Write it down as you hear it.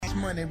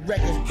Cash Money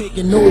Records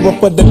taking over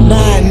for the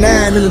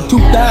 99 in the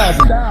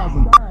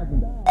 2000.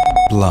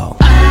 Blow.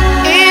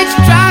 It's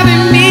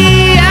driving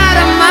me out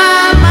of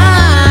my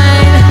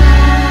mind.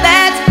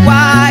 That's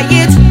why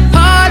it's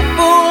hard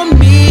for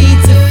me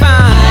to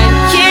find.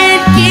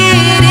 Can't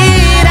get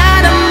it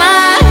out of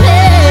my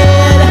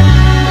head.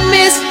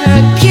 Miss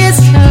her, kiss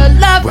her,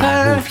 love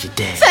her.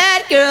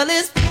 That girl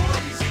is.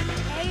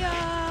 Hey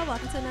y'all,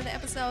 welcome to another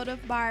episode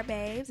of Bar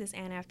Babes. It's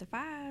Anna After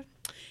 5.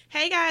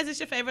 Hey guys, it's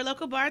your favorite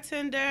local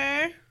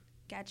bartender.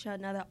 Got you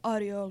another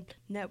audio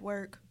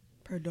network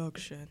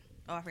production.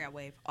 Oh, I forgot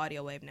Wave.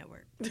 Audio Wave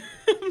Network.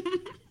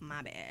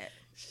 My bad.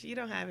 She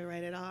don't have it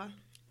right at all.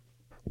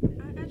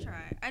 I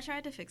tried. I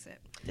tried to fix it.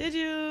 Did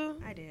you?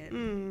 I did.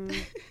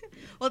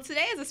 Well,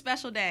 today is a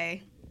special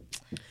day.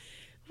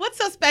 What's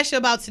so special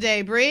about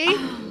today, Bree?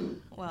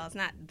 Well, it's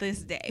not this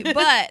day,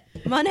 but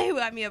Monday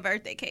got me a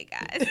birthday cake,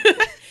 guys.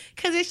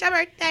 Because it's your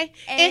birthday.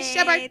 It's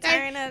your birthday.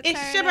 Turn up, it's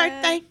turn your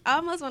birthday. up. I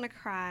almost want to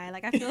cry.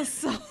 Like, I feel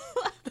so...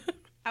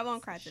 I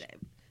won't cry today.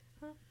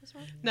 Huh? What's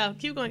wrong? No,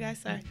 keep going, guys.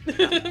 Sorry.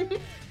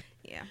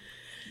 Yeah.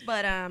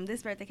 But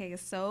this birthday cake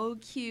is so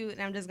cute,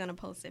 and I'm just going to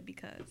post it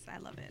because I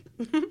love it.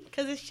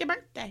 Because it's your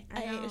birthday.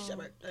 I know. It's your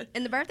birthday.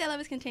 And the birthday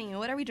love is continuing.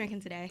 What are we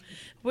drinking today?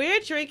 We're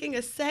drinking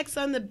a Sex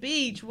on the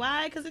Beach.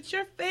 Why? Because it's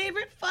your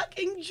favorite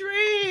fucking drink.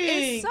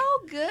 It's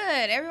so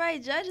good. Everybody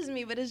judges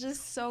me, but it's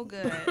just so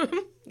good.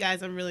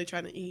 Guys, I'm really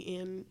trying to eat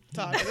and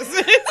talk.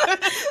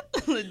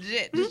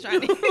 Legit. Just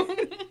trying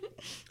to...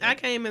 I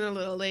came in a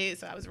little late,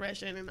 so I was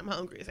rushing, and I'm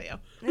hungry as hell.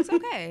 It's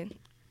okay.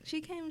 She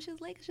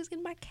was late because she was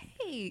getting my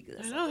cake.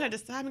 I know, I had to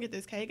stop and get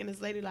this cake, and this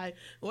lady like,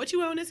 what you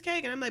want on this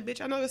cake? And I'm like, bitch,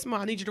 I know it's small.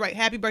 I need you to write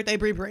happy birthday,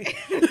 Bree Bree.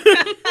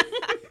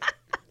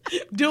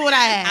 Do what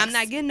I ask. I'm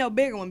not getting no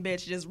bigger one,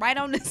 bitch. Just right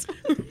on this.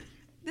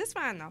 This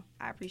fine, though.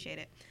 I appreciate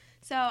it.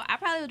 So I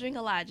probably will drink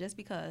a lot just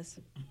because.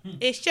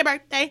 It's your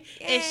birthday.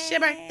 It's your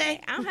birthday.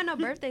 I don't have no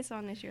birthday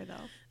song this year,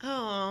 though.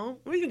 Oh,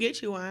 we can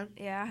get you one.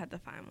 Yeah, I have to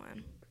find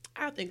one.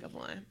 I'll think of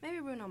one. Maybe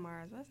Bruno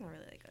Mars, but that's not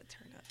really like a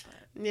turn up.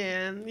 But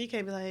Yeah, you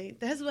can't be like,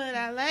 that's what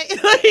I like.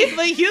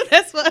 For you,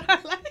 that's what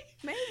I like.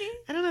 maybe.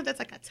 I don't know if that's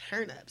like a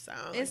turn up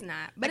song. It's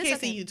not. But But I it's can't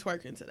okay. see you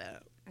twerking to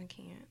that. I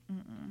can't.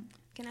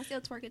 Can I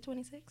still twerk at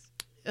 26?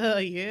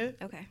 Yeah.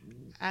 Okay.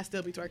 I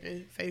still be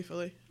twerking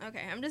faithfully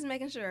Okay. I'm just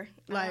making sure.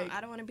 Like,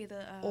 I don't want to be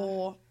the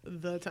all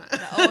the time.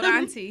 the old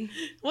auntie.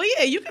 Well,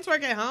 yeah, you can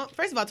twerk at home.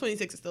 First of all,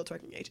 26 is still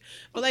twerking age.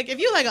 But, like, if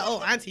you like an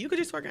old auntie, you could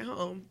just twerk at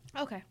home.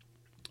 Okay.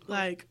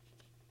 Like,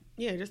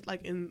 yeah, just,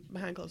 like, in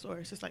behind closed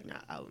doors. Just, like,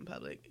 not out in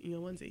public. You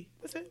know, onesie.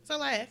 That's it. That's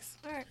all I ask.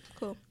 All right.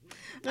 Cool.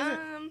 That's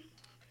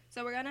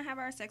So we're gonna have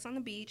our sex on the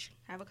beach.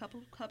 Have a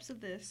couple cups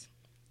of this.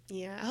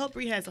 Yeah, I hope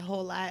Bree has a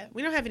whole lot.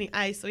 We don't have any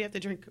ice, so we have to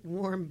drink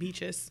warm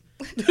beaches.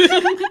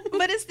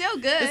 But it's still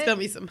good. It's going to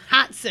be some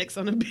hot sex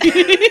on the beach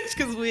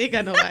because we ain't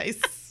got no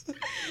ice.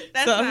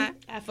 That's so, fine.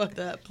 I fucked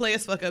up.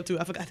 Players fuck up, too.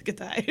 I forgot to get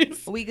the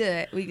ice. We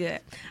good.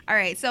 All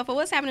right. So for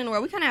what's happening in the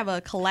world, we kind of have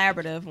a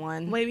collaborative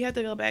one. Wait, we have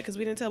to go back because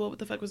we didn't tell what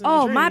the fuck was in the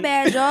Oh, drink. my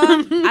bad, y'all.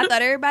 I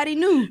thought everybody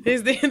knew.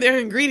 There are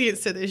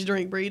ingredients to this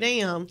drink, Bree.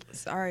 Damn.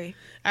 Sorry.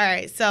 All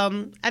right,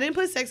 so I didn't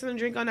put sex on the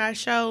drink on our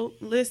show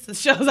list of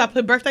shows. I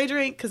put birthday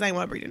drink because I didn't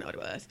want Bree to know what it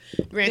was.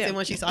 Granted, Yeah.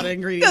 when she saw the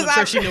ingredients, I'm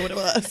sure she knew what it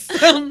was.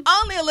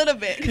 Only a little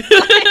bit.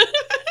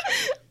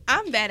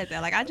 I'm bad at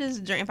that. Like, I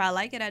just drink. If I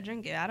like it, I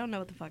drink it. I don't know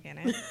what the fuck in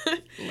it.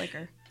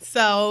 Liquor.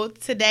 So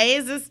today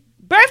is this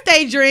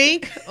birthday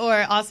drink,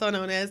 or also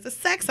known as the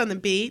Sex on the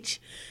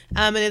Beach.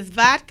 It is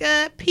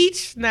vodka,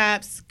 peach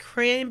schnapps,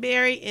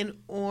 cranberry, and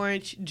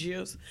orange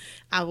juice.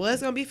 I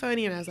was gonna be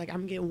funny, and I was like,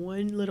 I'm getting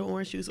one little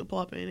orange juice with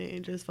pulp in it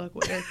and just fuck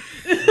with it.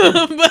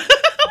 But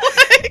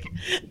like,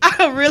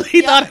 I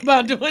really thought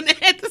about doing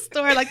that at the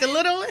store, like the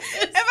little.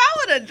 If I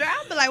would have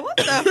dropped it, like, what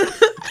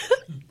the?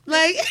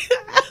 Like,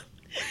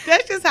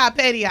 that's just how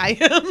petty I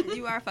am.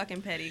 You are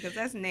fucking petty because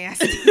that's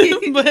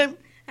nasty. But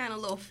And a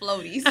little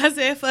floaties. I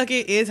said, fuck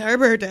it, it's her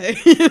birthday.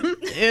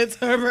 It's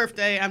her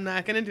birthday. I'm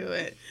not going to do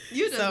it.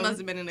 You just must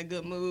have been in a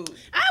good mood.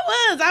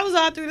 I was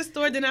all through the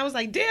store. Then I was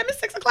like, damn, it's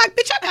 6 o'clock.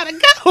 Bitch, I got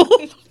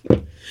to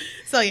go.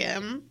 So, yeah.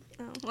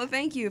 Oh, well,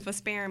 thank you for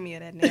sparing me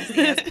of that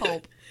nasty-ass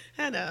pulp.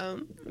 I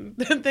know.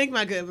 Thank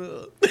my good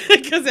mood.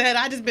 Because had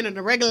I just been in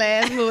a regular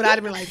ass mood, I'd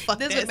have been like, fuck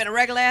this. This would have been a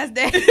regular ass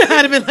day. I'd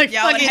have been like,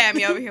 y'all fuck would it. have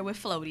me over here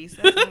with floaties.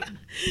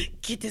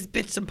 Get this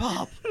bitch some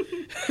pulp.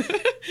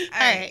 All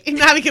right.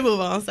 Now we can move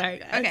on. Sorry,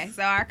 guys. Okay,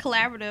 so our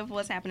collaborative,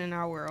 what's happening in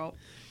our world.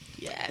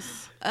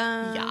 Yes.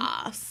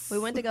 Yes. We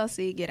went to go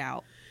see Get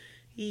Out.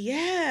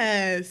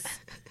 Yes.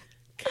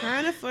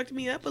 Kind of fucked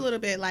me up a little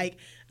bit. Like,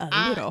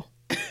 A little.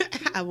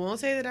 I won't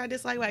say that I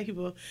dislike white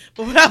people,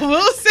 but what I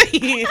will say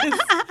is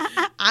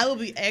I will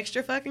be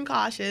extra fucking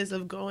cautious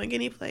of going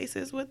any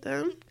places with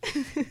them.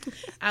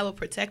 I will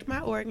protect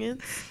my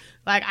organs.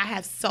 Like, I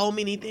have so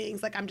many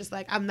things. Like, I'm just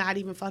like, I'm not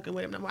even fucking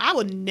with them no more. I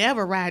would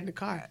never ride in a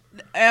car.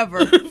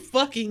 Ever.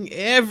 Fucking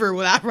ever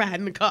will I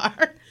ride in a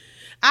car.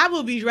 I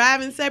will be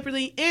driving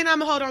separately, and I'm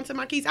going to hold on to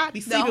my keys. I'll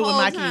be sleeping with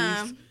my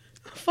keys.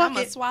 Fuck I'm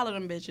gonna it. swallow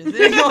them bitches.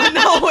 They ain't going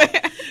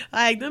nowhere.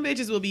 Like, them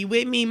bitches will be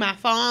with me. My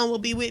phone will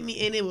be with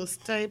me, and it will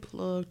stay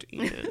plugged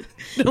in.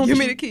 Don't Give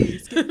me you- the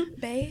keys.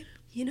 Babe,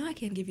 you know I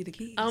can't give you the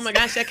keys. Oh my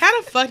gosh, that kind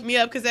of fucked me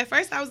up because at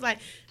first I was like,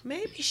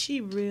 maybe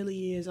she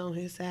really is on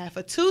his side.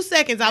 For 2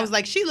 seconds, I was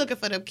like, she looking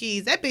for them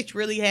keys. That bitch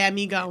really had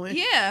me going.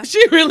 Yeah.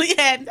 She really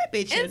had that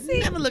bitch. And is see-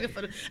 never looking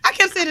for them. I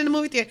kept saying in the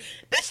movie theater,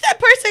 bitch, that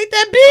purse ain't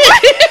that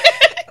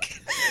big.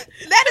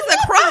 That is a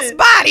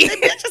crossbody. That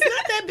bitch is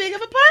not that big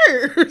of a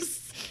purse.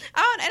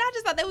 Oh, and I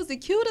just thought they was the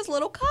cutest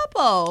little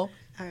couple.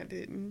 I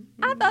didn't.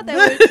 I thought they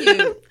were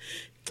cute.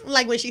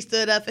 Like when she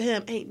stood up for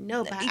him, ain't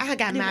nobody. I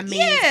got my man's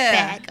Yeah.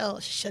 back. Oh,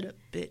 shut up,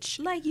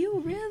 bitch. Like, you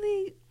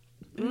really,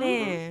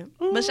 man.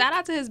 But shout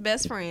out to his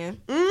best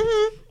friend.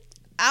 Mm-hmm.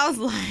 I was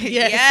like,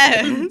 Yes.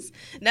 yes.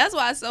 That's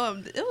why I saw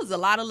him. It was a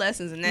lot of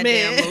lessons in that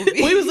damn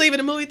movie. We was leaving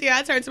the movie theater.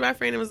 I turned to my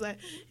friend and was like,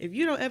 if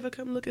you don't ever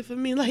come looking for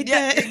me like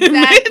Yeah, that,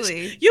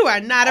 exactly. bitch, you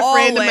are not a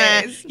friend of mine.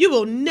 Always. You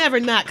will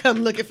never not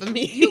come looking for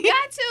me. You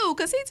got to,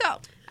 because he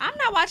told, I'm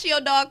not watching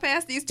your dog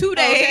past these 2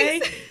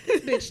 days. Okay?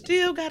 This bitch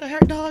still got her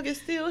dog is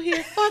still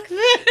here. Fuck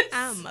this.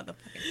 I'm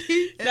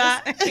motherfucking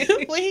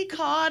Nah, when he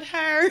called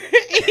her,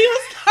 he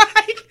was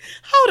like,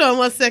 hold on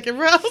 1 second,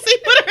 Rose. He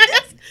put her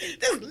ass,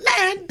 this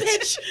lying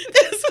bitch.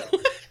 This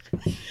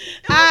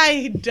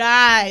I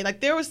died. Like,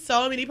 there were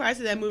so many parts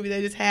of that movie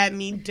that just had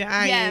me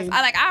dying. Yes,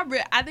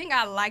 I think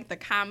I like the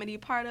comedy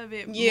part of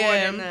it Yeah. more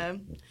than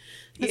the.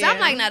 Because Yeah. I'm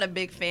like not a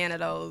big fan of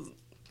those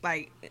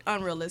like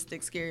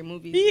unrealistic scary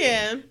movies.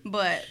 Yeah.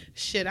 But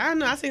Shit, I don't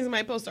know. I seen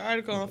somebody post an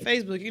article on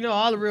Facebook. You know,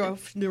 all the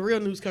real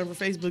news come from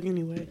Facebook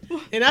anyway.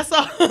 And I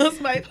saw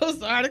somebody post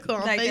an article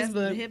on like that's,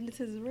 Facebook.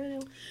 hypnotism is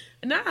real.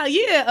 Nah,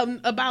 yeah,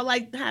 about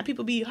like how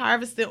people be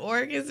harvesting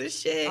organs and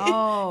shit.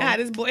 Oh. How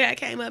this boy I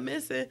came up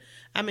missing.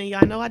 I mean,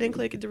 y'all know I didn't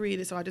click it to read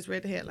it, so I just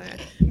read the headline.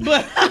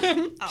 But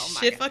Oh my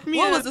shit God. fucked me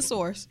What up. was the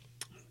source?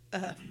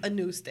 A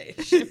news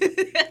station,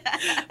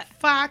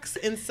 Fox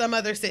in some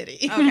other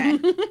city. Okay.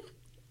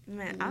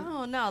 Man, I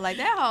don't know. Like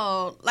that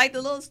whole like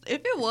the little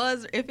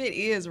if it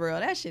is real,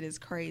 that shit is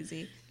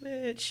crazy.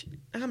 Bitch,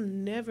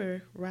 I'm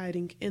never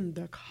riding in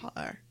the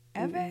car.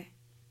 Ever?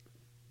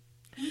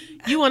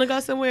 You want to go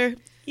somewhere?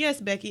 Yes,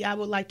 Becky, I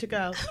would like to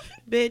go.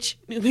 Bitch,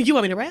 you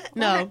want me to ride?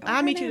 No, Why I'll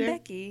her meet you name there.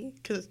 Becky?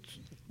 Cause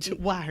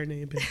why her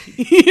name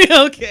Becky?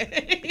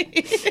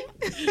 Okay.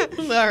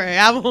 All right,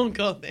 I won't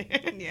go there.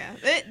 Yeah.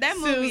 That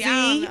movie, Susie,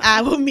 I don't know.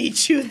 I will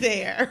meet you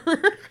there.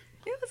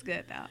 It was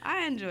good though.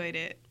 I enjoyed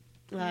it.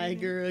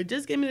 Like, girl,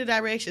 just give me the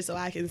direction so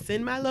I can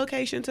send my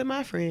location to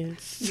my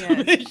friends.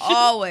 Yes.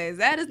 Always.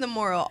 That is the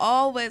moral.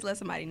 Always let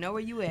somebody know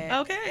where you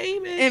at. Okay,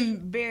 man.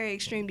 In very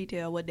extreme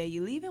detail. What day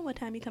you leaving, what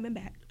time you coming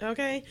back.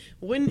 Okay.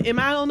 When am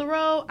I on the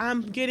road?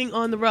 I'm getting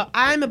on the road.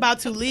 I'm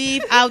about to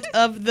leave out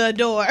of the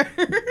door.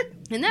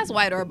 And that's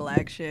white or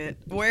black shit.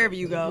 Wherever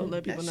you go,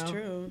 let people That's know.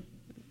 true.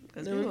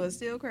 Because people are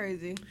still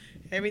crazy.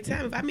 Every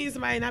time if I meet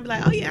somebody and I be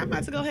like, oh yeah, I'm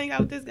about to go hang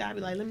out with this guy, I be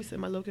like, let me send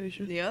my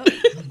location. Yep.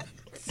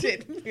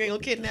 Shit, you ain't gonna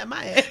kidnap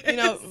my ass. You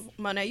know,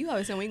 Monet, you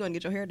always saying when you going to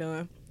get your hair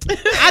done.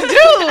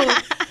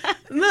 I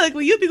do. Look,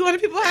 when you be going to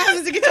people's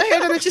houses to get your hair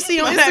done that you see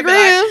on Monet be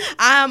Instagram. like,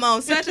 I'm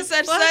on such and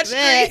such Fuck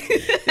that.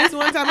 street. This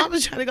one time I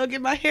was trying to go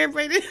get my hair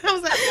braided. I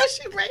was like, oh,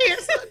 she braid hair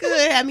so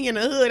good. Had me in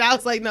the hood. I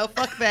was like, no,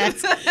 fuck that.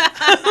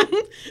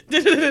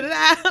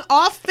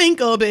 Off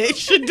Finkel,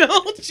 bitch.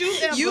 Don't you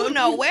ever. You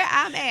know where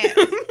I'm at.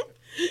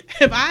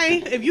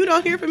 If you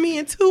don't hear from me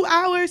in 2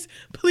 hours,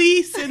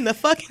 please send the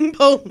fucking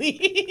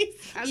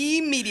police.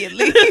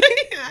 Immediately.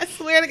 I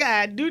swear to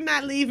God, do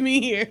not leave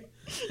me here.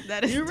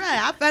 That is You're right.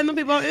 I find them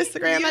people on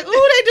Instagram like,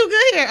 ooh, they do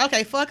good hair.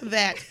 Okay, fuck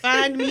that.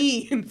 Find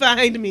me and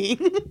find me.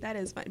 That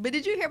is funny. But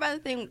did you hear about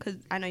the thing? Because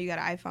I know you got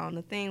an iPhone.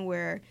 The thing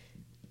where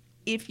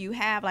if you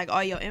have like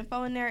all your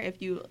info in there,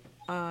 if you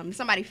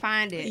somebody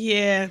find it,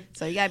 Yeah.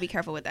 so you gotta be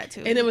careful with that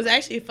too. And it was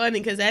actually funny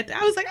because I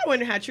was like, I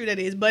wonder how true that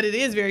is, but it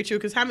is very true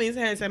because how many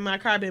times have my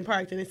car been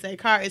parked and it say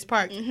car is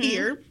parked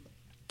here,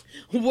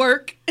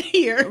 work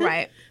here,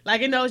 Right.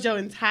 Like it knows your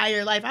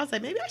entire life. I was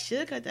like, maybe I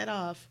should cut that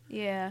off.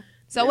 Yeah.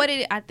 So what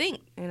I think,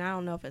 and I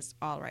don't know if it's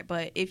all right,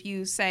 but if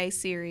you say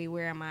Siri,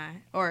 where am I?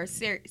 Or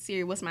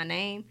Siri, what's my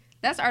name?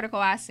 That's the article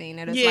I seen.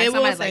 And it's Yeah, like it will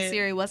somebody's say like, it.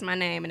 Siri, what's my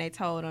name? And they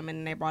told them,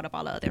 and they brought up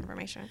all the other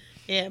information.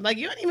 Yeah, like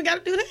you don't even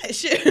got to do that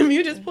shit.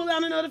 You just pull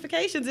down the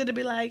notifications and it'll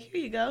be like, here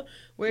you go.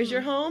 Where's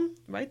your home?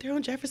 Right there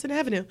on Jefferson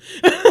Avenue.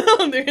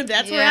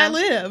 That's where I Yeah.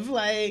 live.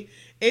 Like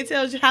it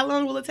tells you how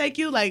long will it take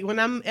you. Like when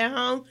I'm at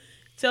home,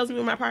 it tells me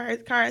when my car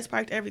is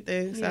parked.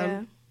 Everything. So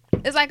Yeah.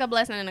 It's like a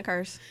blessing and a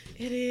curse.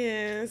 it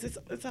is.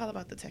 It's all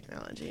about the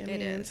technology. I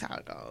mean, is. it's how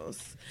it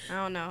goes. I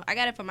don't know. I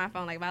got it for my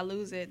phone. Like if I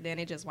lose it, then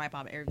it just wipe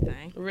off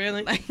everything.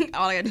 Really? Like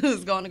all I gotta do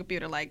is go on the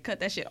computer, like cut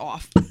that shit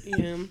off.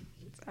 Yeah.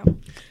 So,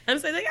 I'm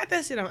saying they got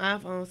that shit on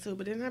iPhones too,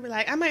 but then I'll be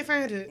like, I might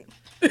find it.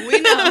 we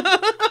know.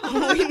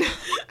 We know.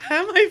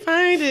 I might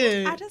find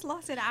it. I just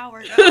lost it an hour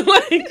ago.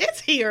 Like it's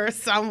here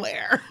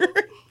somewhere.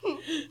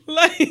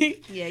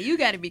 Like Yeah, you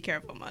got to be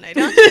careful, Monet.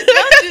 Don't you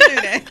do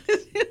that.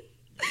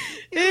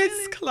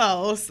 it's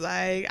close.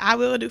 Like, I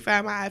will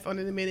find my iPhone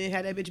in a minute and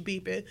have that bitch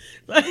beeping.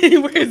 Like,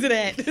 where is it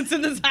at? It's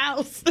in this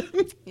house.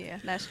 Yeah,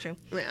 that's true.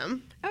 Yeah.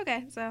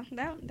 Okay, so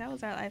that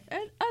was our life.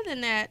 Other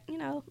than that,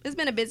 it's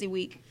been a busy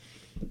week.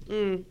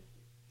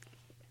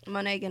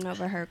 Monet getting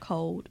over her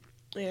cold.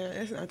 Yeah,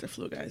 it's not the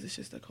flu, guys. It's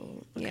just a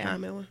cold. Yeah.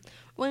 Common one.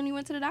 When you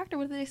went to the doctor,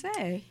 what did they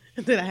say?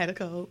 That I had a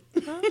cold.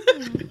 Oh.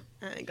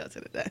 I ain't go to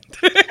the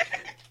doctor.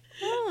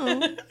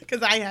 Oh.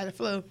 Because I had a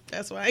flu.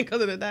 That's why I ain't go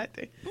to the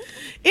doctor.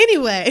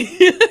 Anyway.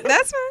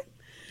 That's fine.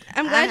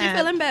 I'm glad you're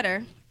feeling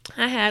better.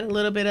 I had a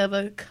little bit of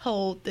a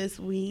cold this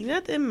week.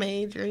 Nothing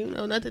major,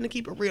 nothing to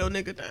keep a real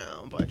nigga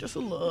down, but just a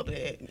little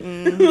bit.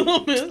 Mm-hmm.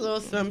 A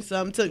little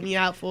something took me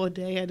out for a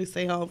day. Had to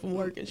stay home from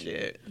work and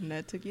shit. And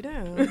that took you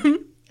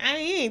down.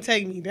 He ain't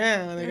take me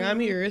down. Like, I'm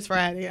here. It's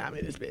Friday. I'm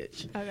in this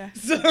bitch. Okay.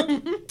 So,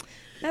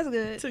 That's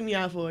good. took me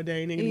out for a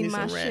day. Nigga, Eating need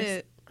my some rest.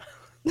 shit.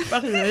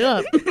 Fucking it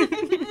up.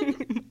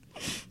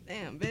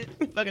 Damn,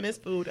 bitch. Fucking this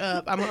food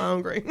up. I'm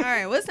hungry. All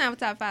right, what's time for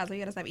top 5? So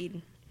you gotta stop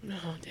eating.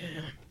 Oh,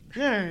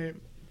 damn. All right.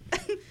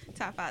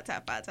 Top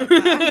 5.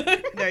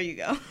 There you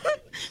go.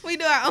 We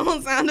do our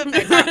own sound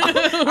effects,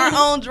 our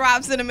own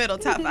drops in the middle.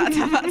 Top 5,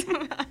 top 5,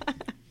 top 5.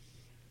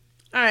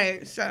 All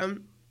right, so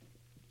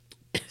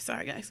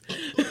sorry guys.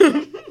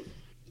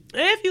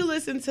 If you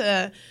listen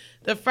to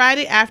the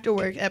Friday After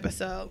Work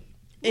episode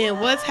and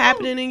what's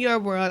happening in your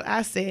world,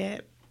 I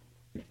said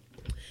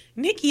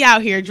Nikki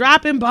out here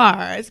dropping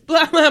bars,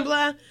 blah blah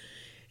blah,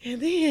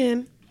 and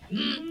then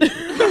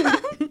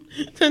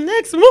the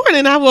next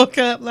morning I woke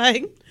up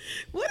like,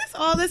 what is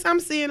all this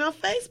I'm seeing on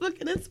Facebook?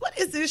 And what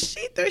is this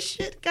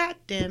shit? God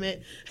damn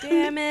it!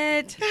 Damn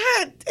it!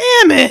 God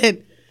damn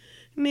it,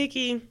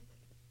 Nikki.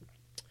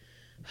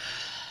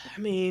 I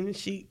mean,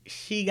 she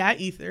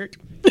got ethered.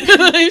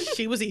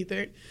 She was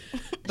ethered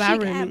by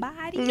Remy.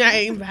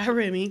 By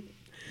Remy.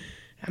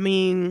 I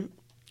mean,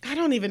 I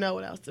don't even know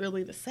what else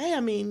really to say. I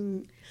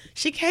mean,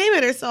 she came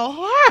at her so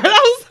hard.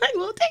 I was like,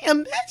 well,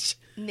 damn, bitch.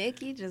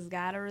 Nikki just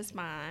gotta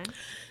respond.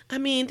 I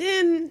mean,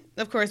 then,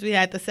 of course, we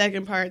had the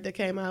second part that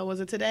came out. Was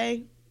it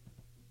today?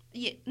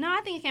 Yeah, no,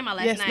 I think it came out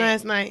last night.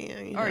 Last night.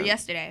 Yeah, or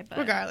yesterday. But.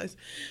 Regardless.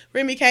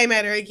 Remy came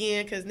at her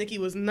again because Nikki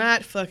was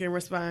not fucking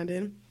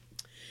responding.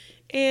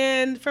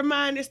 And from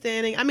my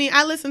understanding, I mean,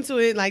 I listened to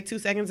it like 2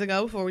 seconds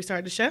ago before we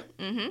started the show.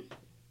 Mm-hmm.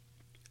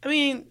 I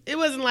mean, it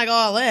wasn't like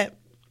all that.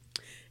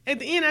 At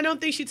the end, I don't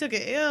think she took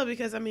an L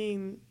because, I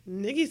mean,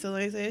 Nikki still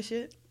ain't saying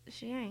shit.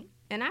 She ain't.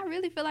 And I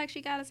really feel like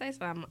she got to say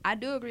something. I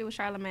do agree with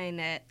Charlamagne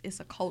that it's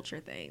a culture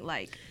thing.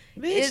 Like,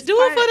 bitch, do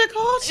it for the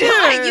culture.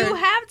 Like, you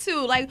have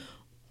to. Like,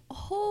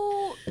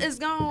 who is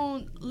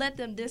going to let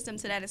them diss them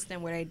to that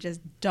extent where they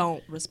just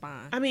don't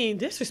respond? I mean,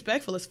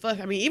 disrespectful as fuck.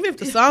 I mean, even if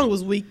the song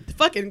was weak, the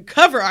fucking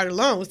cover art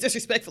alone was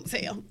disrespectful as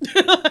hell.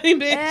 I mean,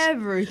 bitch.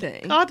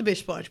 Everything. Call the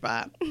bitch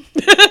SpongeBob.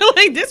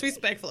 Like,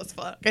 disrespectful as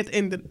fuck at the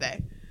end of the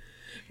day.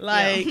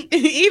 Like,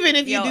 even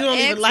if you don't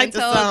even like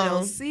the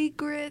song.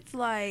 Secrets,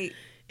 like.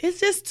 It's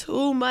just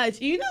too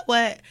much. You know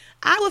what?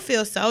 I would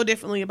feel so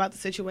differently about the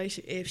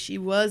situation if she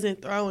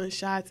wasn't throwing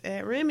shots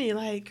at Remy.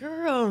 Like,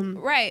 girl.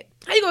 Right.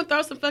 How you gonna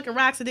throw some fucking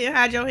rocks and then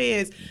hide your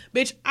heads?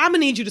 Bitch, I'm gonna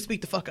need you to speak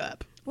the fuck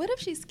up. What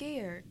if she's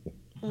scared?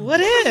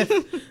 What if?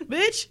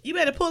 Bitch, you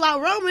better pull out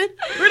Roman.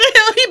 Where the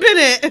hell he been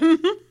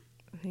at?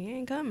 He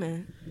ain't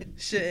coming.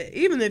 Shit,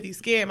 even if you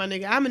scared, my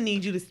nigga, I'm gonna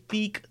need you to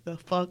speak the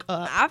fuck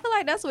up. I feel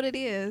like that's what it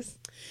is.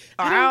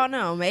 Or I don't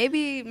know.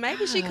 Maybe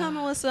she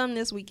coming with something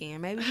this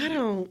weekend. Maybe I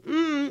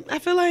don't. I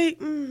feel like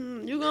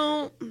you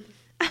gon'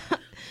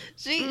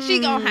 she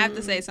gonna have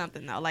to say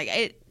something though. Like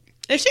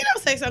if she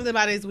don't say something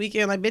about it this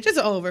weekend, like bitch, it's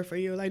over for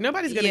you. Like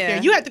nobody's gonna Yeah.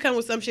 care. You have to come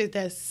with some shit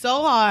that's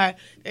so hard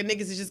that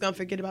niggas is just gonna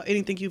forget about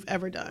anything you've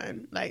ever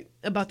done. Like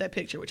about that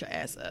picture with your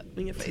ass up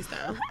and your face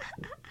down.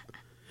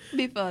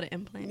 before the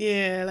implant.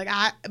 Yeah, like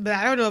but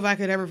I don't know if I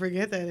could ever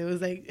forget that. It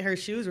was like her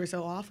shoes were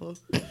so awful.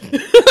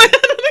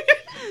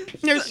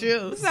 Her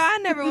shoes. So I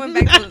never went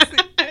back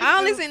to I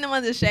only seen the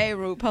ones that Shade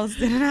Root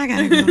posted, and I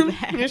gotta go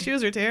back. Her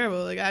shoes were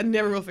terrible. Like I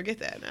never will forget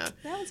that now.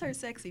 That was her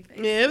sexy face.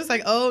 Yeah, it was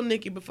like old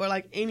Nikki before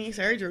like any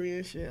surgery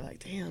and shit.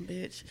 Like damn,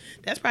 bitch.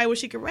 That's probably what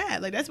she could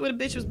rap. Like that's what a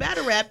bitch was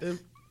battle rapping.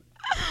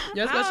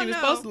 That's why she was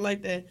posting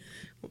like that.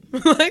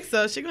 Like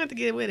so, she gonna have to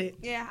get with it.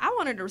 Yeah, I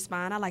wanted to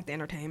respond. I like the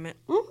entertainment.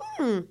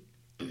 Mm-hmm.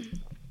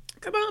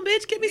 Come on,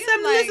 bitch, give me Yeah,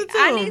 something like, to listen to.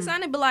 I need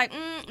something to be like,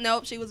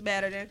 nope, she was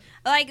better than.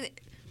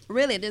 Like,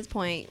 really, at this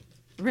point,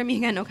 Remy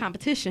ain't got no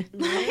competition.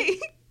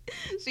 Like,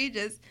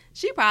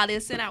 she probably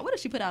has sent out. What if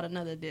she put out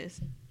another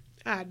disc?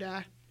 I'd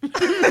die.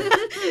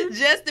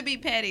 Just to be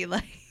petty,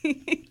 like.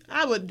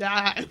 I would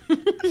die.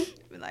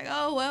 Be like,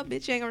 oh well,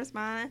 bitch, you ain't gonna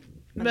respond.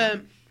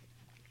 But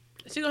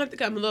she gonna have to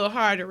come a little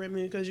harder,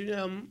 Remy, because you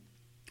know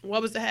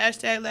what was the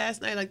hashtag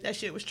last night? Like that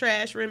shit was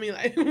trash, Remy.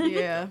 Like,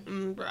 Yeah.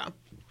 Bro,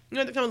 you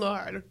have to come a little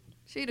harder.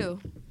 She do.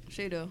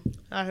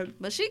 I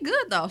But she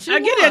good though. She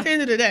get it won. at the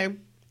end of the day.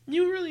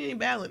 You really ain't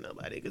battling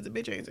nobody because the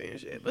bitch ain't saying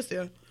shit. But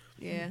still,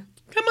 Yeah,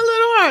 come a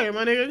little harder,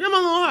 my nigga. Come a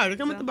little harder.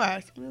 Come with the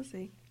bars. we'll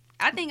see.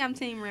 I think I'm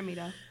Team Remy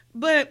though.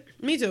 But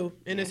me too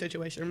in this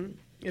situation.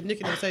 If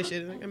Nikki don't say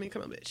shit, like, I mean,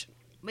 come on, bitch.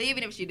 But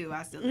even if she do,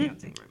 I still think I'm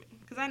Team Remy.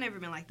 Because I never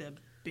been like the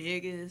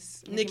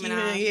biggest Nicki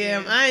Minaj.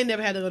 Minaj, I ain't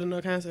never had to go to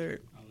no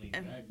concert. I lean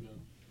back though.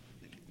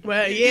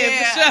 Well,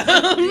 yeah, for sure.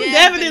 Definitely.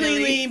 Definitely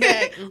lean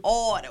back.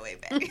 All the way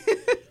back.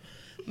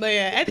 But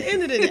yeah, at the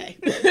end of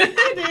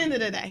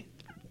the day.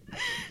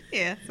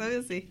 Yeah, so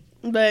we'll see.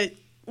 But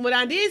what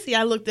I did see,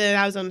 I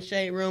was on the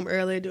Shade Room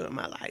earlier doing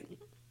my like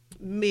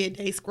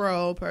midday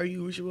scroll per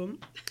usual.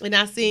 And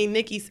I seen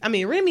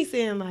Remy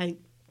saying like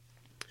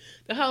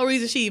the whole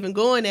reason she even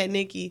going at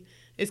Nicki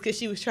is because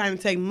she was trying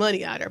to take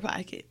money out of her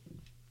pocket.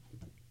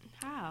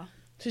 How?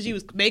 So she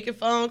was making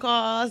phone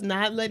calls,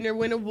 not letting her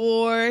win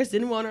awards,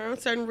 didn't want her on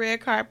certain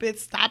red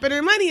carpets, stopping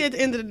her money at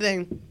the end of the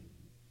day.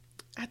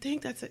 I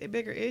think that's a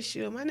bigger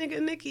issue. My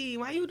nigga Nicki,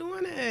 why you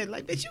doing that?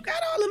 Like, bitch, you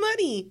got all the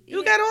money.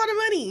 You got all the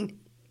money.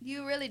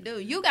 You really do.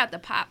 You got the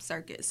pop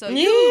circuit, so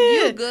Yeah.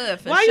 you good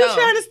for Why sure. you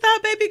trying to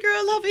stop baby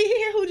girl over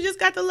here who just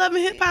got the love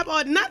and hip hop?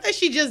 Not that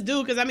she just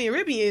do, because I mean,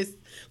 Remy is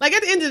like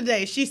at the end of the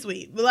day, she's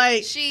sweet, but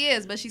like She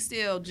is, but she's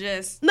still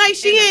just like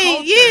she in the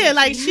ain't culture.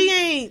 like she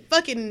ain't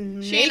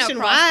fucking She ain't no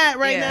nationwide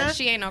right yeah, now.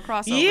 She ain't no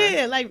crossover.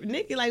 Yeah, like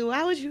Nicki, like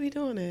why would you be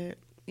doing that?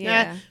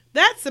 Yeah. Now,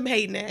 that's some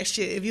hating ass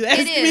shit. If you ask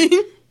It is,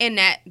 me. and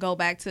that go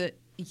back to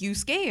you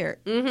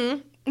scared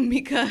Mm-hmm.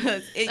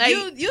 because Like-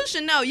 you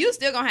should know you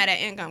still gonna have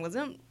that income because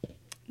them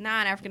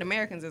non-African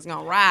Americans is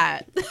gonna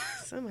ride.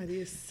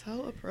 Somebody is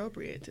so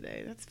appropriate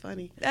today. That's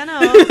funny. I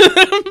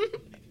know.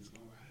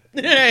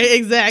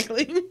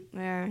 Exactly.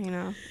 Yeah, got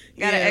an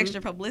Yeah.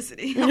 extra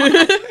publicity.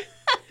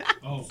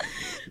 Oh,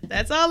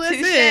 That's all this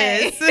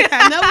Touche. is.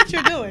 I know what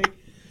you're doing.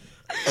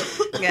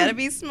 Gotta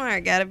be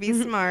smart. Gotta be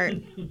smart.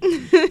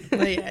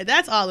 But yeah,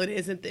 that's all it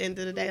is at the end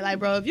of the day. Like,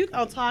 bro, if you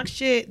gonna talk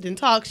shit, then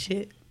talk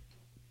shit.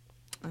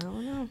 I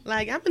don't know.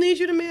 Like, I'm gonna need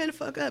you to man the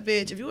fuck up,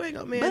 bitch. If you ain't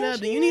gonna man up,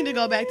 then you need to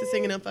go back to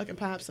singing them fucking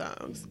pop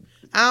songs.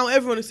 I don't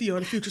ever want to see you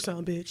on a Future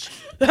song, bitch.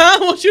 I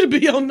don't want you to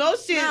be on no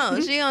shit. No,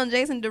 she on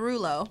Jason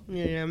Derulo.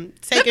 Yeah,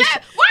 taking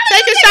Why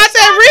would you shots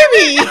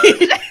at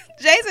Remy.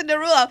 Jason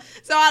Derulo.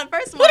 So the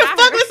first Who one the I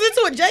fuck heard,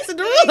 listen to a Jason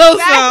Derulo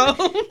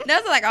Exactly. song?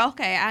 that's like,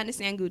 okay, I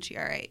understand Gucci,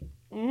 all right.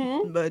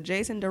 Mm-hmm. But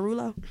Jason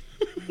Derulo?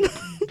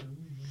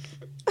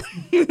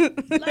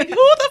 Like, who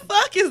the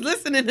fuck is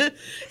listening to?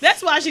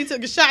 That's why she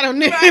took a shot on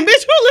there.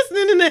 Bitch, who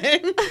listening to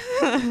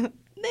that?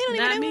 They don't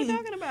Not even know me. what I'm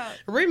talking about.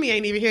 Remy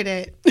ain't even hear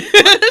that. she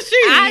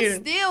ain't I hear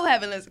it. still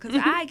haven't listened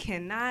because I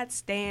cannot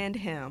stand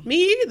him.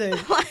 Me either.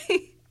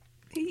 Like,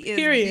 he is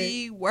Period.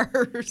 the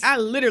worst. I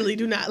literally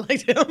do not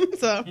like him.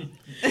 So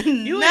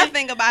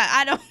Nothing about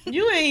I don't.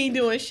 you ain't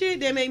doing shit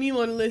that made me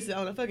want to listen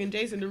on a fucking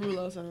Jason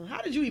Derulo song.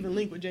 How did you even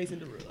link with Jason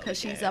Derulo? Because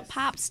she's Yes. a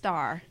pop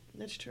star.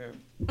 That's true.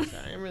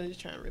 Sorry, I'm really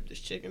just trying to rip this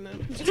chicken up.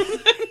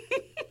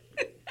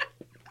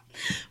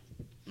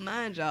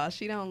 Mind y'all,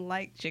 she don't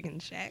like Chicken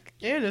Shack.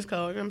 And it's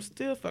cold. I'm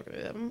still fucking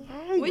it up. I'm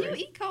hungry. When you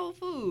eat cold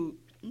food,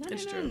 It's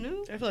that's true.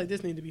 new. I feel like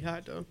this need to be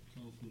hot though.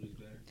 soul food is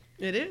better.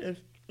 It is.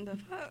 The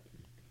fuck?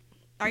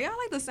 Are y'all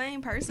like the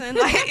same person?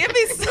 Like it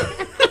be. So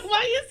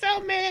Why you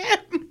so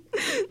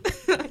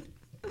mad?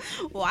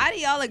 Why do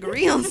y'all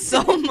agree on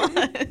so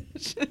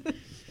much?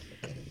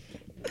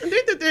 I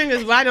think the thing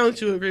is, why don't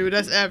you agree with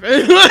us ever?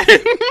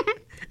 I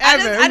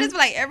Ever. just feel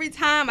like every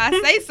time I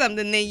say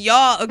something, then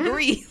y'all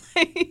agree.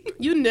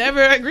 You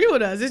never agree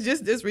with us. It's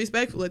just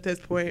disrespectful at this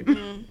point.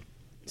 Mm.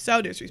 So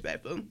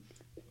disrespectful.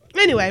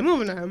 Anyway,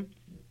 moving on.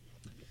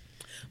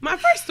 My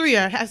first three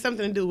have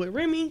something to do with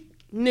Remy,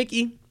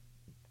 Nicki,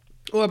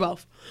 or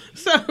both.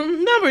 So,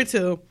 number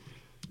 2,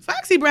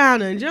 Foxy Brown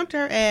done jumped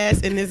her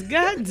ass in this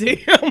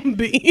goddamn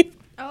beef.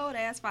 Oh,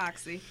 that's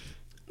Foxy.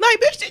 Like,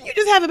 bitch, didn't you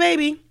just have a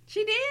baby?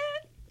 She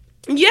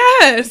did?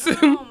 Yes.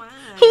 Oh, my.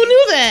 Who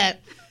knew that?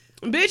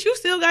 Bitch, you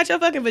still got your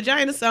fucking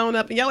vagina sewn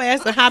up and your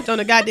ass done hopped on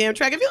the goddamn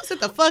track. If you don't sit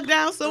the fuck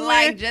down somewhere.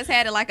 Like, just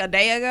had it like a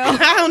day ago.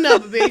 I don't know,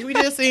 but bitch, we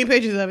just seen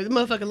pictures of it. The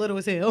motherfucker little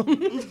as hell.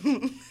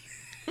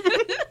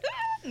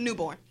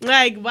 Newborn.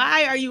 Like,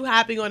 why are you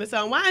hopping on the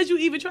song? Why is you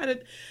even trying to?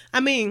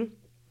 I mean,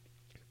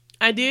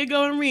 I did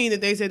go and read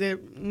that they said that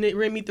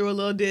Remy threw a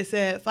little diss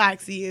at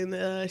Foxy and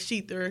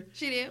Sheether.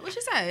 She did. What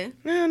she say?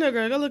 No,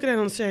 girl, go look at that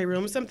on the Shade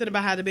Room. It's something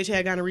about how the bitch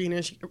had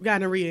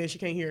gonorrhea and she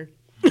can't hear.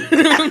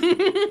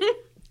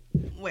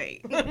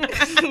 Wait.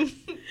 That's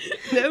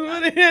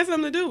what it has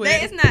something to do with.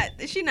 It's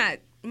not. She not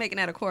making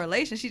that a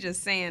correlation. She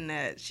just saying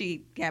that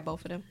she got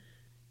both of them.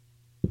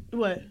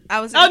 What? I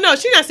was. Oh no,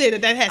 she not saying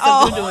that had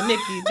something to do Oh. with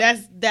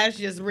Nicki. That's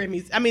just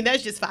Remy's. I mean,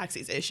 that's just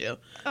Foxy's issue.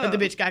 That the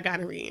bitch got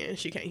gonorrhea and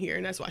she can't hear,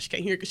 and that's why she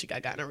can't hear because she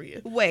got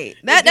gonorrhea. Wait.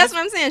 That's what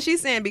I'm saying.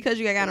 She's saying because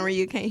you got gonorrhea,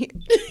 you can't hear.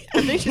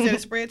 I think she said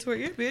it spread to her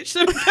ear, bitch.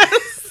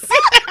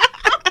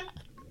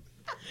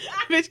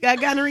 Bitch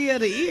got gonorrhea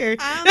of the ear.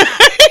 I'm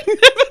I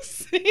ain't never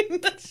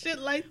seen that shit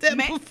like that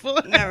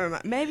before. Never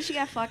mind. Maybe she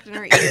got fucked in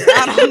her ear.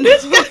 I don't know.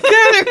 Bitch got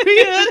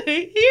gonorrhea of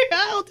the ear.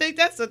 I don't think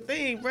that's a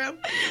thing, bro.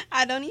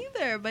 I don't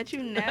either, but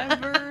you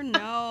never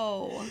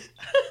know.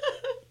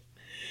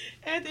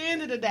 At the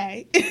end of the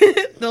day,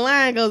 the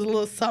line goes a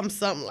little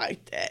something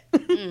like that.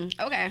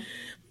 Okay.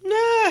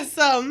 Nah,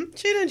 so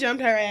she done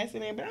jumped her ass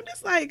in there, but I'm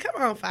just like,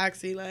 come on,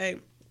 Foxy, like,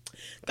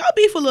 go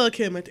beef with Lil'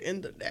 Kim at the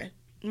end of the day.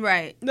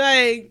 Right.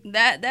 Like,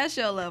 That's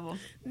your level.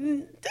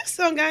 this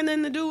don't got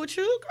nothing to do with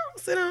you.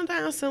 Go sit on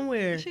down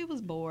somewhere. She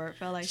was bored.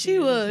 Felt like She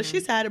was. just-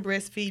 She's tired of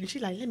breastfeeding.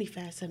 She's like, let me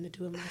find something to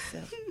do with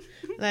myself.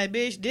 Like,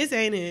 bitch, this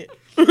ain't it.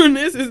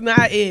 This is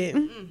not it.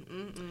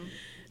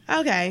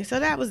 Okay, so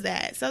that was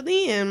that. So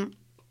then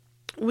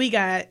we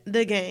got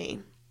the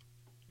game.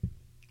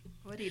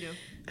 What do you do?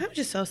 I'm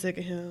just so sick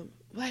of him.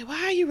 Like,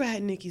 why are you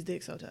riding Nikki's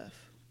dick so tough?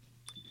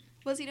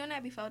 Was he doing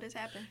that before this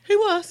happened? He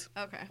was.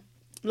 Okay.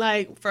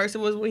 Like, first it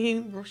was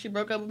when she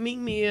broke up with Meek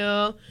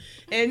Mill.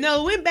 And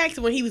no, it went back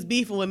to when he was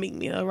beefing with Meek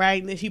Mill, right?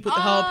 And then she put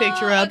the whole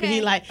picture up and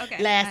he like,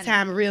 okay. last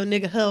time a real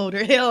nigga held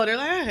her.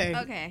 Like, hey.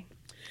 Okay.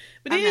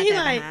 But I'm then not he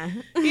that like,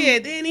 behind. yeah,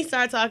 then he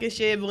started talking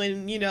shit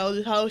when, you know,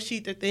 the whole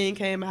Sheetha thing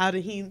came out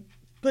and he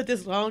put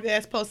this long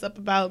ass post up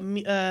about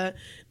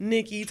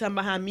Nicki talking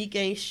about how Meek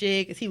ain't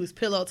shit because he was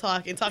pillow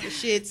talking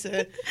shit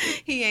to.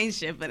 He ain't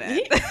shit for that.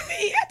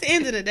 At the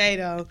end of the day,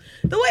 though,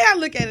 the way I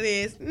look at it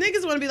is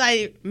niggas want to be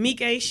like,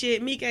 Meek ain't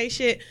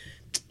shit.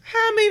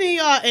 How many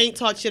of y'all ain't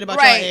talk shit about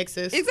Right. your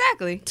exes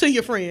Exactly. to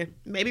your friend?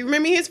 Maybe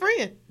remember his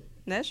friend.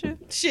 That's true.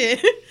 Shit.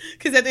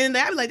 Because at the end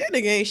of the day, I be like, that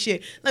nigga ain't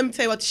shit. Let me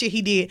tell you what the shit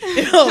he did.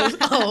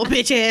 Oh,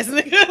 bitch ass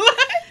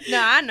nigga. No,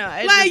 I know.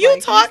 It's Like, just you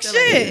he talk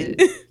still ain't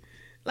shit.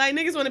 Like,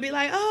 niggas want to be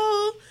like,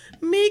 oh,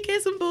 Meek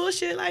is some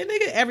bullshit. Like,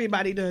 nigga,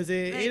 everybody does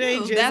it. They It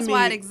ain't do. just That's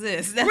why it Meek.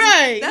 exists. That's,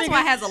 Right. That's Nigga.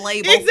 why it has a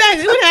label.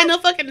 Exactly. It would have no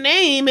fucking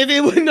name if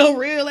it was no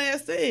real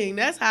ass thing.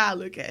 That's how I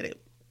look at it.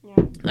 Yeah.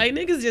 Like,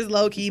 niggas just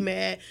low-key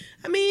mad.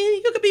 I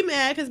mean, you could be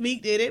mad because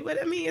Meek did it,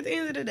 but I mean, at the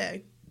end of the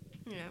day,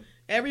 Yeah.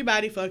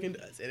 everybody fucking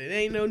does it. It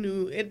ain't no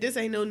new, this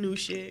ain't no new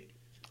shit.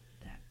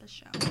 For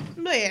sure.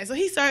 But yeah, so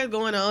he started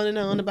going on and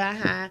on about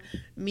how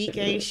Meek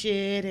ain't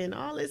shit and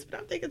all this. But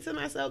I'm thinking to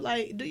myself,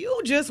 like, do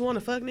you just want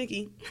to fuck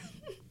Nicki?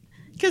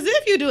 Because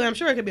if you do, I'm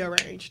sure it could be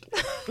arranged.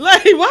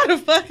 Like, why the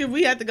fuck if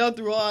we have to go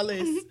through all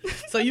this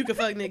so you can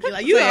fuck Nicki?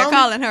 Like, you So you're only-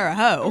 calling her a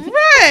hoe.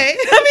 Right.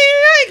 I mean,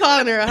 I ain't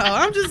calling her a hoe.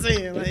 I'm just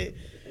saying, like,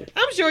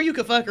 I'm sure you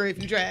could fuck her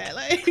if you tried.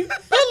 Like, put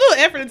a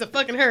little effort into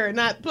fucking her,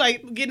 not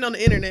like getting on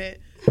the internet.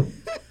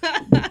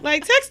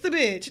 Like, text the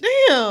bitch.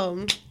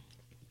 Damn.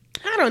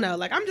 I don't know.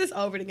 Like, I'm just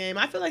over the game.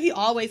 I feel like he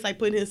always like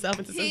putting himself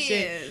into some He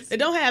shit is. that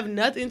don't have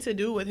nothing to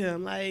do with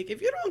him. Like,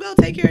 if you don't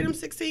go take care of them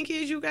 16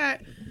 kids you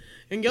got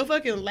and your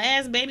fucking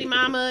last baby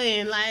mama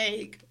and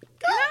like,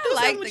 go do I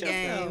like something the with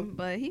yourself. game,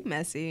 but he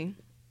messy.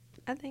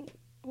 I think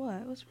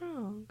what was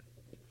wrong?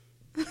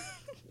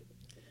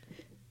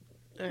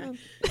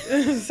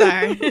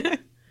 Sorry.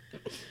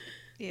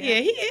 Yeah. Yeah,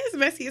 he is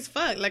messy as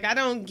fuck. Like, I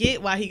don't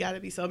get why he got to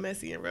be so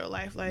messy in real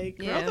life. Like,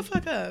 grow Yeah. the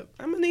fuck up.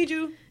 I'm gonna need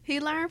you.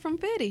 He learned from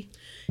Pity.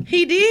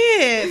 He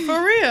did,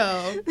 for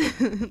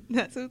real.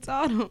 That's who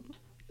taught him.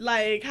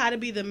 Like, how to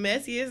be the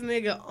messiest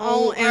nigga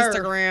On on Earth.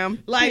 Instagram.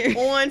 Like,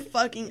 on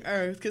fucking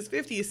Earth. Because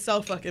 50 is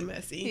so fucking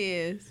messy. He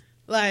is.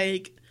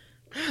 Like,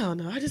 I don't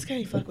know. I just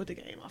can't fuck with the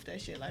game off that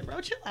shit. Like,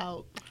 bro, chill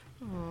out.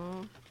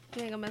 Aw.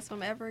 You ain't gonna mess with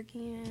him ever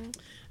again.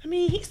 I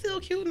mean, he's still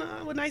cute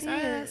now with nice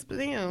Yeah. eyes. But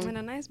damn. And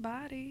a nice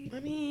body. I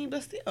mean,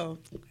 but still.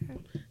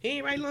 He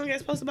ain't write long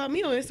ass post about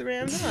me on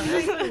Instagram. No, I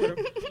ain't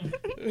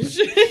fucking with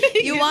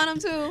him. You want him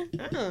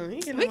to?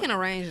 We We can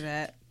arrange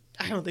that.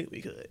 I don't think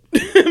we could.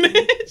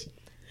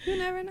 You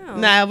never know.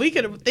 Nah,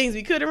 things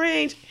we could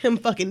arrange. Him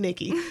fucking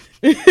Nicki.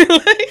 Let's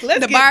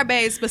The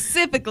Barbados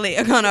specifically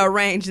are gonna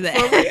arrange that.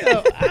 For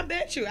real, I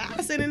bet you.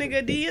 I'll send a nigga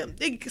a DM.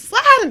 Nigga,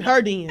 slide in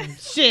her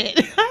DM. Shit,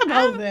 I'm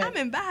over that. I'm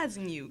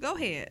advising you. Go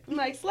ahead.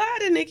 Like, slide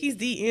in Nicki's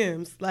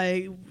DMs.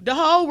 Like, the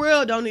whole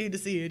world don't need to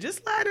see it.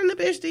 Just slide in the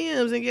bitch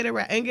DMs and get it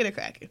right and get it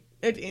cracking.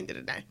 At the end of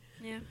the day.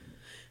 Yeah.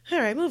 All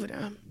right, moving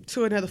on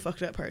to another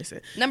fucked up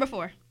person. Number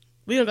 4.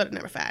 We gonna go to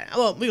number 5.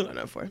 Well, we gonna go to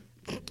number 4.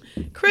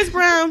 Chris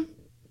Brown,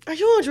 are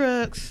you on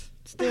drugs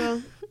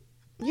still?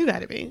 You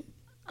gotta be.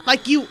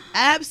 Like, you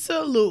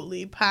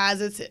absolutely,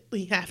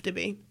 positively have to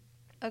be.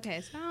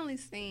 Okay, so I only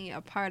seen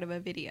a part of a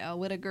video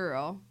with a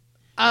girl.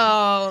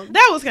 Oh,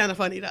 that was kind of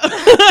funny, though.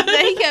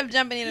 That he kept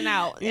jumping in and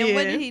out. And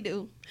what Yeah. did he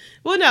do?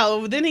 Well,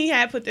 no. Then he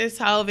had put this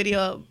whole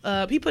video.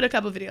 He put a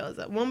couple videos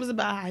up. One was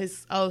about how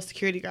his old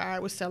security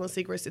guard was selling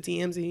secrets to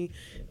TMZ,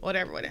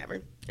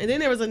 whatever. And then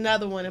there was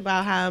another one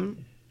about how,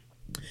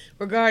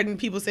 regarding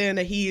people saying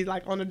that he's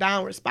like on a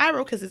downward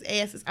spiral because his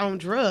ass is on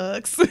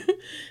drugs.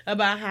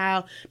 About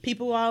how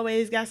people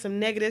always got some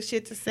negative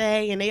shit to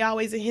say and they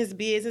always in his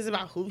business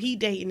about who he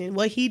dating and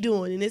what he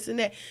doing and this and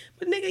that.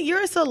 But nigga,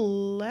 you're a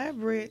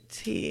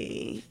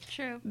celebrity.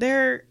 True.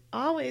 They're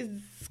always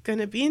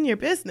gonna be in your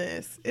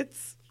business.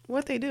 It's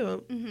what they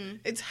do. Mm-hmm.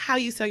 It's how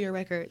you sell your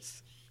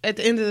records at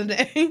the end of the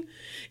day.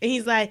 And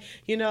he's like,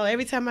 you know,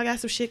 every time I got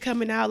some shit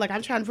coming out, like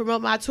I'm trying to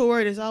promote my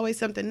tour, there's always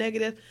something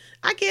negative.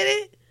 I get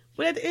it.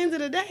 But at the end of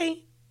the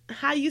day,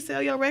 how you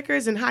sell your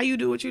records and how you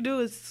do what you do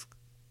is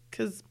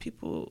because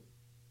people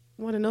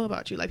want to know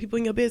about you. Like, people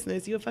in your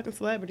business, you're a fucking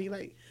celebrity.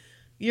 Like,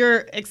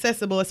 you're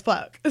accessible as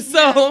fuck.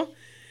 So,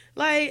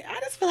 like, I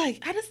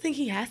just think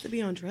he has to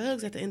be on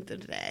drugs at the end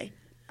of the day.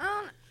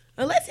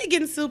 Unless he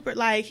getting super,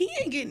 like, he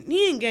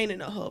ain't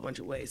gaining a whole bunch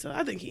of weight. So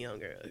I think he on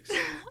drugs.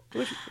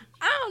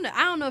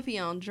 I don't know if he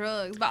on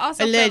drugs, but I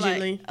also Allegedly.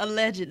 feel like,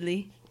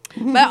 allegedly.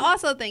 But I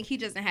also think he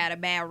just had a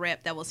bad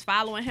rep that was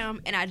following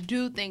him, and I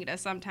do think that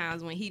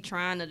sometimes when he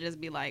trying to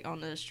just be like on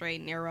the straight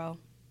and narrow,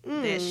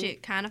 that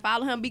shit kind of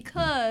follow him,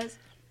 because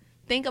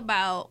think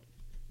about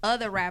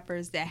other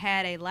rappers that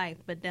had a life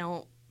but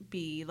don't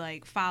be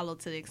like followed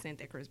to the extent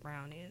that Chris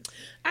Brown is.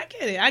 I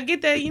get it. I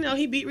get that,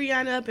 he beat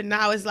Rihanna up and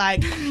now it's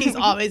like he's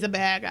always a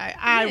bad guy.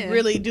 I Yeah.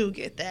 really do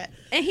get that.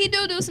 And he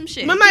do some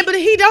shit. But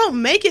he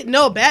don't make it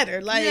no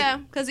better. Like, yeah,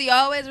 because he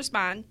always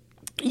respond.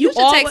 You You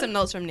should always- take some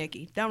notes from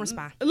Nicki. Don't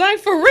respond. like,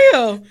 for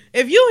real.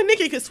 If you and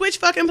Nicki could switch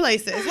fucking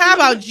places, how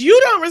about you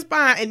don't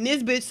respond and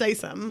this bitch say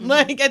something?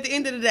 Like, at the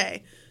end of the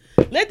day.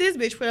 Let this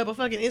bitch put up a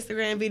fucking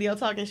Instagram video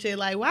talking shit.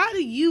 Like, why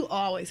do you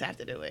always have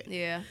to do it?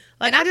 Yeah.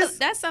 Like, And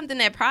that's something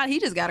that probably he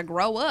just got to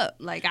grow up.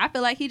 Like, I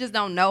feel like he just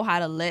don't know how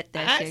to let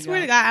that shit I swear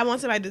go. to God, I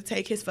want somebody to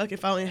take his fucking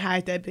phone and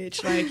hide that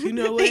bitch. Like, you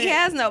know what? He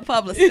has no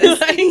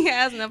publicist. Like, he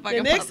has no The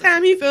fucking next publicist.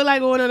 time he feel like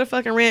going on a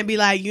fucking rant, be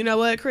like, you know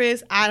what,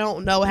 Chris? I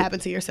don't know what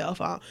happened to your cell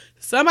phone.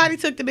 Somebody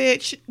took the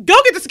bitch. Go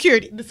get the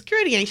security. The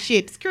security ain't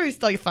shit. The security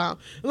stole your phone.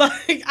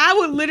 Like, I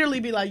would literally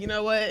be like, you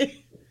know what?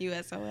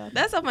 USOL.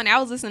 That's so funny. I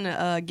was listening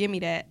to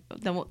Gimme That,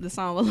 the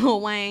song with Lil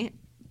Wayne.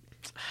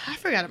 I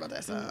forgot about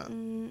that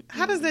song.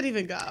 How does that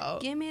even go?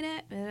 Gimme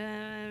that.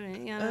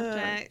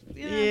 Track.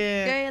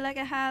 yeah. Girl, you like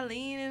a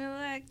Holly in the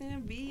back,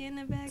 be in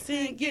the back.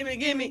 Sing,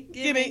 gimme.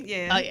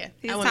 Yeah. Oh, yeah.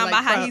 He's I talking wanna,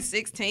 about how crump. he's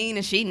 16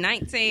 and she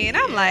 19.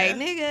 I'm like,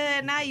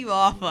 nigga, now you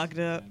all fucked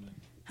up.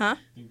 Huh?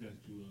 I think that's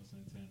Joel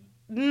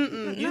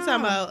Santana. You No.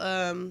 talking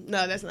about,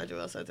 no, that's not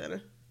Joel Santana.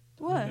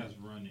 I What? think that's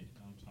Run It.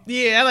 I'm talking.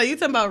 Yeah, like, you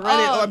talking about Run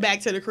It Oh. or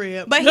Back to the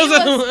Crib. But he Those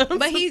are the was, ones.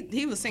 but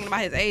he was singing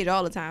about his age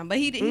all the time. But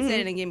he said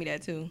it and Gimme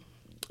That too.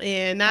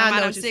 Yeah, now I know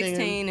I'm what you're 16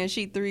 saying. and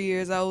she 3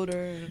 years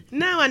older.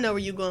 Now I know where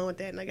you're going with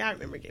that. Like, I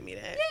remember Give Me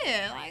That.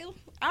 Yeah, like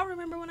I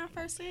remember when I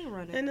first seen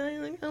Run It. I know you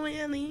like the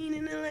way I lean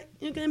and I like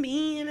you can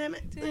be in that.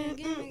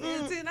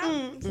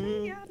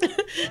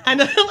 I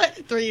know,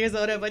 like 3 years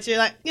older, but you're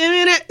like, give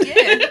me that.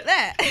 Yeah,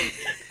 that.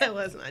 That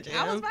was my jam.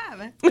 I was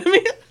vibing. I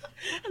mean,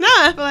 no,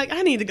 I feel like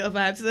I need to go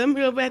vibe to them.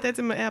 Real bad. That's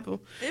in my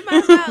Apple. It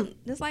might sound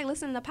just like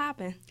listening to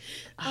Poppin'.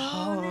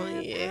 Oh,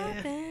 that yeah.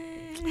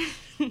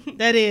 Poppin'.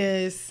 That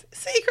is.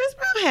 See, Chris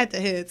Brown had the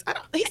hits.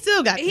 He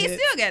still got the He hits.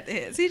 still got the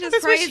hits. He just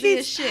That's what crazy she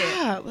as shit.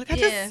 stop. Like, I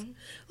Yeah. just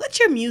let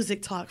your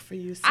music talk for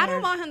you. Sir. I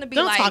don't want him to be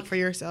Don't like. talk for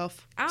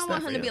yourself. I don't It's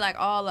want not him for to be you. like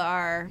all of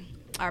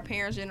our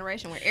parents'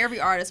 generation, where every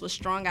artist was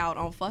strung out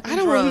on fucking. I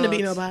don't want him to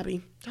be drugs. no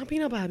Bobby. Don't be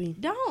no Bobby.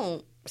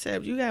 Don't.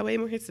 Except you got way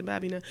more hits than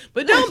Bobby now.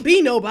 But don't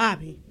be no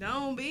Bobby.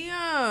 Don't be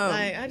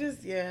Like, I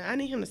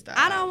need him to stop.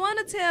 I don't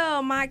want to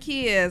tell my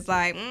kids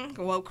like,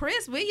 well,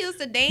 Chris, we used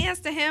to dance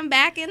to him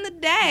back in the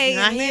day.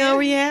 Now he on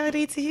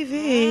reality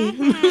TV.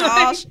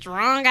 all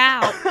strung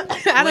out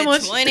I don't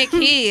with want 20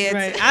 kids.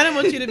 Right. I don't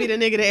want you to be the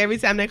nigga that every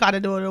time they call the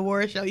door to the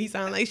award show, you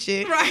sound like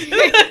shit. Right.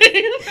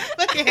 I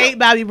fucking hate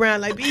Bobby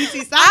Brown. Like, BET,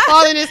 stop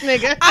calling this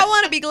nigga. I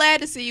want to be glad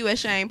to see you at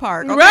Shane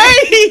Park. Okay?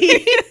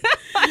 Right.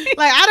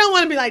 Like, I don't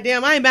want to be like,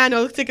 damn, I ain't buying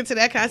no ticket to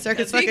that concert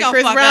because 'Cause he fucking gonna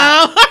Chris fuck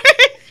Brown.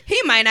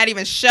 He might not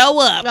even show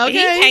up. Okay. He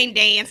can't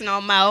dance no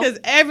more. Because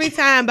every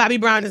time Bobby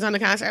Brown is on the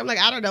concert, I'm like,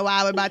 I don't know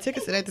why I would buy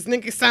tickets to that. This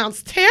nigga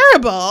sounds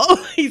terrible.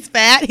 He's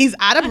fat. He's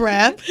out of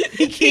breath.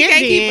 He can't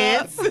keep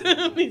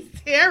dance. He's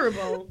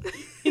terrible.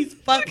 He's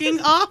fucking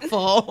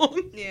awful.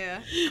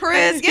 Yeah.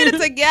 Chris, get it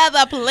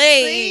together,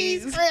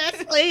 please. Please,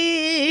 Chris,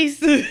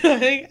 please.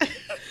 Like,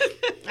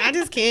 I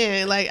just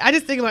can't. Like, I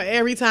just think about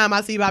every time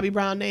I see Bobby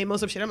Brown name or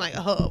some shit, I'm like,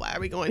 oh, why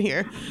are we going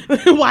here?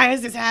 Why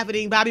is this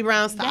happening? Bobby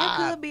Brown, That stop.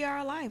 could be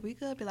our life. We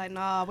could be like,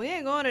 nah, we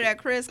ain't going to that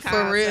Chris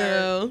concert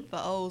real. for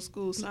old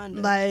school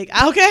Sunday. Like,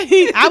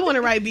 okay, I want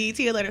to write BET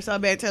a letter so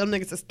bad, tell them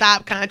niggas to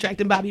stop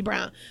contracting Bobby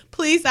Brown.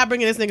 Please stop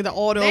bringing this nigga to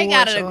all the They award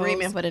got an shows.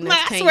 agreement for the Like,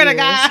 next 10 I swear to years.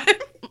 God.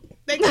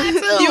 They got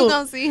to. You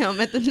gonna see him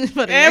at the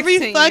for the Every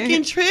next 10 fucking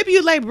years.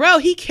 tribute, like, bro,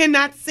 he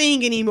cannot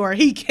sing anymore.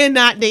 He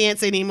cannot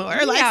dance anymore.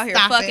 He Like, out here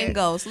stop fucking it.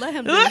 ghosts. Let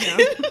him do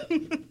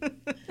him.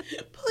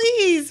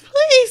 Please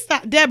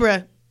stop.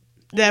 Deborah,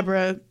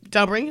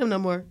 don't bring him no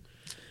more.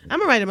 I'm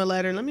gonna write him a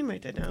letter. Let me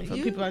write that down for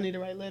You- people I need to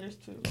write letters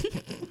to.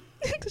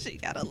 She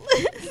got a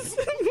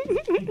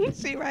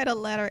list. She write a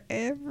letter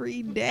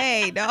every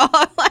day, dog.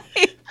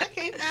 Like, I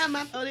can't find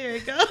my phone. There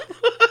it go.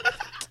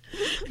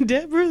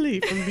 Deborah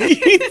Lee from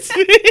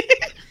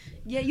BET.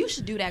 yeah, you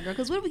should do that, girl.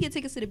 Because what if we get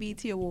tickets to the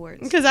BET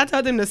Awards? Because I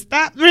told them to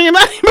stop bringing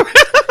Bobby Brown.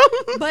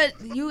 But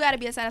you got to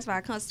be a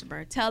satisfied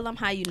customer. Tell them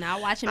how you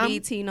not watching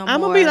BET no more.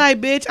 I'm gonna be like,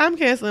 bitch, I'm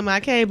canceling my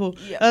cable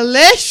Yeah.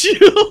 unless you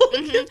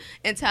Mhm.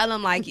 And tell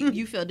them like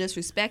you feel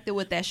disrespected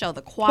with that show,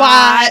 The Quad.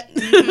 quiet.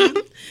 Mhm.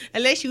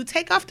 Unless you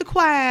take off the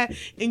quiet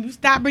and you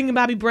stop bringing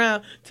Bobby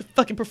Brown to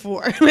fucking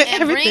perform. And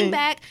Everything. bring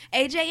back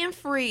AJ and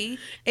Free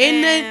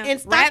and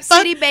stop Rap fuck-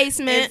 City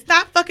Basement. And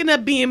stop fucking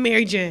up being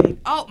Mary Jane.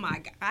 Oh my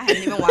god, I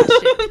haven't even watched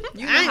it.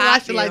 You know I ain't how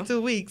watched it feel. like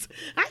 2 weeks.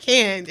 I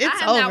can't. It's I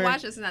have over. not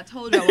watched it since I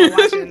told you I won't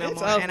watch it no It's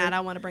more. over. often. And I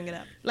don't want to bring it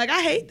up. Like,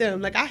 I hate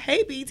them. Like, I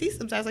hate BET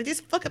sometimes. Like,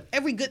 just fuck up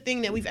every good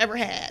thing that we've ever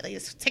had. Like,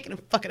 just take it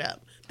and fuck it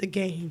up. The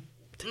game.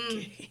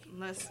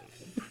 Listen.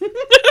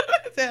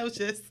 that was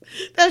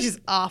just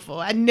awful.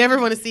 I never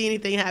want to see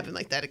anything happen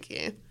like that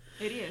again.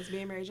 It is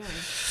being Mary Jane.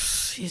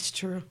 It's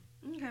true.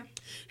 Okay.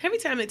 Every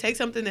time they take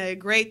something that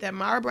great that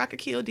Mara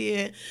Brockakil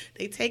did,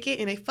 they take it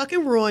and they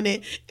fucking ruin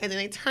it, and then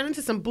they turn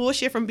into some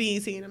bullshit from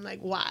BET, and I'm like,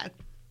 why?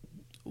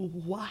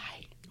 Why?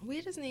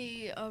 We just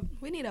need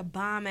a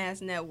bomb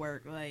ass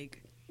network.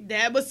 Like,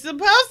 That was supposed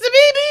to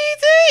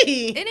be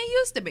BET. and it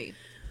used to be.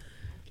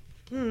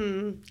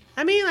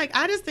 I mean, like,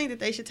 I just think that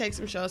they should take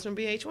some shows from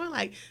VH1,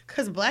 like,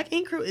 because Black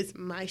Ink Crew is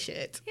my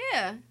shit.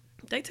 Yeah.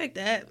 They take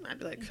that, I'd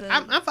be like, The-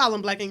 I'm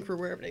following Black Ink Crew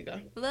wherever they go.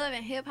 Love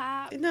and hip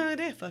hop. No,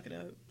 they fuck it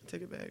up.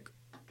 Take it back.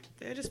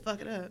 They just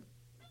fuck it up.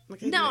 Like,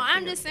 they No, do I'm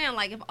everything just up. saying,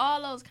 like, if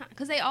all those,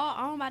 because they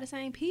all owned by the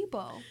same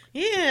people,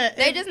 Yeah.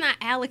 they and- just not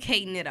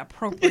allocating it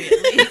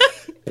appropriately.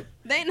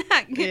 They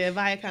not. Yeah,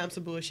 Viacom's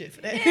some bullshit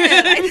for that.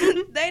 Yeah,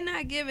 like, they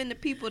not giving the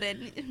people that.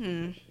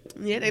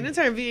 Yeah, they done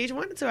turned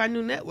VH1 into our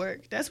new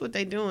network. That's what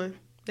they doing.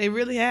 They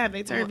really have.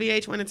 They turned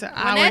VH1 into When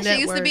our that network. shit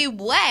used to be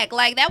whack,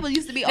 like that was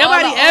used to be.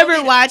 Nobody all the ever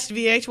old- watched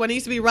VH1. It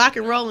used to be rock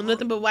and roll and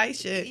nothing but white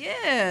shit.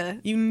 Yeah,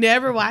 You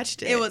never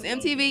watched it. it was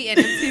MTV and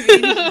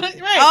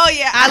MTV. Right. Oh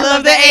yeah, I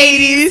love the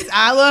 80s.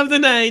 I love the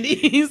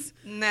 90s.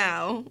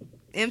 No,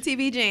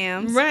 MTV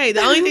jams. Right.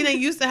 The only thing they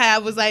used to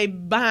have was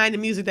like behind the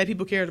music that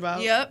people cared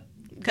about. Yep.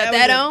 Cut That was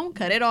that it. on,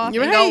 cut it off,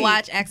 You're and go right.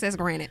 watch Access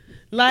Granted.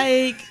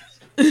 Like,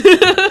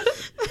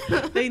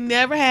 they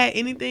never had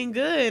anything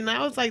good. And I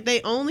was like,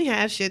 they only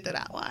have shit that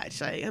I watch.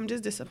 Like, I'm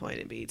just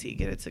disappointed, BT.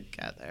 Get it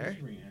together.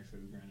 Bring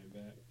Access Granted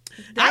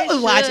back. I They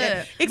would watch should.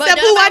 it. But Except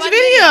don't who watch nobody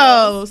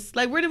videos?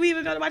 Like, where do we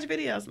even go to watch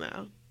videos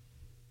now?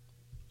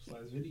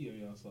 Last video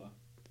y'all saw.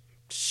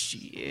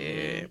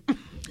 Shit.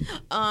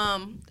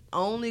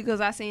 Only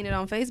because I seen it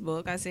on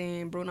Facebook. I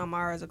seen Bruno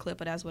Mars a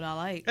clip of That's What I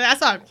Like. I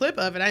saw a clip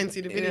of it. I didn't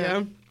see the video.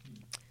 Yeah.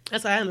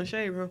 That's why I had no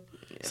shade, bro.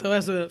 So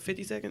that's what,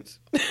 50 seconds?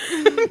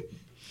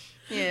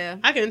 Yeah.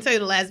 I couldn't tell you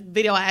the last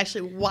video I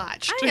actually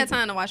watched. I ain't got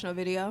time to watch no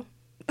video.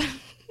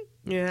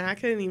 Yeah, I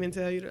couldn't even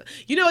tell you.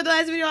 You know what the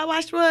last video I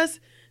watched was?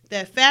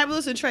 That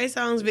Fabulous and Trey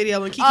Songz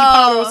video when Kiki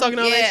Palmer was talking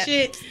all yeah. that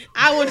shit.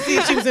 I wanted to see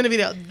if she was in the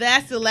video.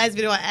 That's the last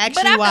video I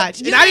actually I-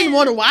 watched. you And I didn't didn't-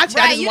 want to watch it.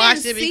 I Right, just you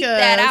watched didn't it seek because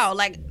that out.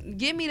 Like,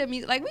 give me the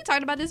music. Like, we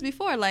talked about this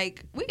before.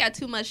 Like, we got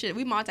too much shit.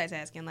 We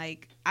multitasking.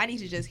 Like, I need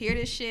to just hear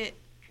this shit,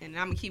 and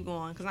I'm gonna keep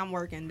going because I'm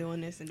working,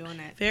 doing this and doing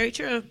that. Very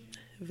true.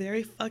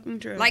 Very fucking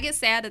true. Like, it's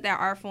sad that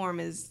art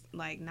form is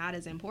like not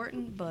as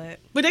important, but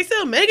but they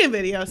still making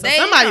videos, so They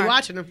somebody are.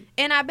 watching them.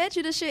 and I bet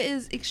you the shit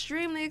is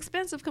extremely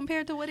expensive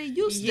compared to what it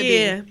used to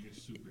Yeah. be.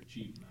 It's super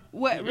cheap now.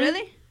 What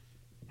really?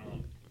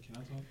 Can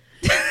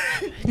I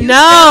talk?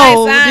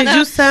 No, sign did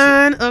you up.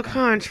 sign a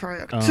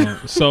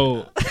contract?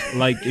 So,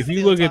 like, if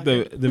you look at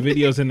the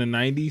videos in the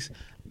 90s,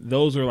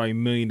 those were like $1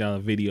 million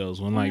videos.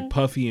 When like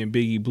Puffy and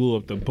Biggie blew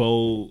up the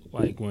bowl,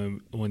 like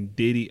when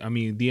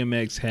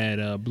DMX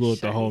had blew up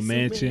the whole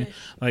mansion.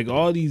 Like,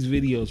 all these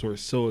videos were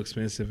so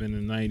expensive in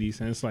the 90s,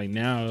 and it's like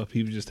now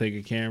people just take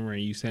a camera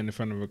and you stand in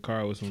front of a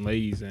car with some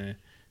ladies and.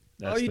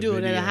 That's Or you the do it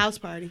at video. a house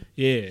party.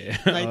 Yeah.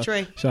 Like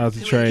Trey. Shout out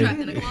to Trapped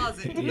in Trey. the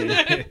closet.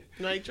 Yeah.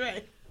 Like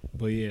Trey.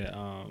 But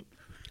yeah,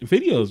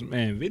 videos,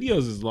 man,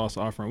 videos is lost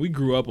offering. We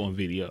grew up on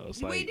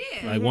videos. Like, We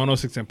did. Like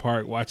 106 in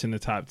Park, watching the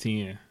top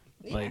 10.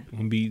 Like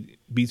when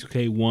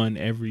B2K won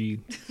every.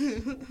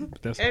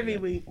 That's like Every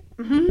that. week.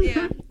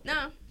 Yeah.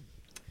 No.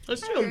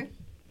 That's I true. agree.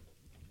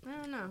 I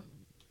don't know.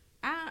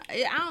 I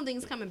don't think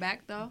it's coming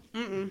back though.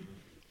 Mm-mm.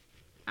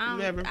 I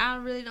Never.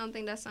 really don't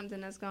think that's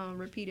something that's gonna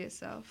repeat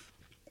itself.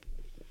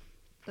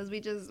 Cause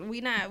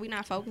we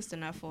not focused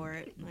enough for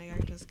it. Like, I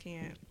just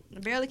can't. I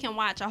barely can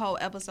watch a whole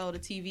episode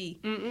of TV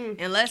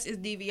unless it's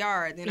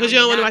DVR. Then Because I'm you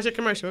don't want to not- watch your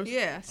commercials.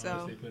 Yeah. Unless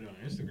So they put it on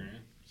Instagram.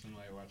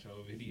 Somebody watch a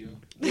whole video.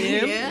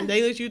 Yeah. Yeah.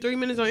 They let you 3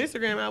 minutes on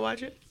Instagram. I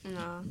watch it.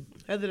 no.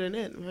 Other than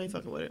that, I ain't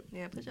fucking with it.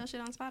 Yeah. Put your shit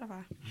on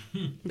Spotify.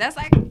 That's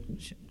like.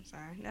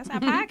 Sorry. That's how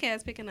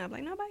podcasts picking up.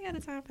 Like, nobody got the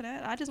time for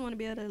that. I just want to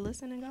be able to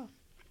listen and go.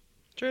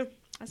 True.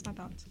 That's my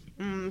thoughts.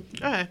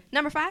 Okay.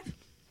 Number 5.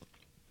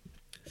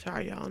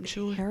 Sorry, y'all. I'm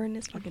chewing. Her and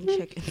this fucking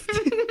chicken.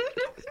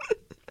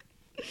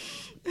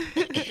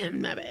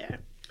 My bad.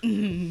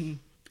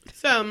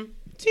 So,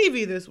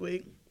 TV this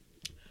week.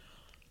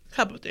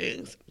 Couple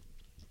things.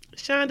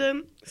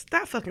 Shonda,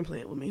 stop fucking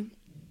playing with me.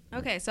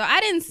 Okay, so I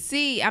didn't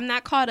see. I'm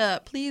not caught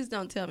up. Please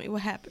don't tell me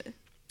what happened.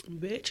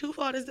 Bitch, who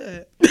fault is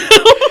that?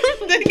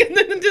 That ain't got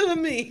nothing to do with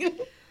me.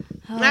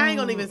 I ain't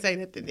gonna even say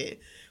nothing there.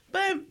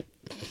 But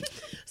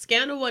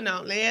Scandal wasn't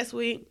out last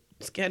week.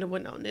 Scandal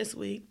wasn't on this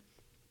week.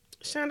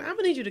 Shonda, I'm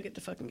gonna need you to get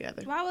the fucking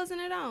together. Why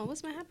wasn't it on?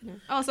 What's been happening?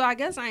 Oh, so I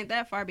guess I ain't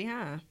that far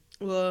behind.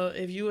 Well,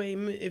 if you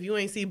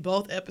ain't see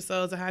both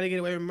episodes of How to Get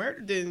Away with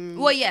Murder, then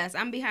Well, yes,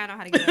 I'm behind on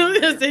how to get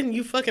it. then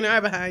you fucking are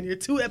behind. You're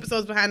 2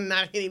 episodes behind, and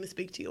I can't even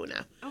speak to you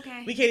now.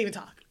 Okay. We can't even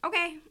talk.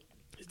 Okay.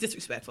 It's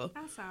disrespectful.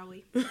 I'm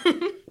sorry.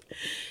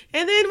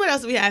 And then what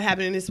else do we have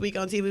happening this week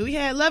on TV? We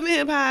had Love and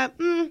Hip Hop.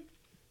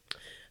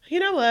 You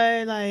know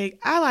what? Like,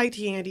 I liked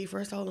Yandy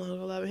for so long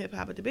on Love and Hip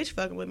Hop, but the bitch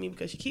fucking with me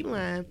because she keep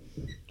lying.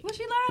 What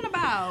she lying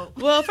about?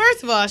 Well,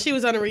 first of all, she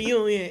was on a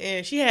reunion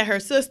and she had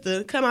her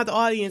sister come out the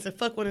audience and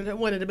fuck one of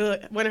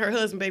her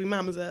husband baby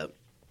mamas up.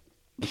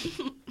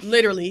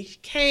 Literally, she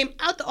came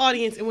out the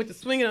audience and went to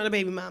swinging on the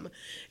baby mama,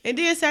 and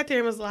then sat there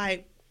and was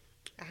like,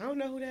 "I don't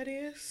know who that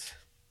is.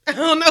 I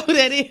don't know who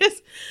that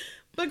is."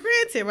 But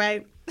granted,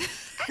 right?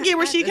 I get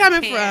where she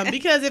coming from,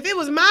 because if it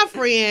was my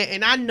friend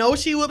and I know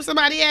she whooped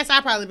somebody ass,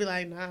 I'd probably be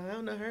like, "Nah, I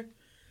don't know her.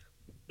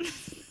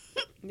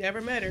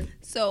 Never met her."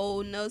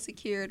 So no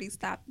security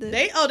stopped this.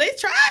 They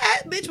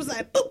tried. Bitch was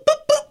like, boop,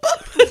 boop, boop,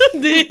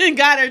 boop. Then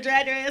got her,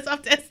 dragged her ass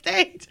off that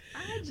stage.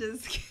 I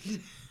just.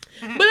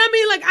 But I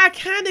mean, like, I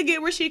kind of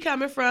get where she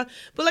coming from.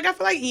 But like, I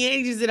feel like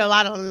Yandy just did a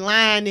lot of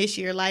lying this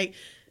year. Like,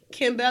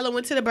 Kim Bella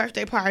went to the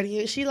birthday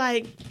party and she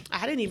like,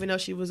 I didn't even know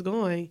she was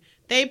going.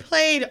 They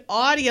played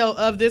audio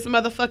of this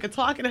motherfucker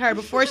talking to her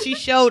before she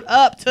showed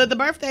up to the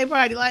birthday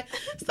party. Like,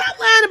 stop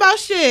lying about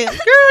shit,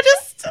 girl.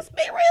 Just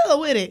be real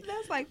with it.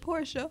 That's like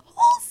Portia.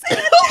 Who said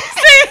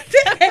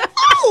that?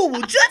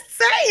 Who? Just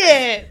say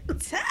it.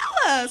 Tell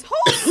us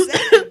who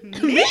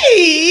said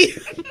Me?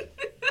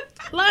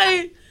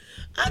 Like,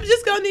 I'm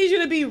just gonna need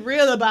you to be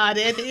real about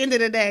it at the end of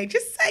the day.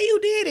 Just say you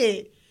did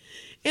it.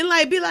 And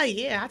like, be like,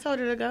 yeah, I told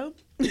her to go.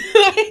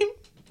 Like,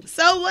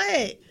 so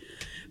what?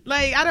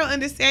 Like, I don't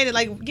understand it.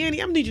 Like, Yandy,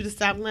 I'm gonna need you to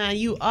stop lying.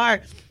 You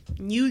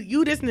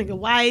this nigga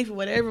wife,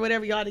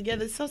 whatever y'all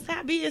together. So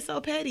stop being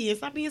so petty and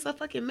stop being so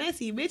fucking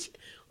messy, bitch.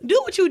 Do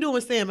what you do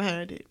and stand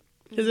behind it.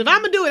 Because if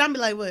I'm gonna do it, I'm gonna be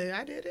like, what?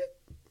 I did it.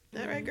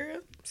 All right, girl.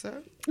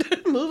 So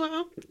move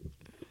on.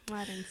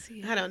 I didn't see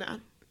it. I don't know.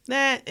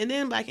 That, and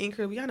then Black Ink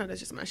Crew, y'all know that's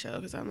just my show,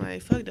 because I'm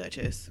like, fuck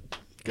Duchess.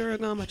 Girl,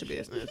 go about your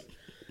business.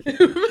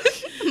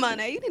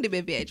 Monet, you need to be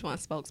a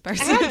VH1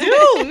 spokesperson. I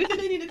do.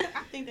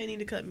 I think they need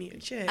to cut me a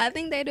check. I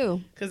think they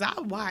do. Because I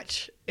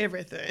watch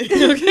everything.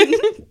 Okay?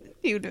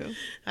 You do.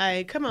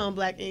 Like, come on,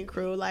 Black Ink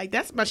Crew. Like,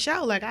 that's my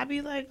show. Like, I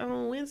be like,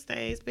 on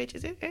Wednesdays, bitch,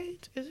 is it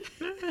 8? Is it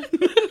 9?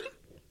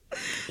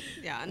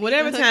 Yeah.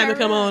 Whatever time it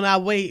come on, I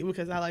wait,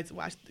 because I like to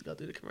go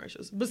through the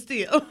commercials. But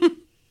still,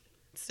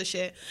 it's the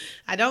shit.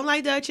 I don't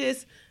like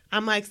Duchess.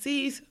 I'm like,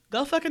 C's,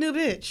 go fuck a new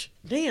bitch.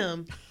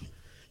 Damn.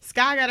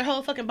 Sky got her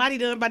whole fucking body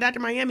done by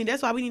Dr. Miami.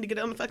 That's why we need to get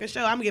on the fucking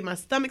show. I'm gonna get my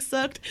stomach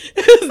sucked.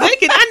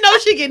 I know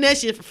she getting that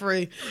shit for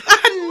free.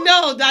 I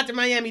know Dr.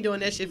 Miami doing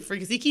that shit for free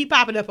because he keep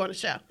popping up on the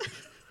show.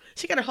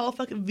 She got her whole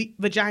fucking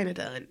vagina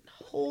done.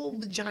 Whole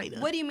vagina.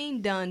 What do you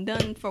mean done?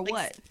 Done for like,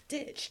 what?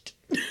 Stitched.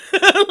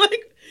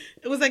 Like,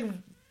 it was like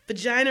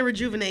vagina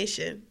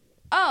rejuvenation.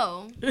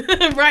 Oh.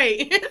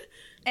 Right.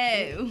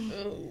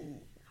 Oh.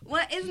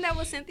 Well, isn't that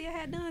what Cynthia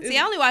had done? See,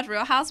 I only watch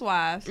Real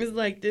Housewives. It's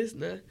like this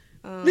now.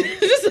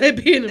 Just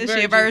like being a virgin. Is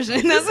she a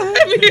virgin? That's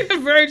like being a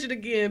virgin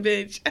again,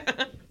 bitch.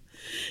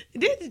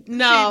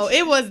 No,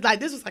 it was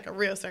like, this was like a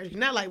real surgery,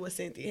 not like what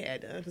Cynthia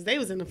had done, because they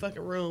was in the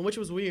fucking room, which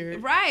was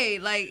weird.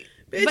 Right, like,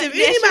 bitch, but if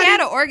she anybody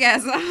had an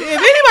orgasm.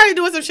 If anybody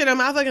doing some shit on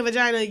my fucking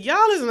vagina,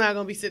 y'all is not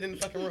gonna be sitting in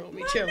the fucking room,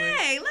 me chilling.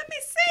 Hey, let me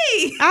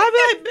see. I'll be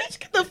like, bitch,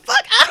 get the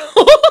fuck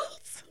out.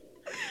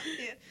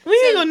 Yeah. We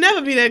ain't gonna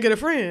never be that good of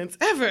friends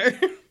ever.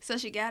 So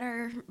she got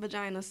her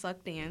vagina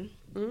sucked in.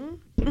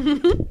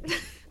 Mm-hmm.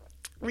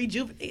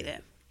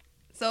 Rejuvenated.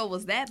 So it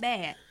was that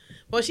bad?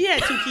 Well, she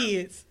had 2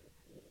 kids.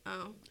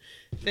 Oh.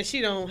 That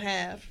she don't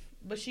have,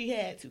 but she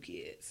had 2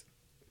 kids.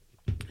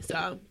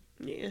 So,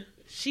 yeah.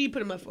 She put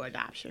them up for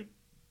adoption.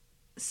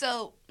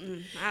 So,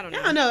 I don't know.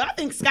 I don't know. I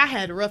think Sky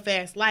had a rough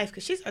ass life,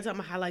 because she started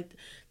talking about how, like,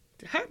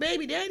 her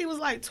baby daddy was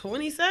like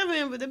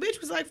 27, but the bitch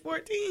was like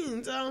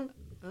 14. So,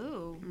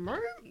 Ooh,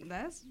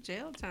 that's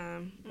jail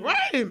time.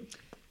 right.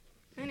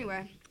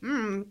 Anyway.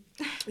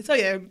 So,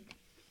 yeah.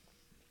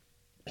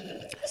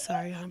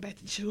 Sorry, I'm back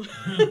to chew.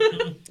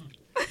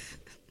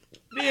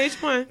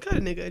 VH1, cut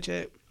a nigga a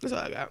check. That's all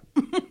I got.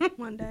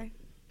 One day.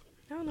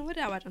 I don't know. What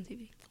did I watch on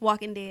TV?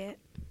 Walking Dead.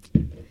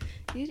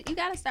 You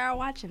gotta start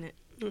watching it.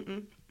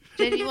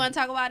 JJ, you want to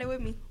talk about it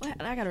with me?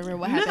 I gotta remember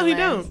what happened. No, he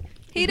last. don't.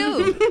 He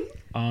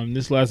do.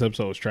 This last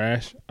episode was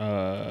trash.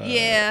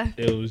 Yeah.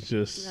 It was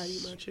just. I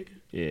eat my chicken.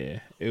 Yeah.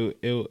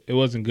 It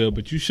wasn't good,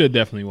 but you should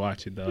definitely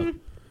watch it though.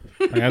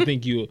 Like, I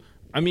think you.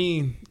 I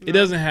mean, it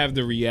doesn't have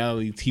the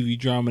reality TV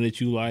drama that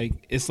you like.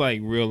 It's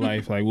like real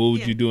life. Like, what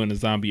would you do in a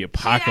zombie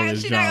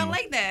apocalypse She drama? not gonna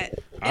like that.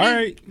 All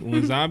right,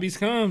 when zombies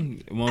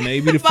come, won't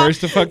they be the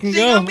first to fucking She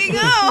go? gonna be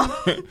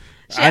gone.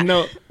 I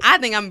know. I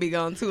think I'm gonna be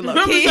going too low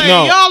I'm key. saying,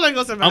 No. y'all ain't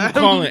gonna survive. I'm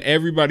calling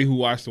everybody who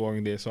watched The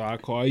Walking Dead, so I'll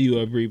call you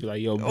up, Bree, be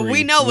like, yo, Bree,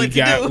 We know what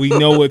to do. We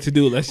know what to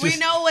do. Let's We just.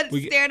 know what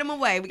scared them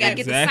away. We gotta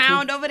get the Exactly.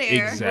 sound over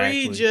there.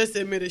 Exactly. Bree just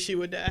admitted she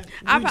would die.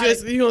 I You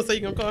gonna say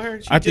you gonna call her?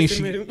 I think just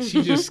admitted.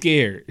 she's just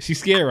scared. She's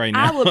scared right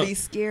now. I would be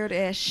scared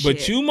as shit.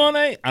 But you,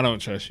 Monet, I don't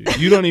trust you.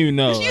 You don't even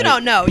know. You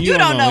don't know. You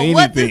don't know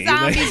what the anything.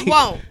 zombies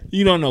want.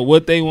 You don't know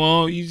what they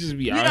want. You just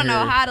be You out don't know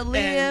here how to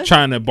live.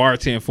 trying to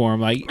bartend for them.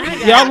 Like,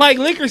 y'all like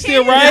liquor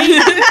still,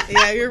 right?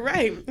 Yeah, you're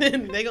right.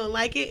 They gonna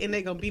like it and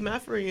they gonna be my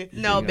friend.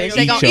 No, They bitch,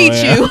 they gonna gonna eat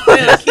eat your you.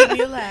 They'll keep me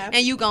alive.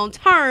 And you gonna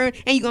turn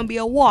and you gonna be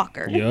a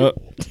walker. Yup.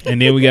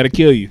 And then we got to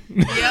kill you.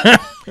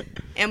 Yep.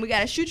 And we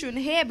gotta shoot you in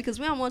the head because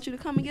we don't want you to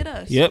come and get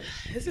us. Yep.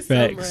 This is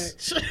Facts.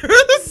 so much.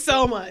 This is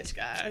so much,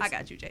 guys. I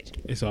got you,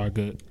 JJ. It's all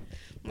good.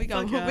 We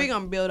Fuck yeah.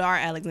 gonna build our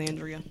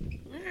Alexandria.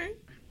 All right.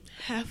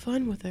 Have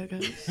fun with that,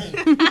 guys.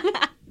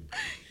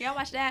 Y'all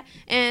watch that?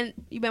 And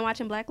you been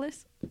watching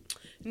Blacklist?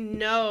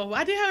 No,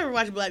 I did have to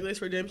watch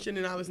Blacklist Redemption,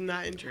 and I was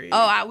not intrigued.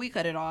 We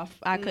cut it off.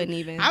 I couldn't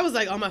even. I was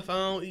like on my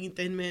phone eating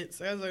Thin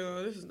Mints. I was like,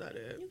 oh, this is not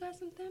it. You got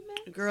some Thin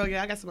Mints? Girl,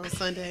 yeah, I got some on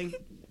Sunday.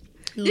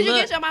 Did you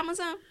get your mama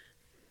some?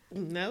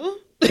 No.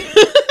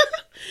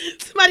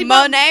 Somebody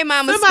Monet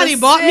mama somebody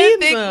bought me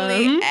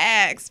specifically some.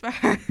 asked for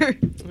her.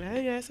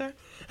 Yes, sir.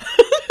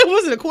 It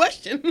wasn't a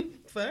question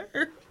for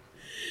her.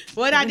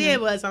 What I did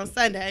was on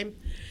Sunday,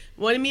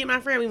 wanted me and my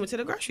friend, we went to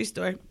the grocery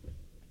store.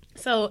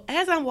 So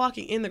as I'm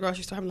walking in the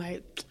grocery store, I'm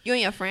like, You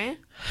and your friend?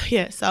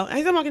 yeah. So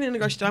as I'm walking in the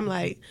grocery store, I'm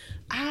like,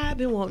 I've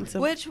been wanting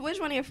some. Which one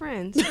of your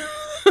friends?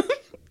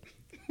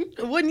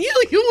 Wasn't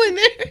you? You in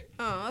there?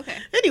 Oh, okay.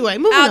 Anyway,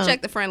 moving I'll on.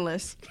 check the friend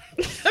list.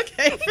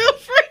 Okay, feel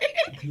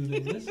free. Do they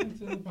listen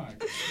to the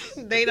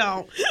podcast? They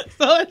don't,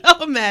 so it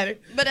don't matter.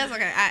 But that's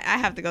okay. I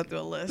have to go through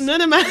a list. None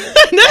of my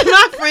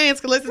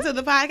friends can listen to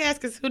the podcast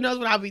because who knows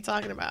what I'll be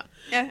talking about.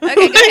 Yeah. Okay,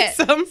 go ahead.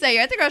 So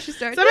You're at the grocery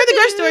store. I'm at the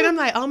grocery store and I'm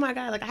like, oh my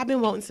God, like I've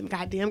been wanting some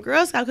goddamn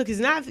Girl Scout cookies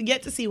and I've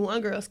yet to see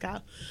one Girl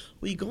Scout.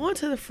 We going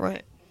to the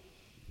front.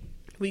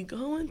 We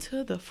going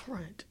to the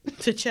front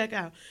to check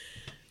out.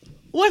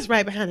 What's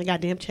right behind the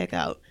goddamn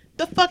checkout?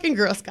 The fucking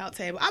Girl Scout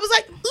table. I was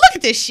like, look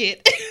at this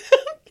shit.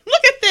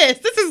 Look at this.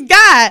 This is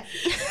God.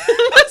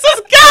 This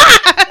is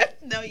God.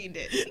 No, you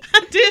didn't.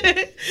 I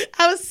did.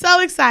 I was so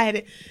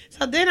excited.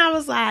 So then I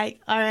was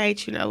like, all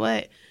right, you know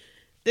what?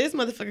 This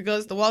motherfucker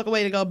goes to walk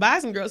away to go buy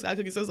some Girl Scout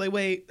cookies. So I was like,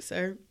 wait,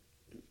 sir,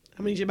 I'm going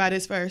to need you to buy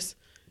this first.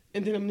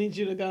 And then I'm going to need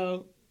you to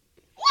go,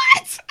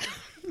 what?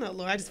 No,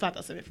 Lord, I just found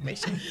out some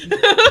information.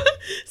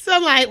 So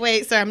I'm like,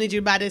 wait, sir, I'm going to need you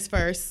to buy this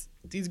first,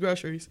 these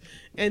groceries.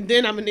 And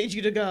then I'm going to need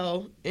you to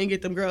go and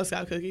get them Girl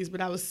Scout cookies.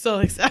 But I was so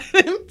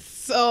excited.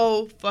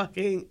 So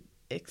fucking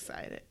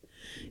excited.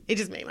 It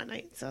just made my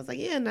night. So I was like,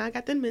 yeah, now I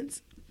got Thin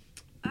Mints.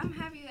 I'm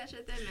happy you got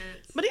your Thin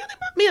Mints. But he only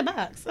brought me a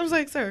box. I was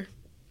like, sir,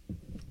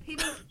 He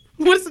did.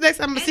 what's the next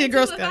time I'm going to see a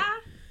Girl And Scout?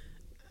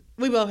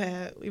 We both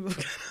had.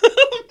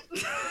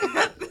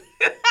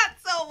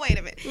 So wait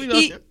a minute. We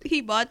both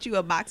He bought you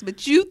a box,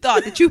 but you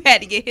thought that you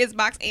had to get his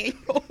box and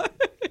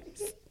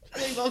yours.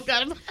 We both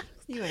got a box.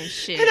 You ain't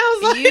shit. And I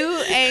was like, you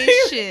ain't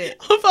shit.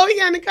 Before we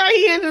got in the car,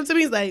 he handed them to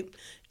me. He's like,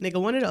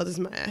 nigga, one of those is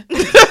mine.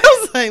 I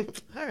was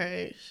like, all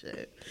right,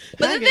 shit.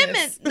 But I the Thin guess.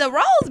 Mints, the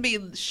rolls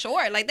be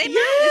short. Like, it's not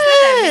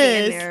that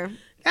many in Yes. there.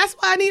 That's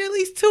why I need at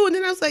least two. And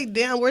then I was like,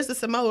 damn, where's the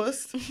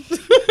Samoas?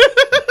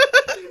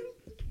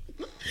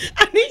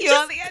 I need You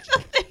just, only got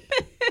your Thin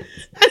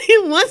Mints. I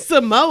need one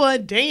Samoa.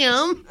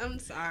 Damn. I'm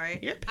sorry.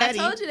 You're petty.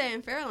 I told you that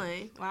in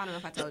Fairlane. Well, I don't know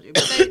if I told you.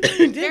 But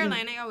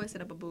Fairlane, they always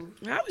set up a booth.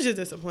 I was just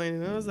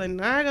disappointed. I was like,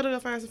 nah, I gotta go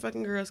find some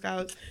fucking Girl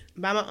Scouts,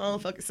 buy my own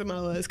fucking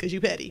Samoas, because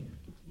you petty.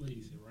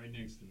 Please, sit right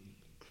next to me.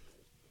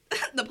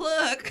 The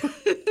plug.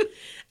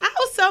 I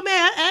was so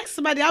mad. I asked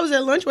somebody, I was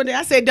at lunch one day,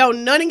 I said,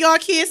 don't none of y'all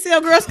kids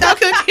sell Girl Scout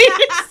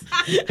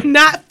cookies?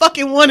 Not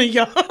fucking one of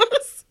y'all.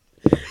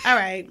 All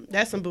right,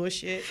 that's some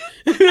bullshit.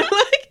 Like,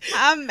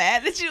 I'm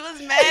mad that you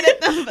was mad at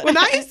them. But when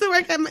I used to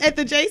work at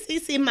the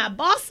JCC, my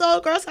boss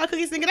sold Girl Scout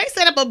cookies. Nigga, they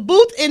set up a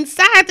booth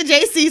inside the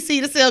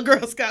JCC to sell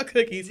Girl Scout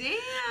cookies. Damn.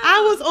 I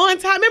was on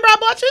time. Remember, I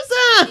bought you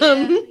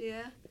some.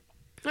 Yeah.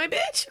 Like,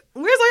 bitch,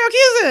 where's all your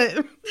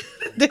kids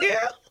at? The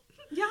hell?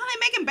 Y'all ain't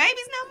making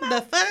babies no more.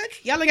 The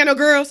fuck? Y'all ain't got no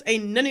girls.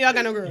 Ain't none of y'all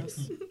got no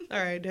girls. All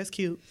right, that's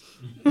cute.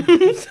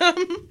 So,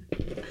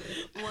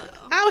 Well,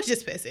 I was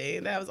just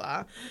pissy. That was all.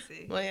 I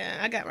see. Well, yeah,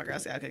 I got my Girl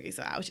Scout cookies,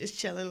 so I was just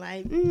chilling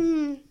like,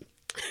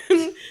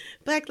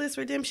 Blacklist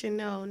Redemption.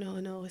 No,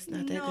 it's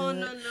not that No, good.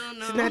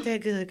 no. It's not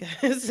that good,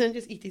 guys.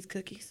 Just eat these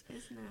cookies.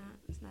 It's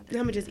not I'm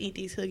gonna just eat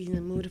these cookies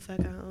and move the fuck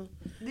on.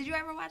 Did you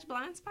ever watch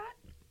Blind Spot?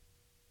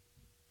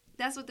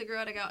 That's with the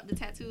girl that got the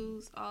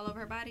tattoos all over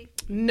her body.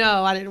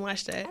 No, I didn't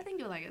watch that. I think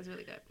you'll like it. It's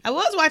really good. I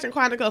was watching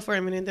Quantico for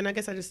a minute, then I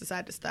guess I just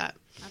decided to stop.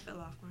 I fell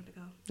off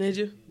Quantico. Did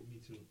you? Me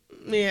too.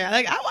 Yeah,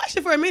 like I watched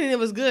it for a minute, and it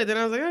was good. Then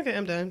I was like, okay,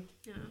 I'm done.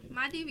 Yeah.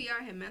 My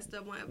DVR had messed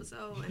up one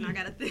episode, and I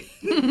got a thing.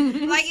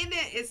 Like,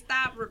 it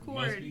stopped Must be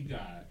recording.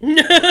 God.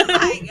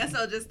 Like,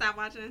 so just stop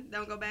watching.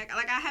 Don't go back.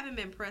 Like, I haven't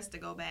been pressed to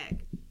go back.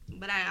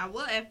 But I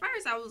will. At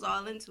first, I was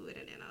all into it,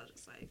 and then I was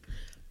just like,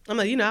 I'm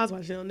like, I was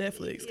watching it on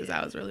Netflix because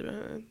I was really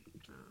behind.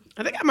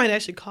 I think I might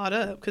actually caught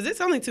up because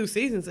it's only 2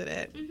 seasons of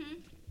that. mm-hmm.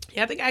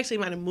 Yeah, I think I actually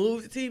might have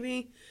moved the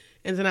TV,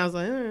 and then I was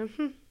like,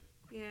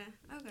 Yeah,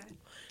 okay.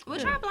 Well,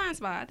 try Blind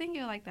Spot. I think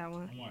you'll like that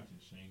one. I'm watching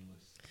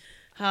Shameless.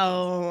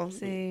 Oh,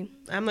 See,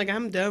 I'm like,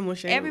 I'm done with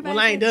Shameless. Everybody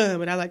Well, I ain't says- done,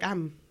 but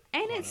I'm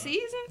ain't it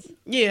seasons?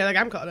 yeah, like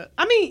I'm caught up.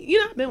 I mean,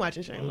 I've been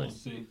watching I'm on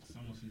Shameless. 6.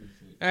 I'm on season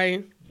 6. Are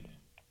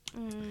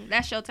you?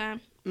 That's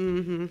Showtime.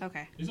 Mm-hmm.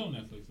 Okay. It's on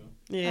Netflix though.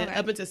 Yeah, Okay.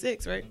 up until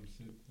 6, right? I'm 6,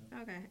 yeah.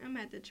 Okay, I'm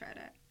gonna have to try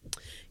that.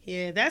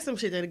 Yeah, that's some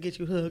shit that'll get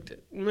you hooked.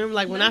 Remember,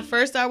 like, when I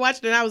first started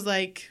watching it, I was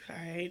like, all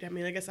right, I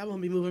mean, I guess I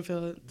won't be moving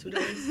for 2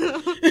 days.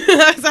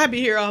 So I'll be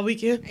here all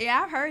weekend.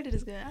 Yeah, I've heard it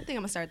is good. I think I'm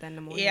gonna start that in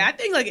the morning. Yeah, I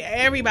think, like,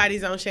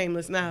 everybody's on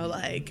Shameless now.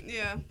 Like,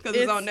 Yeah, because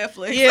it's on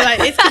Netflix. Yeah, like,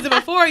 it's because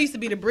before it used to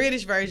be the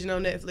British version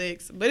on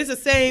Netflix. But it's the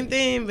same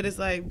thing, but it's,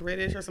 like,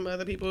 British or some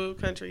other people,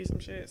 country, some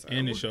shit. So.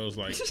 And it shows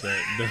like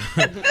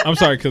that. I'm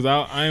sorry, because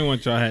I didn't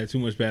want y'all to have too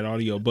much bad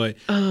audio, but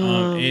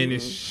and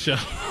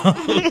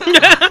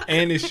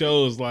it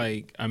shows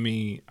like, I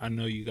mean, I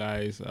know you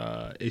guys.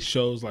 It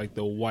shows like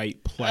the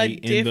white plight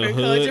in the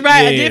hood, culture.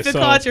 Right? A different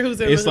culture.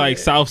 Who's in it's the like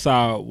hood.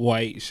 Southside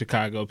white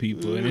Chicago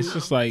people, and it's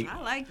just like,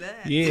 I like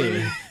that.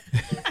 yeah,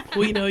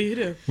 We know you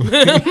do.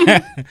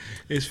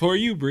 it's for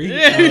you, Bree.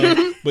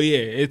 But yeah,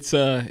 it's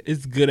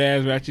good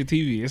ass ratchet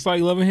TV. It's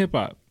like Love and Hip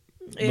Hop.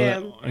 Yeah,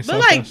 But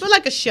but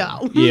like a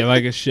show. Yeah,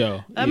 like a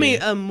show. I mean,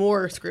 a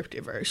more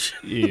scripted version.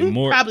 Yeah,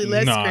 more probably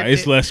less scripted.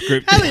 It's less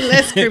scripted. Probably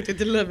less scripted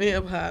than Love and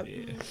Hip Hop.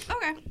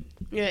 Okay.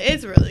 Yeah,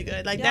 it's really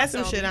good. Like, Yeah, that's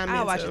some so shit I'm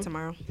I'll into. watch it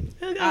tomorrow.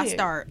 Go I'll ahead.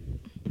 start.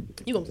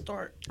 You gonna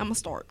start? I'm gonna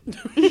start.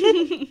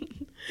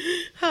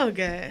 Oh,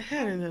 God. I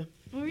don't know.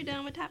 Are we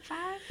done with top 5?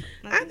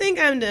 I think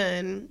I'm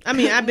done. I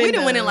mean, I've been we done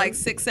done. went in like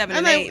 6, 7, I'm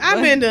and like, 8. I've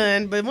but- been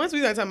done, but once we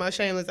start talking about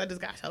Shameless, I just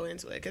got so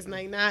into it because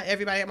like not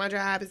everybody at my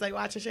job is like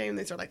watching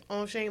Shameless or like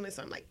on Shameless.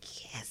 So I'm like,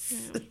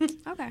 yes.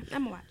 Okay, I'm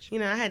gonna watch. You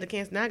know, I had to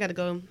cancel. Now I got to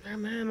go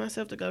remind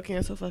myself to go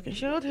cancel fucking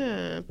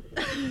Showtime.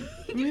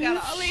 You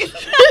got all these.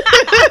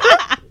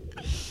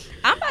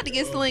 I'm about to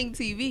get Sling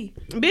TV.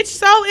 Bitch,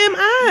 so am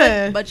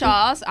I. But y'all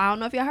also, I don't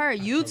know if y'all heard,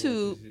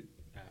 YouTube.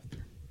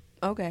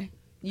 Okay.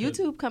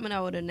 YouTube coming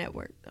out with a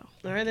network,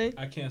 though. Are they?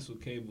 I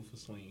canceled cable for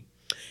Sling.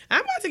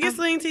 I'm about to get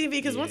Sling TV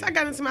because once Yeah. I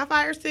got into my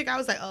Fire Stick, I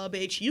was like, oh,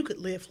 bitch, you could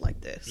live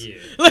like this. Yeah.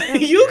 Like,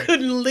 you could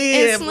And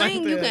live Sling, like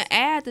you this. can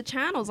add the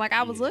channels. Like,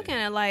 I was Yeah. looking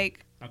at,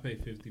 like, I pay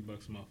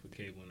 $50 a month for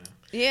cable now.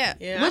 yeah.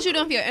 Yeah. What you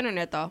doing for your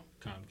internet, though?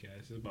 Comcast,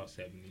 it's about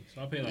 70,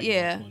 so I pay like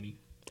Yeah. 20.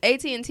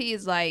 AT&T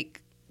is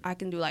like, I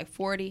can do like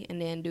 40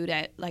 and then do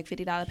that like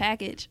 $50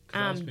 package.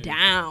 'Cause I was I'm paying-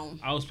 down.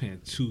 I was paying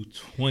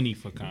 $220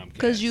 for Comcast.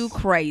 Because you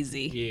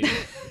crazy.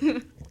 Yeah.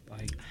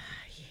 Like.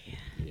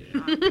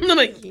 I'm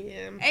like,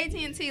 yeah.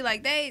 AT&T,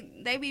 like,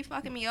 they be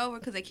fucking me over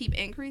because they keep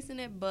increasing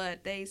it,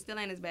 but they still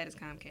ain't as bad as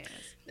Comcast.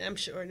 I'm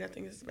sure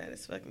nothing is as bad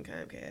as fucking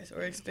Comcast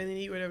or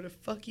Xfinity, whatever the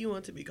fuck you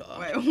want to be called.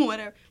 Right,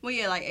 whatever. Well,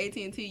 yeah, like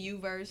AT&T,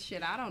 Uverse,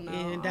 shit, I don't know.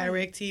 And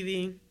Direct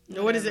TV.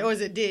 What is it? Or is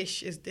it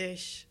Dish? It's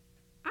Dish.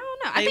 I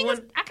don't know. I They think want-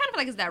 I kind of feel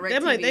like it's Direct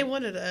I'm TV. like, they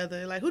one or the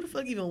other. Like, who the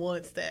fuck even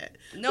wants that?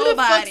 Who the fuck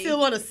Nobody. still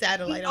want a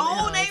satellite on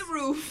on their a house?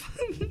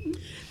 roof.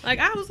 Like,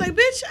 I was like,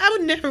 bitch, I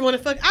would never want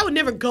to fuck. I would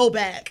never go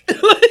back.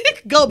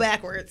 Like, go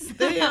backwards.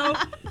 The hell?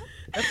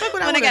 The fuck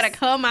would I when they wanna gotta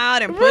come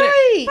out and put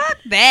Right. it. Fuck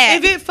that.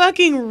 If it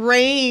fucking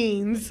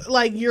rains,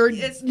 like you're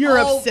It's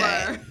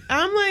upset. over.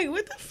 I'm like,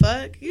 what the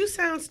fuck? You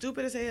sound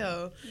stupid as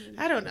hell.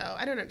 I don't know.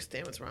 I don't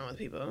understand what's wrong with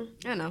people.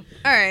 I know.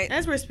 All right.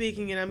 As we're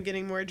speaking and I'm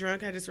getting more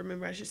drunk, I just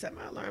remember I should set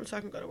my alarm so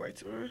I can go to work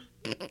tomorrow.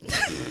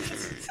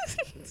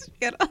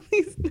 Got all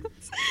these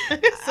notes.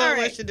 So All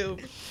right. much to do.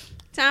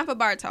 Time for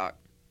bar talk.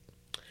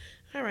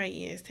 All right,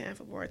 yeah, it's time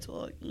for bar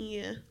talk.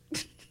 Yeah.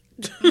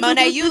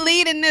 Monet, you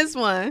leading this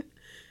one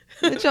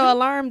with your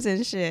alarms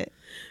and shit.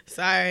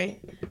 Sorry.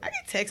 I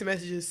get text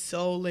messages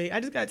so late. I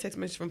just got a text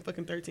message from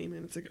fucking 13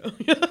 minutes ago.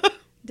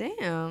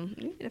 Damn,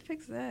 you need to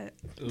fix that.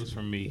 It was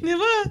from me. It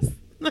was.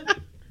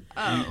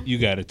 Oh, You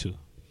got it too.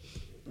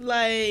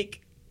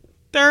 Like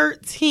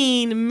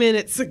 13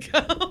 minutes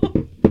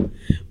ago.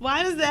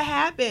 Why does that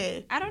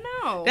happen? I don't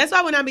know. That's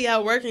why when I be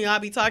out working, I'll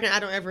be talking, I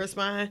don't ever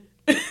respond.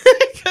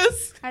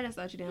 Because I just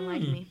thought you didn't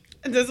like me.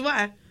 that's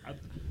why.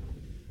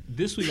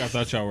 This week I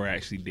thought y'all were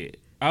actually dead.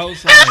 I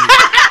was like,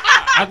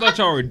 I thought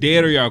y'all were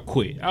dead or y'all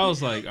quit. I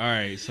was like, all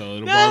right, so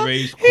the No,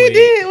 Barbados he quit.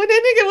 did. When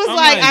that nigga was I'm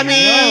like, like, I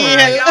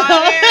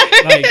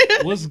no. mean,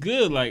 Like, what's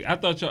good? Like, I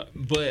thought y'all,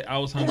 but I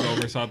was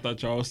hungover, so I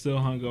thought y'all was still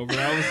hungover.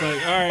 I was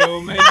like, all right,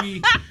 well,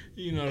 maybe,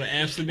 you know, the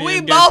Amsterdam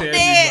We got both to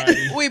dead.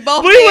 everybody. We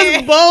both we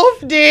dead. was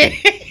both dead.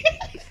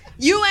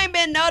 You ain't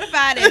been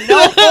notified in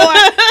no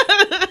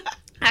form.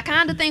 I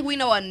kind of think we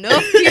know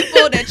enough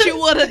people that you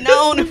would have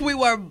known if we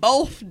were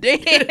both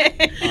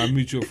dead. Our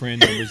mutual friend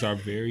numbers are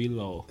very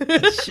low.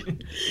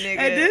 Nigga,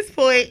 At this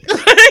point,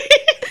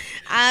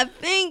 I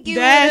think you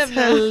that's would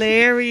have known.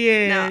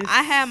 hilarious. No,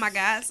 I had my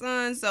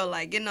godson, so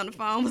like getting on the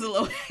phone was a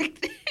little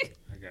hectic.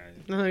 I got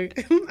it.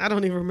 Like, I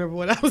don't even remember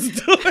what I was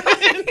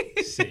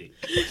doing. Sick.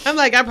 I'm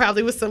like, I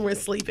probably was somewhere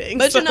sleeping.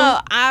 But so. you know,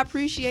 I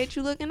appreciate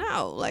you looking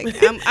out. Like,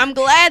 I'm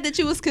glad that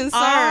you was Are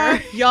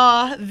concerned.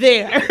 y'all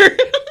there?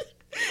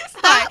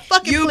 Stop Like,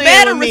 fucking you playing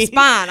better with me.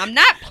 respond. I'm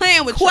not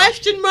playing with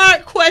Question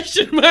mark,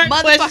 question mark,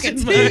 Motherfucking question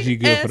T. mark. She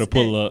good for the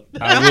pull up.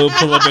 I will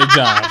pull up at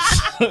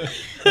jobs.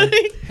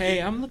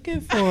 Hey, I'm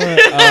looking for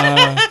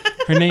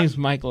her name's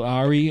Michael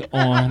Ari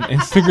on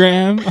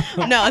Instagram.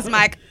 you. No, it's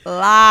Mike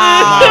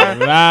Lowry. Shout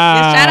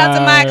Shout out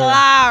to Mike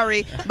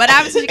Lowry. But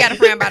obviously, you got a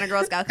friend buying a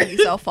Girl Scout cookie,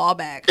 so fall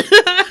back.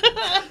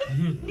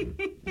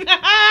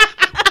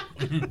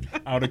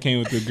 I would have came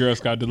with the Girl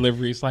Scout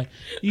delivery. It's like,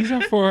 these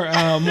are for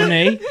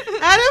Monet.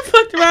 I done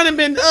fucked around and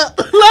been up.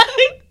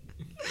 Like,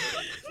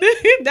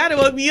 that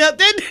woke me up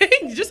that day.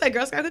 Did you say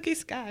Girl Scout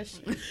cookies? Gosh.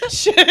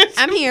 Shit.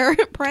 I'm here,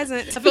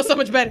 present. I feel so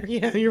much better.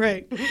 Yeah, you're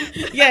right.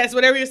 Yes,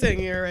 whatever you're saying,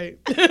 you're right.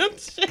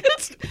 Shit.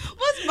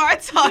 What's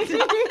Bart talking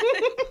about?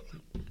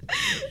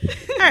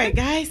 All right,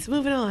 guys,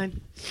 moving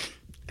on.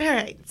 All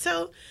right,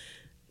 so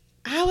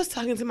I was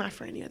talking to my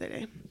friend the other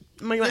day.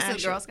 My This is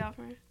actual, Girl Scout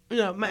friend?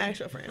 no, my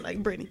actual friend,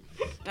 like Brittany.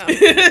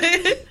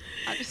 Oh.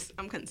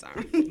 I'm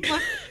concerned.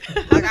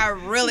 Like, I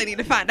really need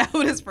to find out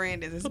who this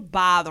friend is. It's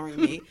bothering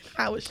me.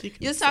 How was she?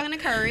 You was talking to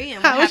Curry,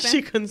 and what How was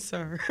happened? she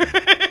concerned?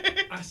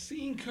 I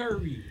seen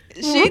Curry.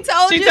 She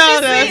told She you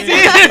told she us. seen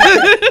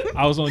it.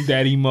 I was on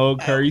daddy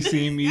mode. Curry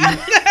seen me.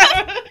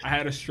 I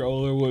had a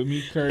stroller with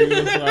me. Curry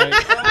was like,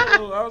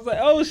 oh, I was like,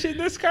 oh shit,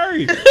 that's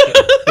Curry.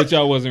 But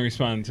y'all wasn't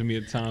responding to me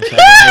at the time, so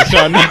I let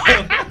y'all know.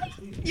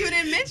 You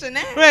didn't mention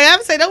that. Right, I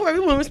would say, don't worry,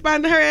 we won't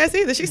respond to her ass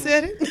either. She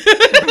said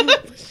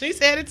it. She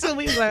said it too.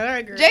 We was like, all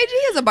right, girl. JG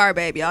is a bar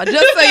baby, y'all.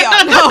 Just so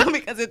y'all know,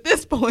 because at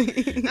this point,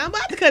 I'm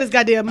about to cut his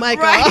goddamn mic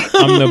Right. off.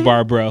 I'm the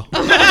bar bro. all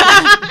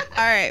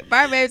right,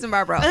 bar babes and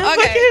bar bros. I'm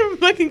Okay.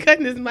 fucking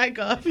cutting his mic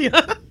off,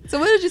 y'all. So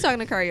what did you talking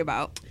to Curry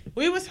about?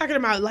 We was talking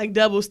about like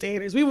double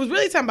standards. We was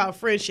really talking about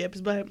friendships,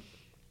 but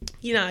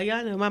you know,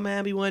 y'all know my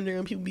mind be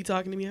wondering. People be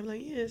talking to me. I'm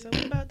like, yeah, so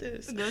what about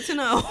this? Good to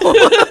know.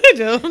 I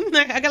do.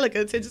 I got like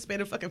an attention span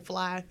to fucking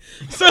fly.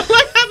 So like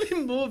I've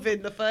been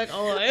moving the fuck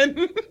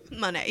on.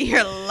 Monet,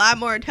 you're a lot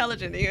more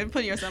intelligent than you're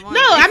putting yourself on. No,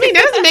 I mean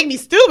that doesn't make me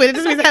stupid. It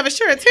just means I have a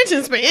short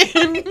attention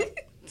span.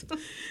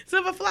 So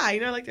if I fly,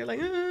 you know, like they're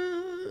like,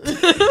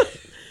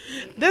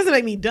 doesn't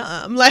make me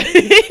dumb. Like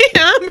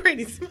I'm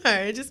pretty smart.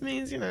 It just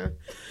means, you know,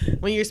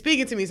 when you're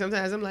speaking to me,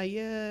 sometimes I'm like,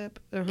 yep,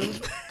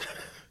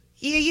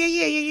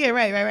 yeah,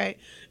 right.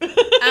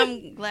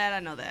 I'm glad I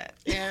know that.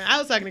 Yeah, I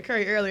was talking to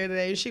Curry earlier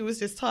today, and she was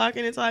just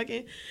talking and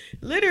talking.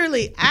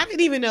 Literally, I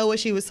didn't even know what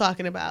she was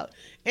talking about.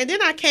 And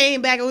then I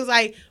came back and was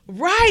like,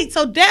 right,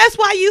 so that's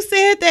why you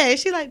said that. And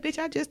she like, bitch,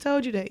 I just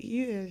told you that.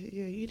 Yeah,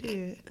 you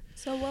did.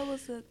 So what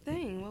was the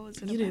thing? What was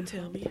it? You about? didn't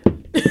tell me.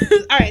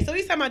 All right, so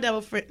we talking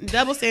about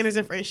double standards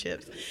in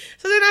friendships.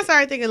 So then I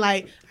started thinking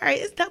like, all right,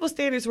 it's double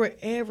standards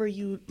wherever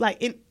you,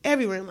 like in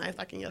everywhere in life,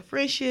 like in your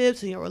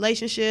friendships, in your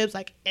relationships,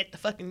 like at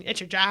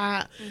your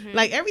job,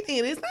 like everything.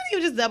 And it's not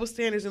even just double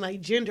standards and like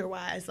gender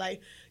wise,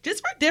 like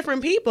just for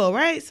different people,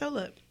 right? So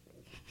look,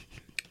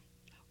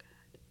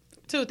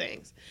 two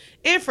things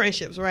in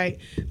friendships, right?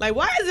 Like,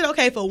 why is it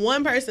okay for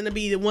one person to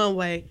be the one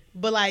way,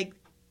 but like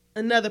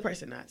another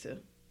person not to?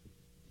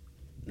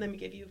 Let me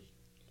give you.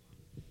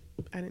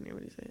 I didn't hear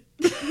what he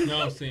said.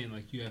 No, I'm saying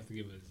like you have to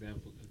give an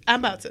example. I'm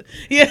about to.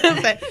 Yeah,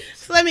 I'm saying.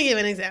 So let me give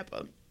an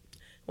example.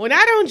 When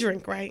I don't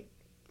drink, right?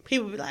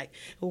 People be like,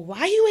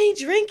 "Why you ain't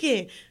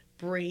drinking,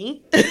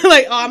 Bree?"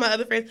 Like all my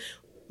other friends,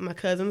 my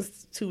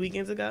cousins 2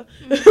 weekends ago.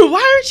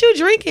 Why aren't you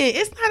drinking?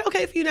 It's not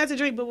okay for you not to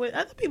drink, but when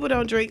other people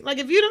don't drink, like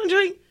if you don't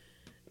drink,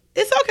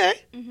 it's okay.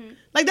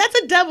 Like that's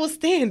a double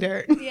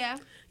standard. Yeah.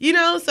 You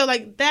know, so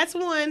like that's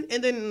one,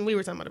 and then we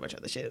were talking about a bunch of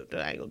other shit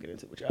that I ain't gonna get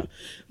into with y'all.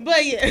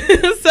 But yeah,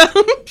 so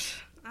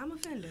I'm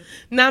offended.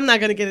 now I'm not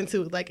gonna get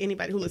into like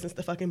anybody who listens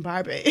to fucking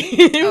Barbie.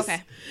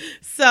 Okay.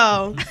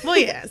 So, well,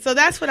 yeah, so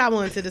that's what I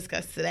wanted to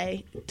discuss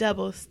today: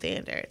 double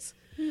standards.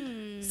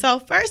 So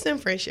first in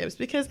friendships,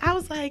 because I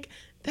was like,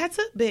 that's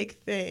a big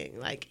thing.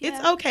 Like, it's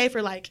Yeah. okay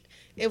for like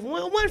if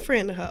one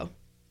friend a hoe,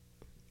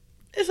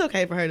 it's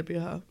okay for her to be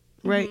a hoe,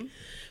 right?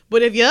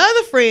 But if your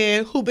other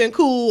friend who been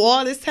cool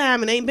all this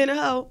time and ain't been a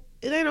hoe,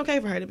 it ain't okay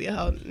for her to be a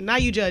hoe. Now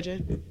you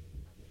judging.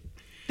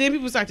 Then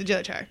people start to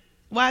judge her.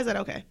 Why is that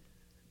okay?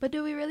 But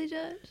do we really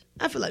judge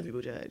I feel like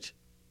people judge.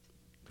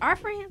 our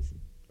friends?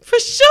 For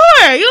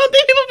sure. You don't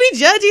think people be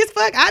judgy as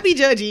fuck? I be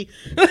judgy.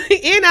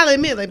 And I'll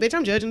admit, like, bitch,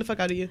 I'm judging the fuck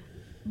out of you.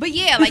 But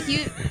yeah, like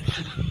you.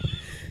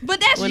 But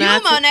that's When you, I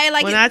Monet.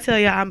 Like when I tell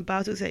you I'm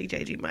about to take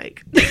JG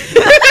Mike,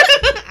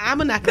 I'm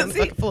going to knock on the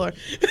fucking floor.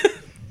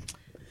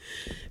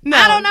 No.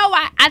 I don't know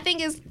why. I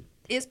think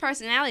it's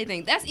personality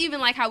thing. That's even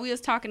like how we was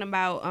talking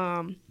about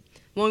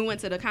when we went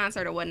to the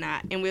concert or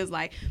whatnot, and we was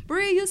like,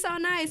 Bree, you so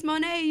nice,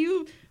 Monet.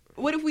 You.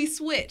 What if we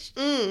switched?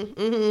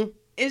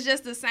 It's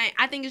just the same.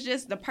 I think it's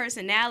just the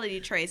personality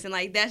traits, and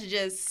like that's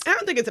just I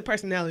don't think it's a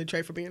personality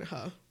trait for being a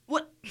hoe.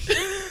 what.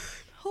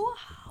 Who?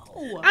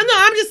 I know.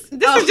 I'm just.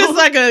 This is just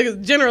like a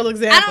general I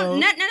example. don't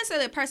not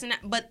necessarily a person,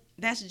 but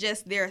that's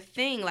just their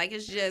thing. Like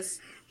it's just.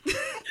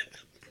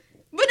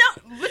 But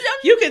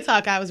don't You can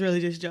talk. I was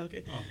really just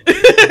joking.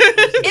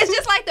 it's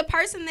just like the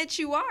person that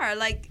you are.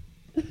 Like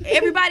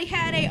everybody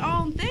had their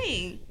own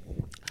thing.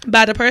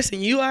 By the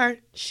person you are,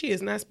 she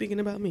is not speaking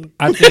about me.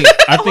 I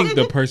think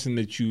the person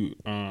that you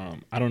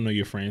I don't know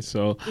your friends,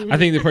 so I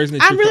think the person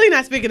that I'm really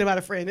not speaking about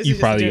a friend. This you is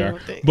just a probably general are,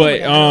 thing.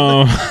 but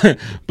Oh my God.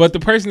 but the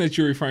person that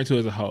you're referring to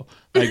as a hoe,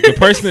 like the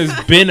person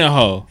that's been a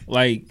hoe,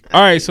 like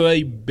all right, so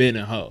they been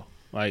a hoe.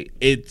 Like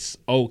it's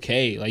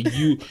okay. Like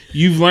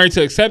you've learned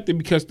to accept it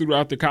because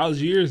throughout the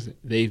college years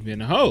they've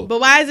been a hoe.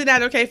 But why is it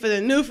not okay for the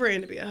new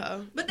friend to be a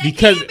hoe? But they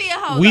Because can be a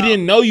hoe. we though.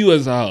 didn't know you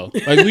as a hoe.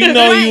 Like we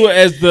know you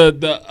as the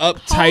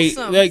uptight,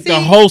 Wholesome. like the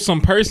See?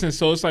 wholesome person.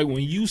 So it's like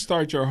when you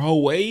start your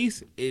whole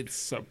ways, it's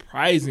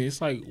surprising.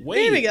 It's like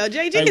wait, There we go.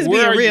 JG like, is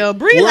where being are real. you-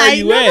 Bree where are like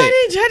you nobody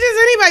at? judges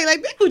anybody.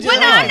 Like people judge.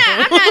 Well, no,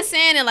 I'm not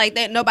saying it like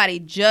that. Nobody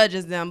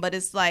judges them, but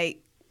it's like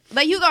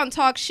you gonna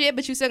talk shit,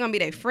 but you still gonna be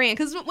their friend.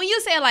 Because when you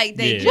say like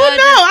they Yeah. judge, Well,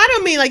 no, I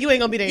don't mean like you ain't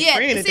gonna be their yeah.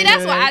 friend. at See, the end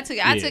that's of why the I day. took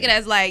it. I Yeah. took it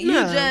as like you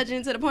No.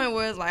 judging to the point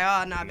where it's like,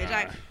 oh no,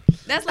 bitch.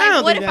 That's I don't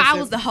like, what think if that's I it.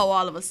 was the hoe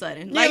all of a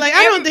sudden? Yeah, like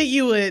I don't think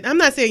you would. I'm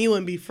not saying you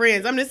wouldn't be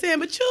friends. I'm just saying,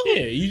 but you.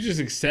 Yeah, you just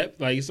accept.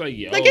 Like it's like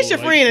yo, Like, it's your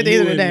friend at the you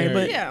end of the in day, there,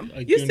 but Yeah.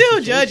 like, You in still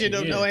the situation, judging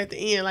them yeah. though at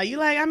the end. Like you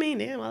like, I mean,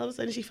 damn, all of a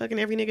sudden she fucking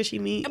every nigga she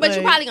meet. But you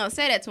like, probably gonna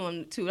say that to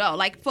him too, though.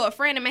 Like for a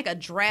friend to make a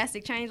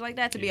drastic change like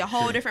that to be a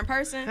whole different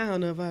person. I don't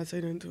know if I'd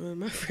say nothing to him.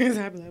 My friends,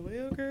 I'd be like,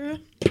 well, girl.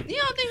 You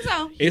don't think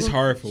so? It's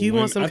hard for You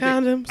women. want some I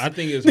think- condoms? I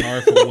think it's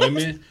hard for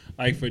women.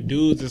 Like for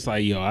dudes, it's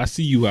like, yo, I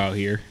see you out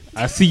here.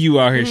 I see you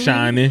out here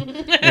shining.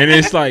 And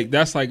it's like,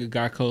 that's like a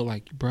guy code.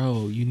 Like,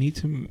 bro, you need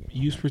to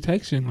use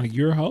protection. Like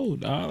you're a hoe,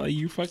 dog. Like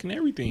you fucking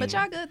everything. But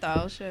y'all good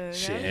though. Shit.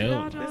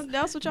 Shit.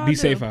 That's what y'all Be do.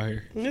 safe out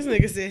here. This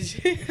nigga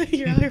said,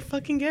 you're out here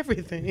fucking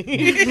everything.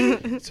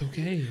 It's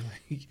okay.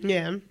 Like,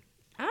 yeah.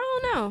 I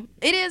don't know.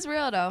 It is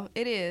real though.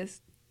 It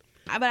is.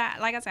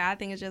 Like I said, I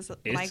think it's just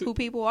It's like a- who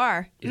people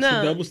are. it's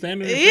a double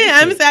standard. in Yeah, I'm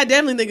friendship. saying I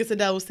definitely think it's a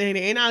double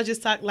standard. And I was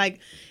just talking like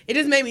it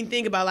just made me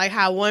think about like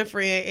how one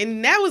friend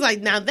and that was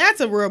like now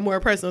that's a real more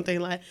personal thing,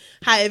 like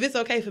how if it's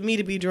okay for me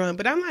to be drunk.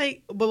 But I'm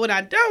like, but when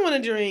I don't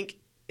want to drink,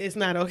 it's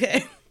not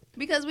okay.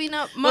 Because we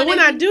know. But when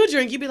I do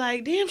drink, you be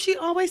like, damn, she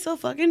always so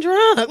fucking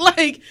drunk.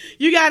 Like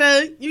you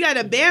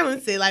gotta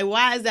balance it. Like,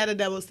 why is that a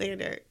double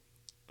standard?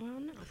 I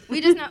don't know.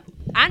 We just know.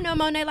 I know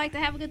Monet like to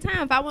have a good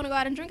time. If I want to go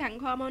out and drink, I can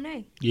call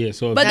Monet. Yeah,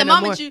 so But Not the no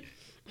moment more. you,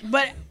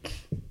 but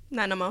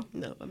not no more.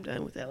 No, I'm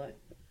done with that. Like,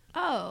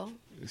 Oh,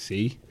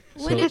 see?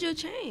 when So, did you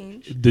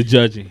change? the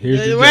judging.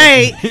 Here's the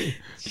right. judging.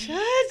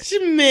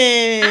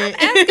 Judgment.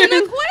 I'm asking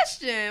a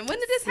question. When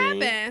did this See?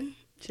 happen?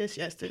 Just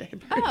yesterday.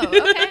 Oh,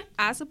 okay.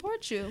 I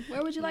support you.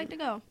 Where would you like to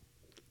go?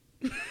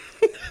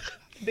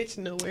 Bitch,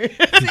 nowhere.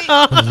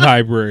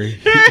 Library.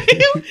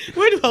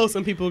 Where do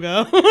wholesome people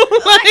go?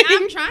 Like,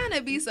 I'm trying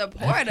to be African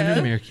supportive.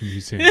 American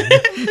Museum.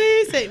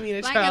 Please take me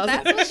to Like Charles.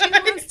 if that's what she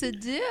wants to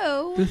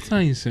do. The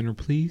Science Center,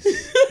 please.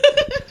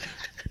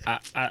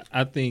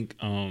 I think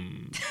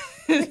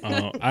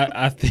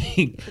I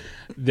think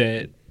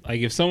that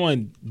like if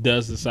someone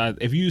does decide,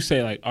 if you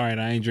say like, all right,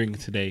 I ain't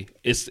drinking today,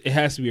 it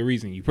has to be a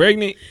reason. You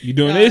pregnant? You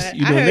doing this?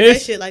 You I doing heard that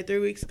this? shit like 3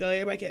 weeks ago.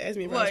 Everybody kept asking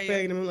me if I was Well, yeah.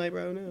 pregnant. I'm like,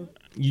 bro, no.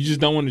 You just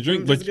don't want to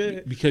drink, I'm but just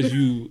good. because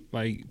you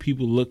like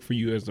people look for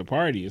you as the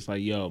party. It's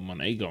like, yo,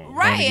 Monet going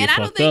Right, get and I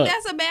don't fucked think up.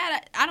 that's a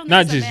bad. I don't. Think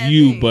Not it's a just bad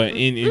you, thing. but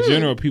in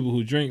general, people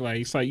who drink,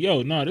 like it's like,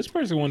 yo, no, this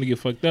person want to get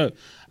fucked up.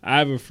 I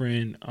have a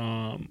friend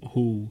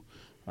who,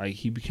 like,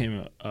 he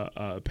became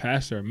a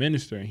pastor, a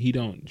minister, and he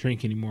don't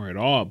drink anymore at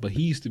all. But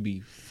he used to be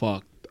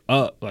fucked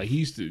up. Like he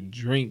used to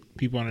drink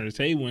people under the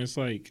table, and it's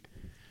like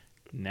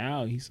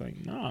now he's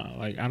like, nah,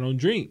 like I don't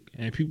drink,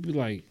 and people be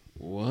like,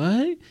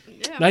 what?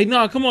 Yeah. Like,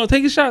 no, come on,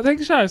 take a shot, take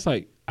a shot. It's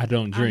like I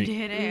don't drink. I'm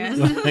dead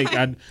ass. Like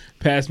I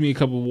pass me a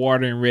cup of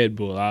water and Red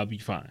Bull, I'll be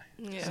fine.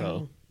 Yeah.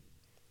 So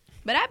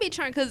But I be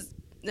trying, because,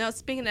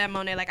 speaking of that,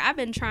 Monet, like, I've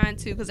been trying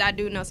to, because I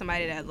do know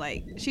somebody that,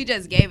 like, she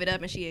just gave it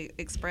up, and she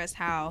expressed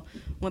how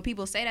when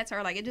people say that to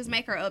her, like, it just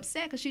make her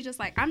upset, because she's just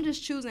like, I'm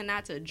just choosing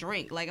not to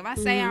drink. Like, if I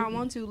say I don't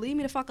want to, leave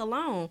me the fuck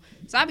alone.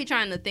 So I be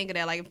trying to think of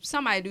that, like, if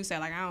somebody do say,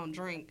 like, I don't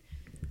drink,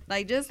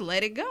 like, just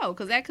let it go,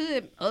 because that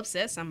could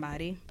upset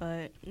somebody.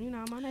 But, you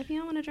know, Monet, if you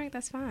don't want to drink,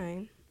 that's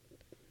fine.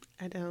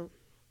 I don't.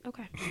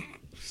 Okay.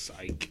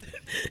 psych.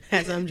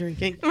 As I'm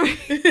drinking.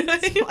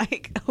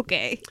 Like,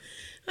 okay.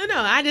 I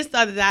know. I just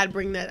thought that I'd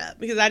bring that up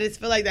because I just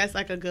feel like that's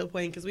like a good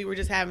point because we were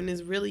just having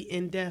this really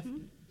in-depth.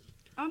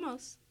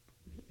 Almost.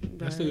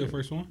 That's still your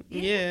first one?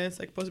 Yeah, it's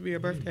like supposed to be your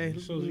birthday.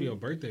 It's supposed to be your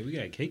birthday. We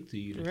got cake to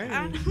eat.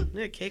 Right.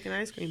 Yeah, cake and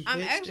ice cream. I'm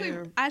bitch, actually,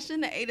 damn. I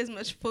shouldn't have ate as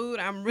much food.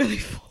 I'm really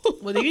full.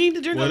 Well, you need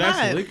to drink Well, a that's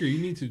lot. the liquor. You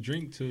need to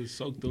drink to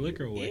soak the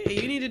liquor away.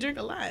 Yeah, you need to drink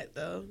a lot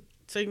though,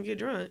 so you can get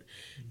drunk.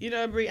 You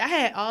know, Bree, I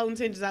had all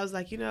intentions. I was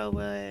like, you know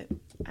what?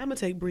 I'm gonna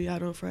take Bree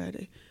out on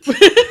Friday.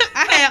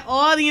 I had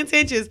all the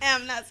intentions.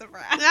 I'm not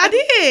surprised. I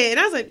did, and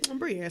I was like,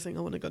 Bree ass ain't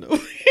gonna want to go nowhere.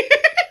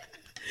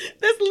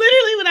 That's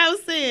literally what I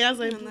was saying. I was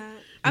like,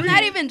 I'm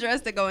not even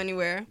dressed to go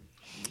anywhere.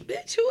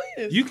 bitch, who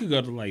is? You could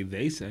go to like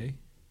They Say.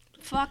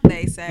 Fuck,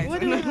 they say. What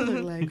do I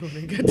look like on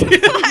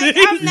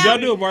that I'm Did y'all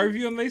not- do a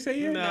barbecue on They Say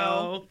yet?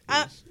 No.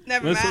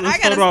 Never Let's- mind. let's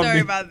I got a start off story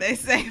the- about they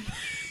say.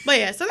 But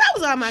yeah, so that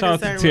was all my Shout out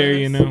concern. to Terry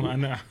was. and them. I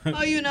know.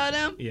 Oh, you know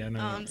them? Yeah, I know.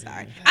 Oh, I'm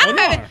sorry. Oh, I don't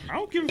no, have I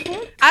don't give a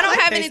fuck. I don't like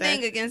have they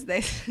anything say. against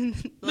they.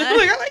 Look,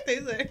 I like they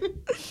say. Fuck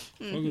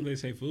if They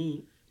Say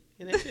food.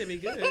 And that should be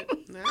good.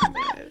 Not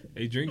bad.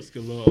 They drinks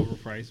get a little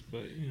overpriced,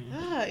 but you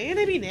know. And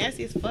they be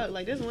nasty as fuck.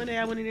 Like this one day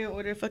I went in there and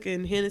ordered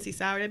fucking Hennessy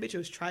sour. That bitch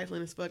was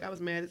trifling as fuck. I was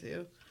mad as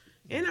hell.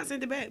 And I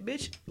sent it back,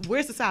 bitch.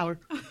 Where's the sour?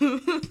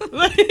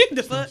 Like,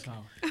 the fuck?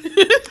 Sour.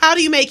 How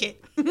do you make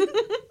it? All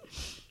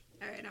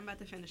right, I'm about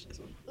to finish this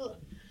one. Ugh,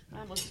 I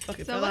almost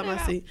fucking So fell out what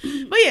my about- seat.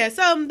 But yeah,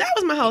 so that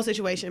was my whole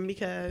situation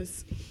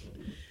because.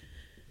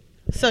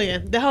 So yeah,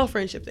 the whole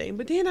friendship thing.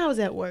 But then I was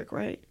at work,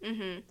 right?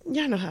 Mm-hmm.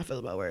 Y'all know how I feel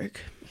about work.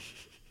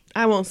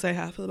 I won't say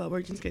how I feel about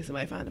work just in case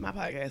somebody finds my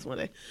podcast one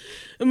day.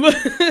 But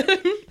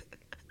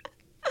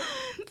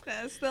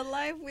That's the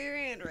life we're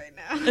in right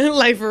now.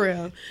 like for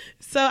real.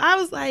 So I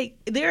was like,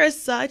 there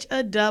is such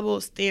a double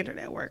standard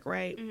at work,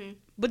 right? Mm-hmm.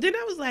 But then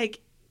I was like,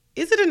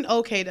 is it an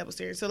okay double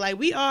standard? So like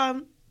we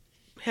all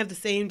have the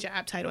same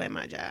job title at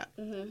my job.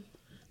 Mm-hmm.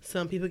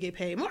 Some people get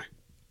paid more.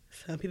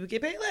 Some people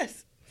get paid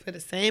less for the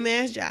same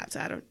ass job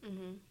title.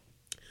 Mm-hmm.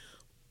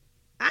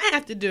 I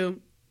have to do.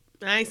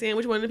 I ain't saying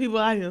which one of the people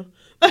I am.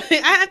 But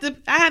I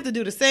have to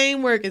do the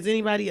same work as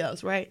anybody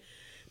else, right?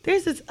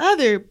 There's this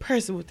other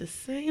person with the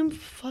same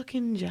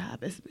fucking job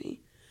as me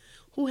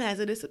who has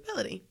a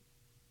disability.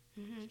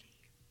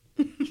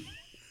 Mm-hmm.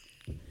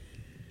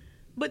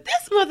 But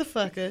this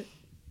motherfucker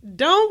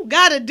don't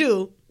gotta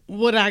do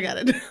what I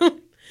gotta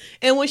do.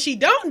 And when she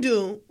don't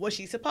do what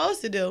she's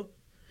supposed to do,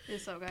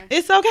 It's okay.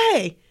 it's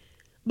okay.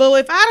 But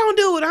if I don't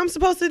do what I'm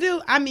supposed to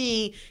do, I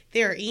mean,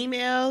 there are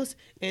emails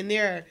and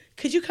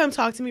could you come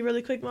talk to me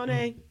really quick,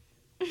 Monet?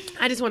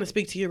 I just want to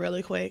speak to you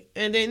really quick.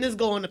 And then this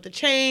going up the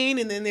chain,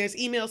 and then there's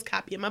emails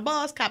copying my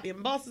boss, copying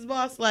my boss's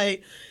boss.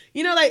 Like,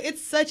 you know, like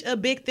it's such a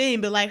big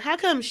thing. But like, how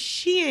come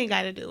she ain't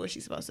got to do what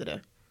she's supposed to do?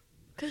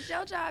 Cause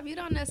your job, you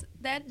don't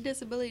that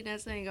disability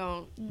ain't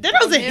gonna. That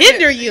doesn't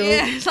hinder you.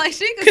 Yeah, it's like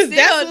she can 'Cause still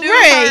that's do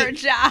right. her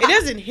job. It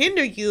doesn't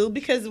hinder you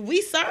because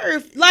we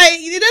serve. Like,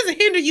 it doesn't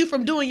hinder you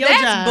from doing your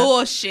That's job.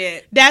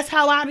 bullshit. That's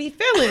how I be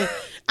feeling.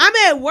 I'm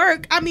at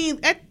work. I mean,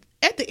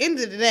 at the end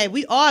of the day,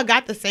 we all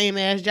got the same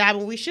ass job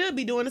and we should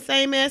be doing the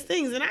same ass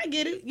things. And I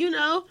get it, you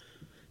know.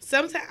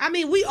 Sometimes, I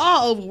mean, we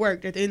all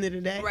overworked at the end of the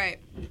day. Right.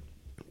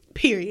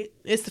 Period.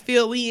 It's the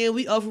field we in.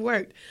 We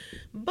overworked.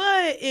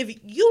 But if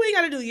you ain't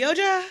got to do your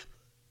job,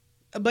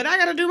 but I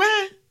got to do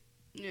mine,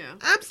 Yeah.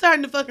 I'm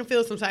starting to fucking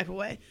feel some type of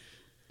way.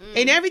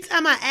 And every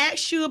time I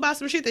ask you about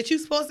some shit that you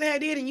supposed to have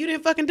did and you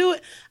didn't fucking do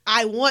it,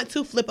 I want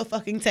to flip a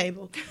fucking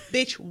table.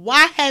 Bitch,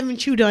 why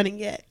haven't you done it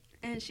yet?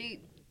 And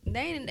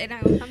they're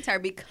not gonna come to her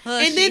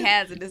because And then, she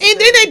has a and disability.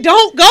 then they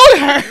don't go to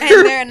her.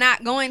 And they're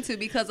not going to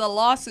because a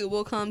lawsuit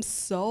will come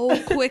so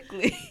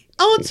quickly.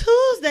 On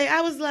Tuesday,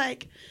 I was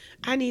like,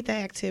 I need the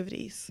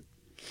activities.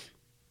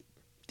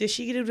 Did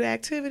she get to the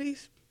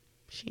activities?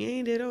 She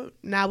ain't did it.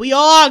 Now we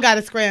all got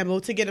to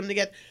scramble to get them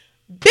together.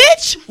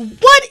 Bitch,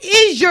 what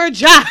is your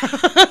job?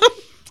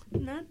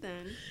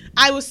 Nothing.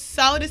 I was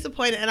so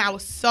disappointed and I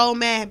was so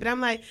mad. But I'm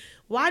like,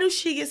 why do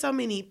she get so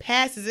many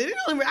passes? And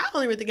I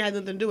don't even think it has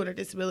nothing to do with her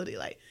disability.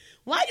 Like,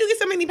 why do you get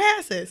so many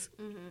passes?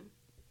 Mm-hmm.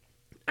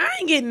 I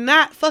ain't getting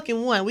not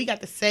fucking one. We got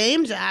the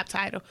same job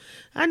title.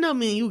 I know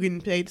me and you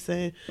getting paid the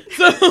same.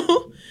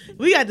 So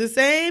we got the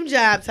same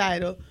job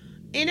title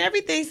and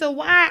everything. So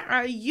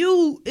why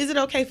is it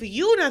okay for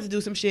you not to do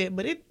some shit,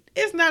 but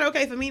it's not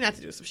okay for me not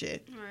to do some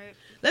shit? Right.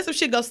 Let some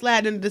shit go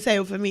slide under the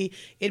table for me.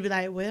 It'd be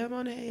like, well,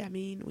 Monet, I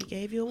mean, we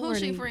gave you a Who's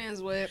she warning.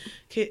 friends with?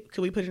 Could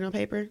we put it on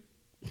paper?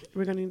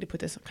 We're going to need to put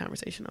this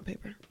conversation on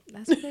paper.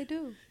 That's what they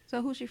do.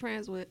 So who's she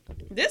friends with?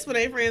 This one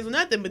ain't friends with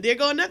nothing, but there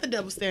go another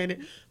double standard.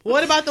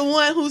 What about the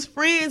one who's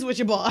friends with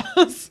your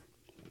boss?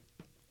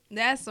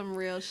 That's some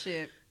real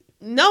shit.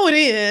 No, it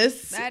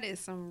is. That is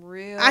some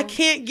real. I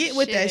can't get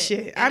with that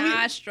shit. And I mean,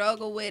 I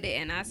struggle with it,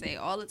 and I say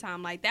all the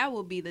time, like that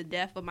will be the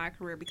death of my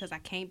career because I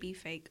can't be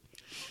fake.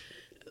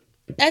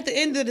 at the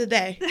end of the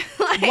day,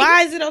 Like-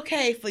 why is it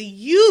okay for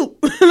you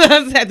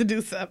to have to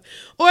do something?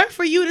 Or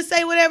for you to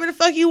say whatever the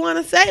fuck you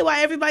want to say while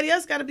everybody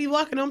else got to be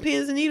walking on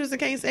pins and needles and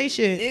can't say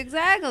shit?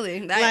 Exactly.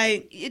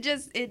 Like-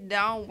 it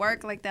don't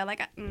work like that.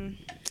 Like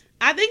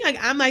I think like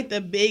I'm like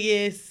the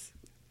biggest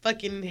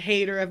fucking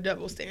hater of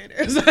double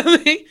standards. I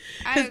think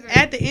I 'cause agree.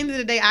 at the end of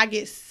the day, I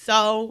get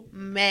so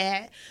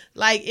mad.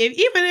 Like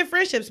even in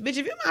friendships, bitch,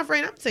 if you're my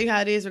friend, I'm gonna tell you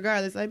how it is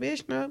regardless. Like,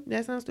 bitch, no,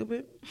 that sounds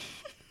stupid.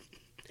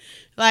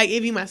 Like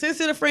if you my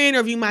sensitive friend or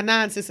if you my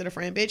non-sensitive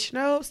friend, bitch,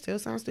 no, still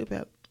sounds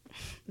stupid.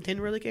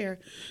 Didn't really care.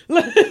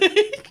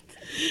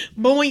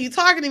 But when you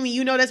talking to me,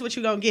 you know that's what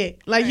you gonna get.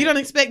 Like you Right. don't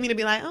expect me to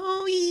be like,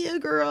 oh yeah,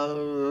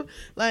 girl.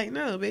 Like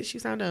no, bitch, you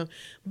sound dumb.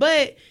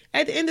 But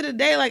at the end of the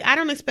day, like I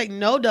don't expect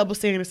no double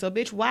standards. So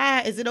bitch,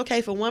 why is it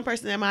okay for one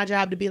person at my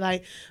job to be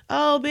like,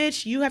 oh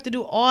bitch, you have to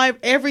do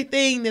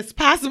everything that's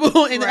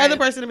possible, and the Right. other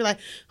person to be like,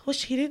 well,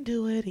 she didn't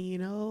do it, and you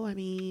know, I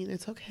mean,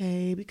 it's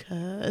okay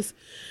because,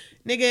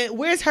 nigga,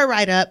 where's her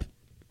write up?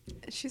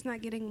 she's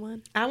not getting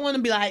one. I want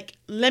to be like,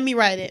 let me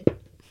write it.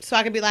 So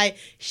I can be like,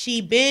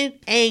 she been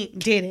ain't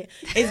did it.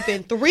 It's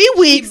been 3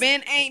 weeks.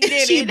 Ain't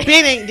did She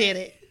been ain't did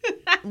it.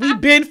 We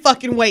been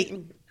fucking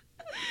waiting.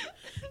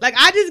 Like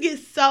I just get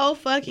so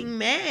fucking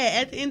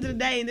mad at the end of the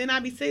day, and then I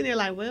be sitting there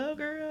like, well,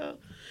 girl,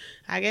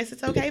 I guess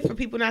it's okay for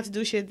people not to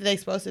do shit that they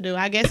supposed to do.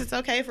 I guess it's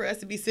okay for us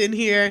to be sitting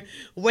here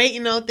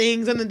waiting on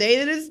things on the day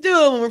that it's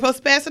due when we're supposed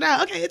to pass it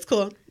out. Okay, it's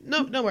cool.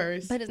 No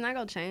worries. But it's not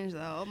gonna change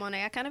though,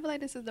 Monet. I kind of feel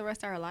like this is the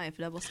rest of our life.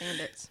 Double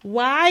standards.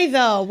 Why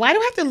though? Why do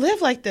I have to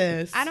live like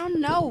this? I don't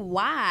know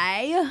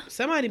why.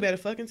 Somebody better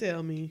fucking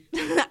tell me.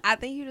 I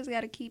think you just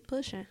gotta keep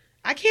pushing.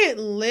 I can't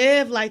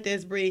live like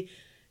this, Bree.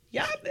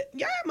 Y'all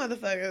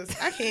motherfuckers.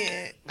 I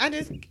can't. I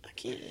can't.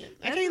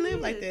 I can't live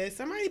like this.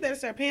 Somebody better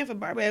start paying for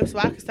Barbie so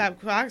I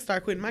can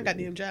start quitting my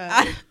goddamn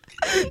job.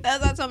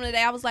 That's what I told him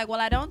today. I was like, well,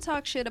 I don't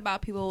talk shit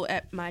about people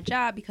at my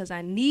job because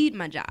I need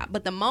my job.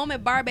 But the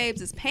moment Bar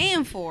Babes is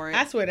paying for it,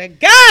 I swear to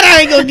God, I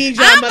ain't gonna need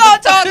y'all. I'm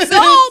gonna talk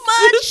so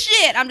much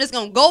shit. I'm just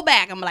gonna go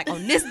back. I'm like,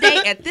 on this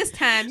day at this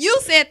time, you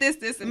said this,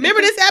 and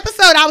Remember this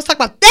episode? I was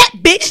talking about that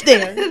bitch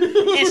there,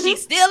 and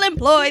she's still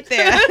employed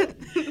there.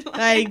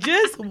 Like,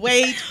 just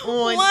wait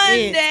on One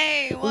it.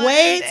 day.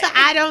 Wait till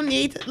I don't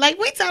need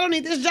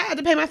this job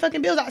to pay my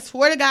fucking bills. I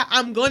swear to God,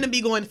 I'm going to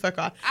be going the fuck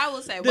off. I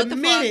will say, The what the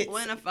minute- fuck?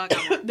 When the fuck?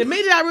 I want. The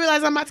minute I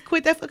realize I'm about to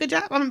quit that fucking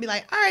job, I'm gonna be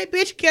like, all right,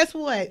 bitch, guess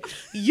what?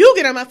 You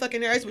get on my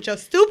fucking nerves with your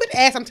stupid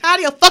ass. I'm tired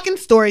of your fucking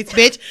stories,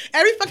 bitch.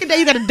 Every fucking day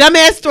you got a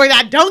dumbass story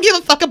that I don't give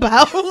a fuck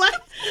about. Like,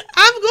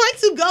 I'm going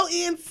to go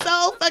in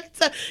so fucking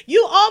tough.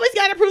 You always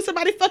gotta prove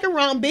somebody fucking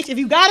wrong, bitch. If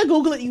you gotta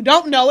Google it, you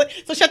don't know it.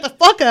 So shut the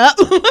fuck up.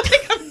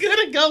 Like, I'm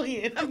gonna go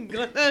in. I'm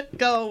gonna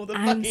go the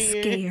I'm fucking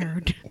in.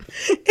 scared.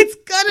 It's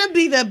gonna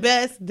be the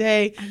best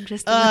day. I'm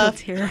just a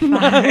little my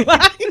terrified.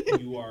 life.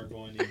 You are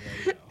going in right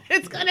now.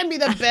 It's gonna be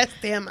the best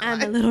day of my I'm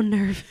a life. little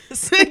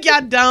nervous.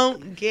 Y'all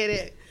don't get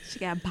it. She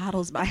got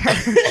bottles by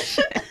her.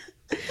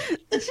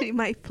 She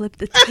might flip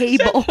the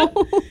table.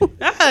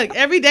 Dog,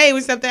 every day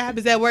when something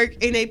happens at work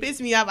and they piss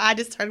me off, I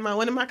just turn to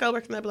one of my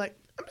coworkers and I'll be like,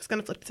 I'm just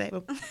gonna flip the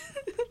table.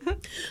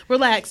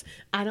 Relax.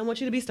 I don't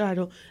want you to be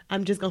startled.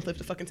 I'm just gonna flip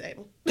the fucking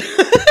table.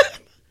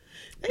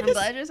 I'm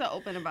glad you're so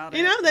open about it.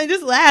 You know, they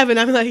just laugh and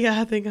I'm like, yeah,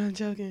 I think I'm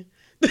joking.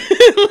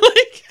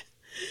 Like,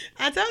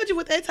 I told you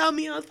what they told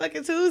me on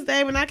fucking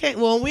Tuesday when I came,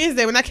 well, on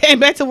Wednesday when I came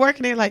back to work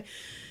and they're like,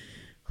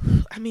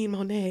 I mean,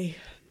 Monet,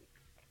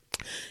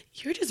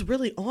 you're just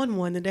really on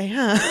one today,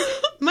 huh?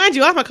 Mind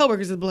you, all my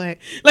coworkers is black.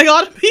 Like,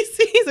 all the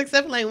PCs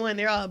except for like one,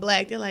 they're all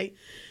black. They're like,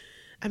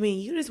 I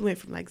mean, you just went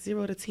from like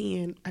 0 to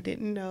 10. I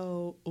didn't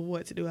know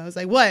what to do. I was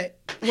like, what?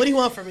 What do you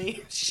want from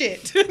me?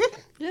 Shit.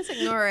 Just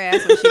ignore her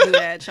ass when she do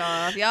that,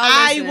 y'all. If y'all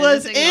I listening,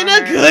 was just in ignore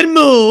a her. good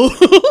mood.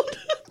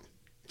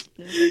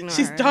 Just ignore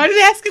She her. started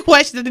asking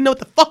questions. I didn't know what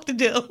the fuck to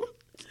do.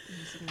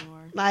 Just ignore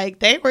her. Like,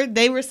 they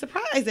were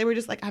surprised. They were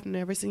just like, I've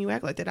never seen you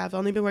act like that. I've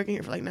only been working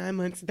here for like 9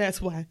 months.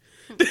 That's why.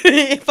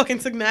 It fucking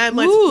took 9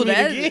 months Ooh, for me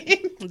to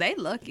get. they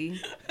lucky.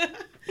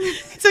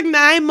 It took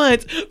 9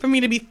 months for me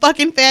to be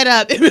fucking fed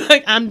up and be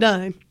like, I'm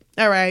done.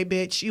 All right,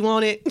 bitch. You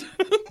want it?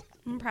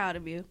 I'm proud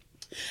of you.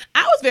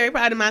 I was very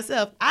proud of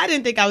myself. I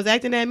didn't think I was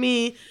acting that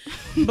mean.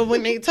 But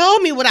when they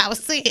told me what I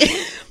was saying,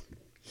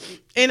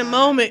 in a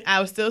moment, I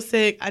was still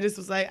sick. I just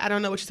was like, I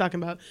don't know what you're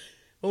talking about.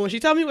 But when she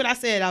told me what I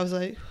said, I was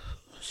like,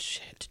 oh,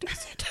 shit. Did I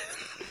say that?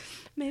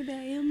 Maybe I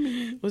am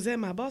mean. Was that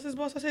my boss's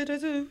boss? I said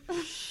that too.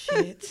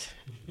 Shit.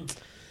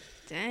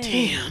 Dang.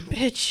 Damn,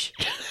 bitch.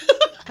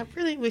 I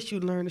really wish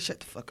you'd learn to shut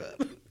the fuck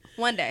up.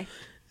 One day.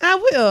 I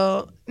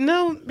will.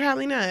 No,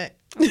 probably not.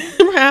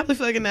 Probably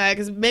fucking not.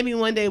 Because maybe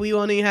one day we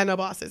won't even have no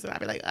bosses. And I'll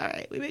be like, all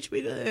right, we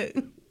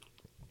good.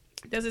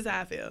 That's just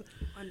how I feel.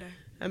 One day.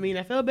 I mean,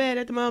 I felt bad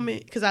at the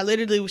moment because I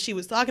literally, she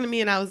was talking to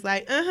me and I was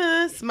like,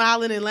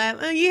 smiling and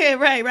laughing. Yeah,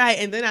 right.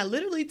 And then I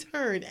literally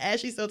turned as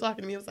she's still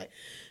talking to me. I was like,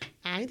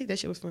 I didn't think that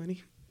shit was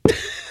funny.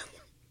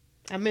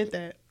 I meant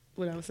that,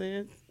 what I was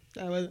saying.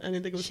 I didn't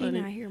think it was She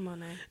funny. not here,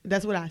 Monet.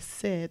 That's what I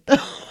said, though.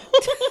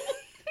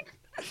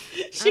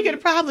 She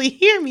could probably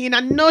hear me, and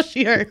I know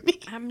she heard me.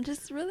 I'm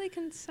just really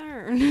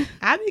concerned.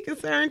 I'd be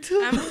concerned, too.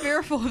 I'm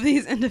fearful of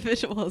these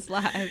individuals'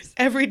 lives.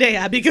 Every day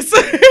I'd be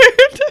concerned.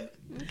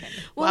 Okay.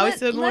 Why we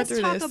still going let's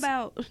through talk this?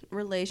 about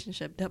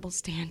relationship double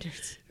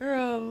standards.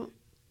 Girl,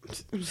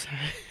 I'm sorry.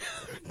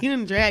 You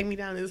didn't drag me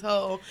down this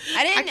hole.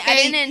 I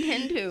didn't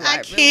intend to. I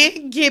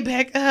can't get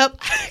back up.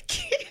 I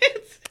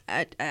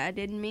can't. I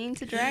didn't mean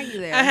to drag you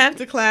there. I have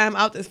to climb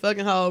out this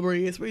fucking hole,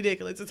 Brie. It's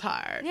ridiculous. It's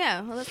hard.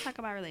 Yeah, well, let's talk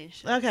about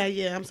relationships. Okay,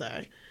 yeah, I'm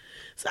sorry.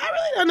 So I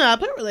really don't know. I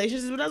put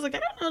relationships, but I was like, I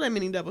don't know that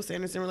many double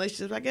standards in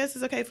relationships. I guess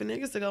it's okay for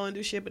niggas to go and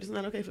do shit, but it's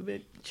not okay for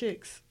big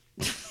chicks.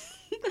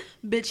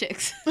 Bitch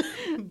chicks.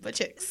 But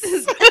chicks.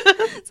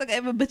 It's okay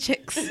for bitch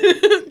chicks.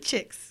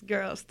 Chicks.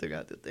 Girls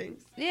throughout the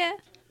things. Yeah,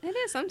 it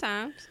is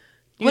sometimes.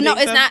 You Well, no,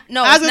 think it's so? not.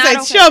 No, I was it's gonna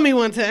not say, okay. show me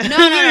one time. No.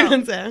 Show me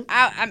one time.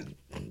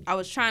 I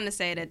was trying to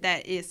say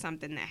that is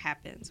something that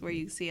happens where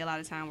you see a lot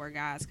of time where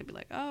guys could be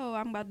like, oh,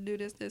 I'm about to do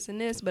this, this,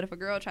 and this. But if a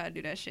girl try to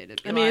do that shit,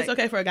 it'd be I mean, like, it's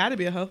okay for a guy to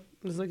be a hoe.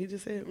 Just like you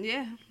just said.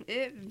 Yeah,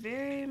 it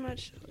very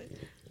much so is.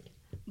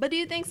 But do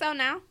you think so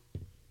now?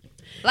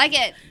 Like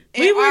at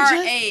our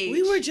age.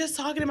 We were just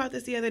talking about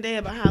this the other day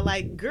about how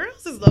like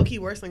girls is low key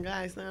worse than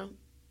guys now.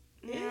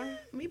 Yeah.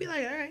 Me be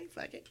like, all right,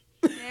 fuck it.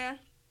 Yeah.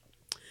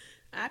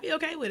 I'd be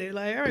okay with it.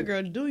 Like, all right,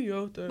 girl, do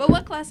your thing. But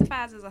what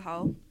classifies as a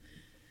hoe?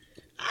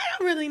 I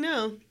don't really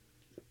know.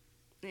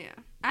 Yeah.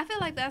 I feel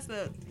like that's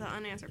the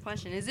unanswered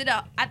question. Is it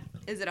a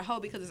hoe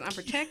because it's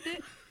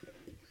unprotected?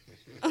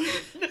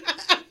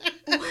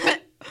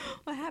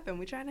 What What happened?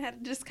 We're trying to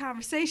have this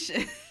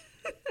conversation.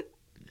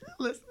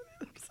 Listen,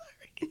 I'm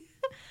sorry.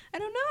 I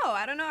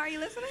don't know. Are you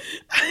listening?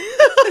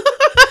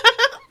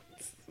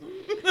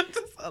 I'm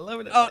just all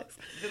over the Oh,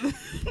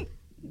 place.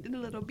 a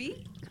little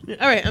beat.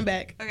 All right, I'm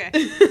back.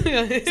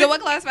 Okay. So what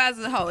classifies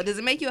as a hoe? Does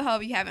it make you a hoe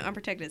if you have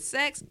unprotected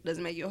sex? Does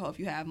it make you a hoe if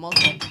you have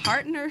multiple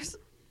partners?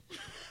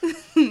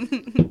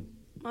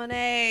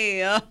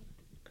 Monet.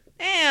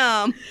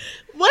 Damn.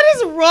 What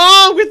is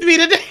wrong with me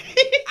today?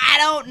 I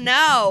don't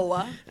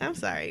know. I'm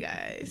sorry,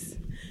 guys.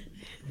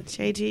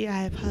 JG,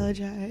 I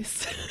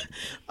apologize.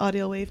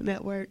 Audio Wave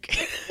Network.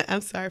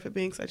 I'm sorry for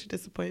being such a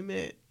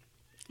disappointment.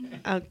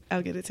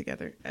 I'll get it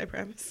together. I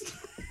promise.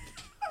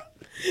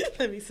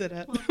 Let me sit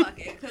up. Well, fuck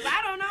it, because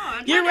I don't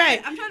know. You're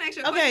right. I'm trying to ask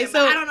you a Okay, question,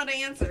 so- but I don't know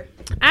the answer.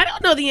 I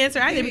don't know the answer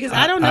either because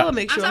I don't know what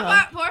makes I'm you a talking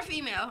hoe. about for a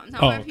female. I'm talking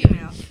Oh, about a okay.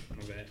 female.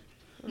 My bad.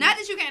 Not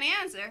that you can't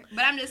answer,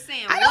 but I'm just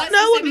saying, I don't what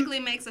know what- specifically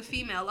makes a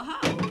female a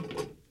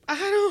hoe? I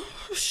don't.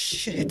 Oh,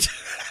 shit.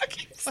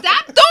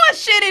 Stop throwing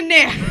shit in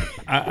there.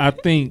 I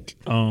think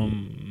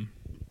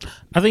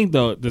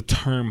the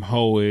term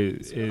hoe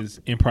is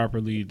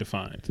improperly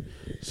defined.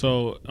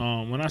 So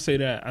when I say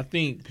that, I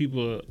think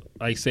people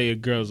like say a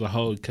girl's a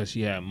hoe because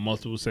she had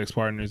multiple sex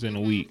partners in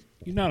a week.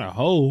 You're not a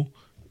hoe.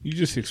 You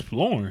just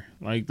exploring.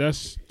 Like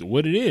that's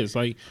what it is.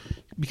 Like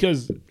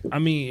because I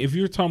mean, if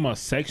you're talking about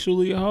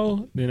sexually a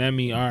hoe, then that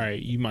means all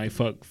right, you might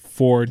fuck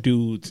 4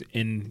 dudes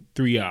in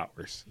 3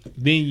 hours.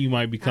 Then you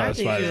might be I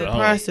think classified as you're a a hoe.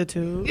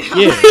 prostitute.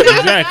 Yeah,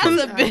 exactly.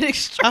 That's a bit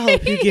extreme. I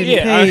hope you get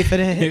Yeah, paid for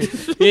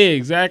that. yeah,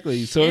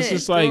 exactly. So it's Yeah,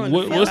 just like,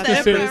 throwing the what's fuck the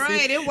out sense? that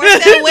Right, it worked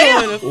that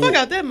well. Throwing the fuck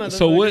out that motherfucker.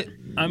 So what?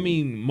 I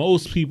mean,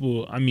 most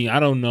people. I mean, I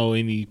don't know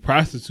any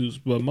prostitutes,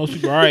 but most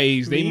people our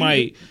age, they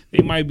might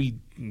be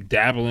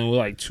dabbling with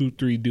like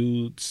 2-3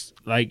 dudes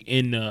like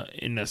in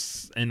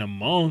a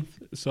month.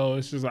 So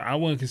it's just like I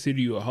wouldn't consider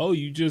you a hoe.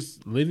 You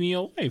just living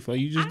your life, like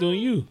you just doing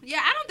you. Yeah,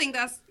 I don't think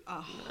that's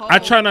a hoe. I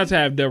try not to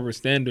have double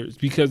standards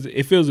because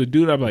if it was a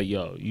dude, I'm like,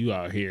 yo, you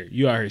out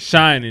here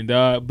shining,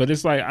 dog. But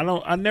it's like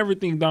I never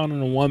think down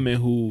on a woman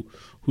who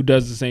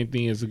does the same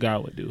thing as a guy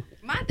would do.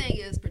 My thing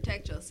is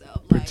protect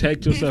yourself. Like,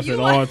 Protect yourself if you at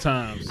are- all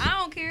times. I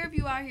don't care if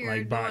you out here Like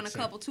doing boxing.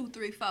 a couple 2,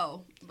 3,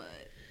 4, but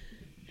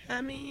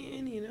I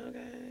mean, you know,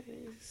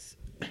 guys,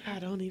 I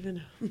don't even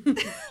know.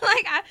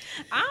 like I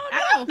I don't know.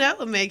 don't know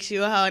what makes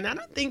you a hoe, and I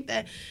don't think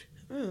that.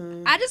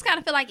 I just kind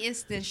of feel like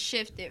it's then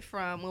shifted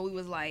from when we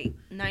was like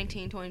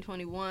 19, 20,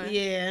 21.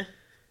 Yeah.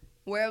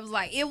 Where it was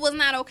like, it was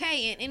not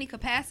okay in any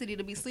capacity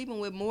to be sleeping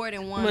with more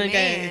than one One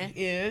man. guy.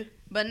 Yeah.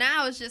 But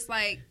now it's just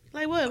like,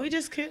 Like what? We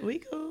just cool. We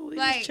just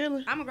like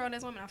chilling. I'm a grown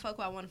ass woman. I fuck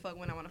who I want to fuck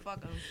when I want to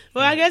fuck them.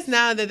 Well, I guess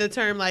now that the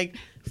term like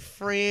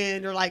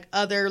friend or like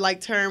other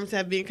like terms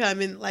have been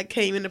coming, like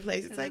came into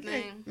place, it's Is like, it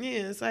hey, thing?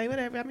 yeah, it's like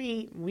whatever. I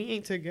mean, we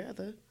ain't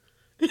together.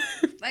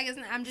 Like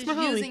I'm just my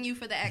homie. using you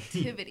for the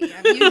activity.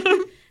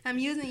 I'm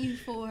using you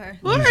for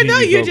Well, I Usually know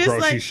you you're go just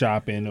grocery like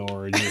shopping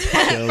or just for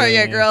your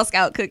chilling. Girl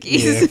Scout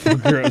cookies. Yeah, for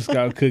Girl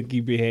Scout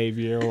cookie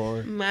behavior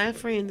or my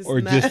friend is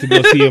or not. just to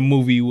go see a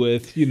movie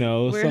with We're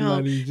somebody.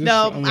 home. Just,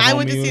 No, I'm I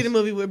went to homie see with- the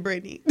movie with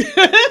Brittany.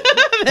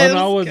 Oh, no,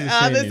 I wasn't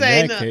I'm saying just in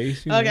that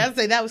case, you Okay, know. I'd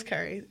say that was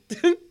Curry.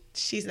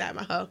 She's not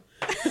my hoe.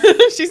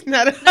 She's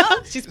not a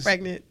hoe. She's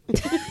pregnant.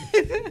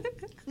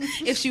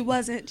 If she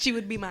wasn't, she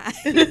would be mine.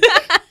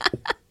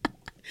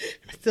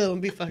 I still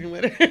wouldn't be fucking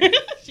with her.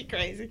 She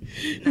crazy.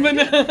 But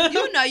no.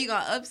 You know you're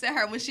gonna upset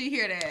her when she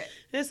hear that.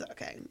 It's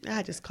okay.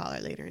 I just call her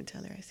later and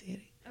tell her I said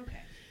it.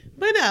 Okay.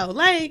 But no,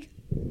 like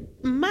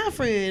my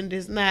friend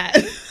is not.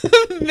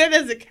 That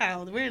doesn't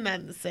count. We're not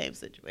in the same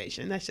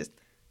situation. That's just.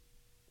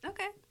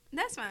 Okay.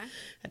 That's fine.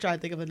 I tried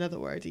to think of another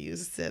word to use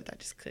instead. I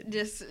just couldn't.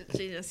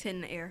 She just hit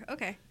in the air.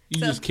 Okay. You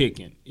So- just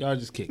kicking. Y'all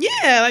just kicking.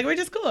 Yeah, like we're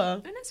just cool.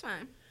 And that's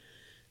fine.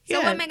 So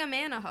Yeah. what make a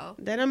man a hoe?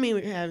 That don't mean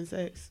we're having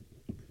sex.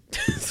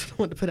 That's what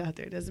I want to put out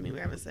there. It doesn't mean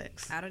we're having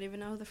sex. I don't even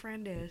know who the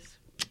friend is.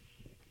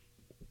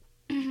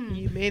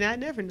 You may not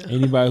never know.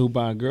 Anybody who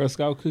buying Girl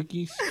Scout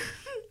cookies,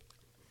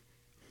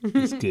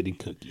 it's getting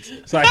cookies.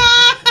 It's like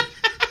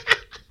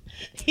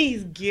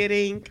He's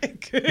getting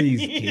he's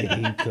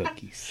getting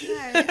cookies.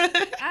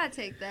 I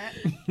take that.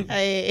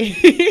 Hey,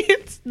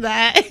 it's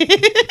not.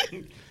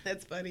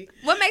 That's funny.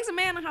 What makes a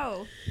man a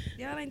hoe?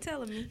 Y'all ain't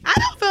telling me. I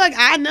don't feel like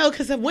I know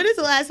because when is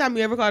the last time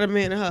you ever called a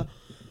man a hoe?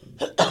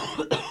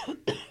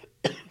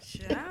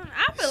 Shit,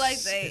 I feel like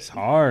they. It's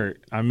hard.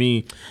 I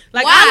mean,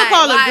 Like Why? I would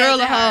call Why a girl is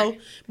a it hoe, hard?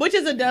 which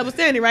is a double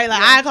standard, right?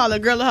 Like I call a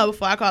girl a hoe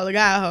before I call a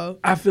guy a hoe.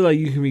 I feel like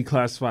you can be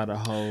classified a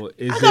hoe.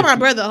 I call my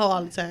brother a hoe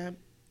all the time,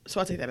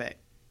 so I take that back.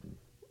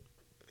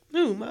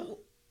 Who, Mo?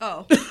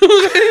 Oh.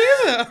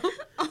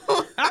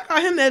 I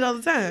call him that all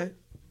the time,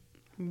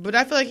 but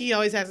I feel like he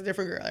always has a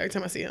different girl every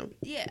time I see him.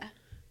 Yeah.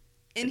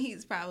 And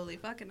he's probably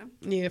fucking them.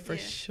 Yeah, for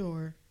Yeah.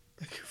 sure.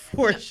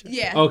 For sure.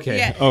 Yeah. Okay.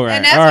 Yeah. All right.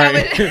 And that's all why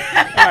right. we- All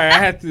right. I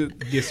had to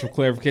get some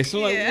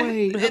clarification. I'm Yeah. like,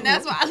 wait. And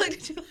that's why I looked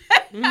at you.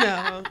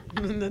 No.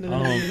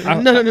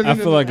 No. I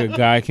feel like a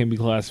guy can be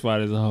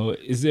classified as a hoe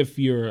is if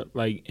you're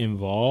like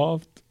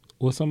involved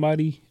with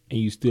somebody and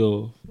you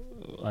still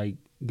like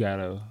got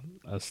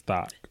a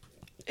stock.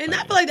 And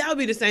I feel like that would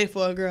be the same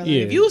for a girl. Like,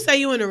 Yeah. if you say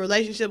you in a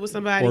relationship with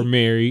somebody, or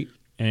married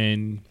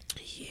and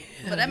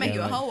But that make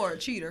you a like- hoe or a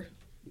cheater.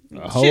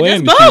 a hoe shit, that's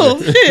and a both.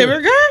 cheater. Shit,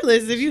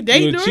 regardless if you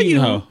dating You a or cheating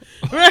you, hoe.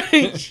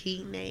 right?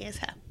 Cheating ass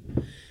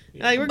hoe.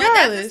 Like But that's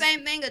regardless, the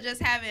same thing of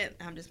just having.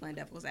 I'm just playing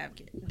devil's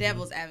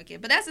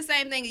advocate. But that's the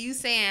same thing of you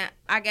saying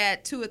I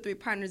got 2 or 3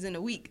 partners in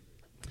a week.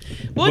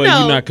 well, But no,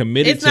 you're not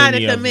committed It's to not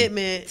any a of them.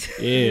 commitment.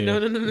 Yeah.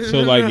 No. So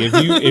like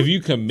if you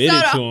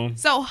committed to them,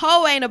 So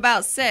hoe ain't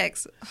about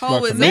sex. Hoe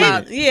about is commitment.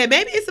 about. Yeah,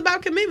 maybe it's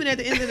about commitment at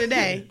the end of the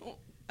day.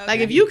 Like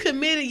Okay. if you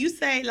committed, you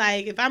say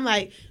like if I'm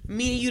like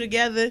me and you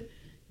together,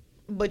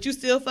 but you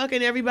still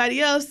fucking everybody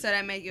else, So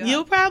that make you. A you're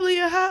hoe. probably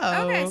a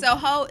hoe. Okay, so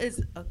hoe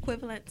is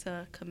equivalent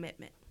to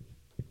commitment.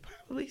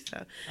 probably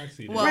so. I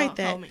see that. Well, Write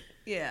that. hoe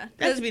yeah.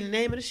 That should be the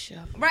name of the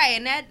show. Right,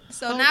 and that.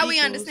 So Hoe now we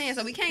equals- understand.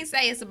 So we can't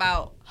say it's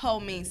about hoe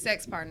means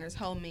sex partners.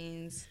 Hoe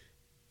means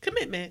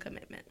Commitment.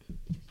 commitment.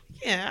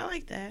 Yeah, I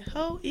like that.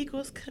 Hoe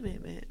equals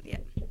commitment. Yeah.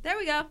 There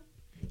we go.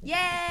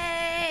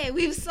 Yay!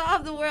 We've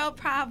solved the world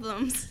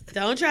problems.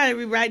 Don't try to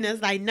rewrite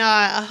us like,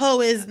 nah, a hoe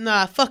is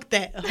nah, fuck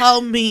that. A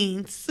hoe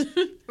means.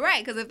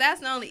 Right, because if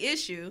that's the only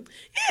issue,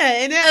 Yeah,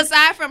 and that's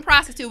aside from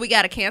prostitute, we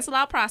got to cancel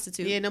out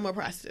prostitute. yeah, no more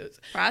prostitutes.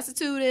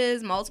 Prostitute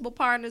is multiple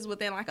partners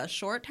within like a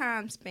short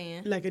time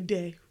span. Like a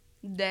day.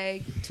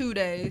 Day, 2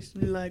 days.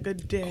 Like a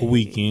day. a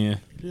weekend.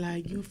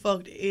 Like you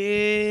fucked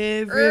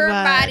everybody.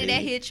 Everybody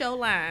that hit your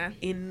line.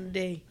 in the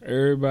day.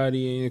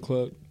 Everybody in the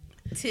club.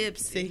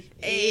 Tipsy. See?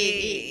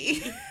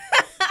 Hey.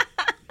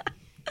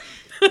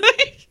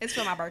 It's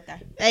for my birthday.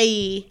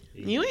 Hey,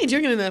 you ain't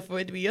drinking enough for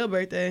it to be your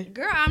birthday.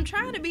 Girl, I'm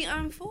trying to be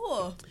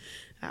unfull.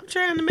 I'm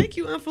trying to make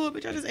you unfull,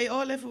 bitch. I just ate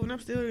all that food and I'm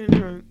still getting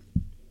drunk.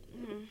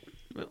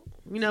 Well,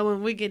 you know,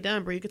 when we get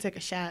done, bro, you can take a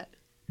shot.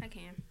 I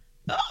can.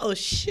 Oh,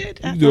 shit.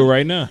 You can do it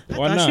right now. I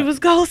Why thought not? she was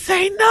going to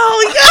say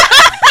no.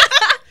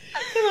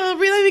 Come on,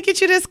 Bree, let me get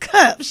you this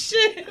cup.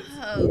 Shit.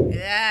 Oh,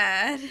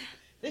 God.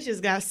 This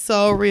just got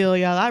so real,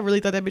 y'all. I really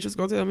thought that bitch was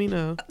going to tell me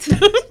no.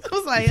 I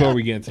was like, Before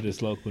we get into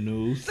this local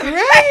news,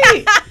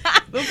 right.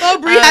 Before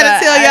Bree had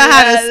to tell y'all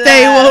how to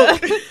stay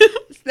woke.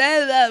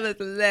 Stand up with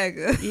the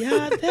legger.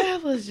 Yeah,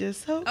 that was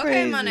just so crazy.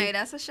 Okay, Monet,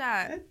 that's a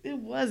shot. It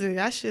wasn't.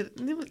 I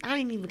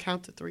didn't even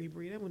count to 3,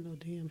 Bree. That was no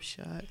damn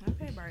shot.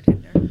 Okay,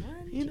 bartender.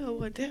 One, You know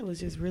what? That was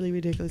just really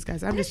ridiculous,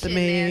 guys. I'm that just shit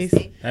amazed.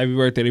 nasty. happy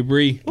birthday to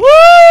Bree. Woo!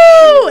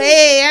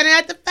 Hey, and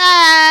after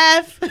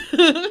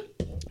 5.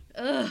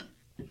 Ugh.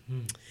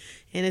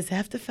 And it's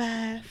after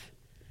 5.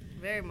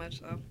 Very much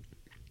so.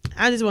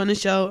 I just want to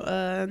show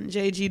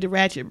JG the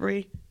Ratchet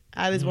Bree.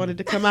 I just wanted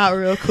to come out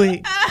real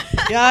quick.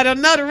 Y'all don't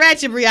know the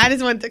Ratchet Bree. I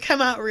just wanted to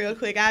come out real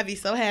quick. I'd be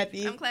so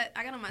happy. I'm glad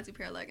I got on my 2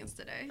 pair of leggings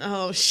today.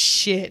 Oh,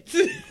 shit.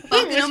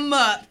 Fucking them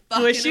up.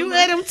 When she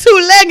wear them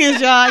 2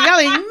 leggings, y'all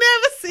ain't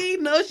never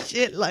seen no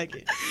shit like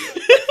it.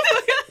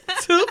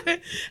 2 pair.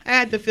 I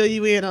had to fill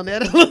you in on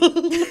that.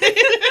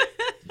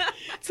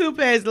 2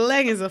 pairs of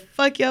leggings will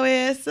fuck your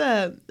ass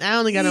up. I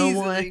only got on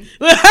one. Easily.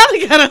 I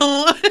only got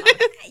on one.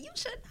 Hey, you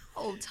should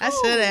know. I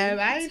should have.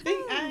 I Two.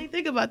 didn't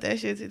think about that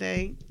shit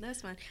today.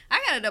 That's fine.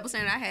 I got a double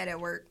standard I had at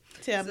work.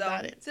 Tell me So,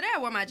 about it. Today I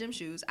wore my gym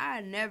shoes.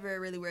 I never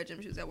really wear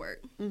gym shoes at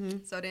work.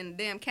 Mhm. So then the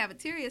damn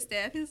cafeteria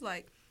staff, he's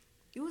like,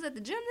 "You was at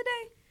the gym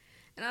today?"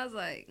 And I was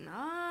like, "Nah."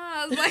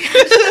 I was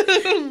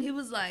like, he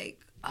was like,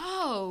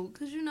 "Oh,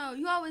 cause you know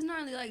you always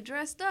normally like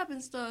dressed up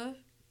and stuff,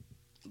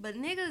 but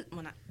niggas,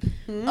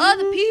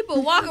 other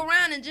people walk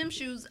around in gym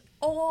shoes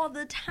all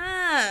the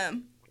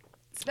time,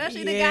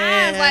 especially the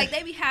Yeah. guys. Like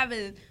they be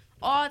having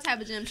all type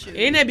of gym shoes.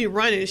 And they be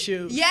running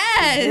shoes.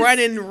 Yes,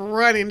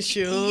 Running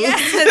shoes.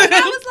 Yes, and I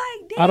was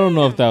like, damn. I don't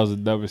know if that was a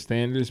double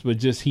standards, but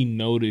just he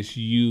noticed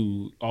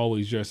you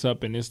always dress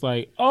up, and it's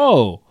like,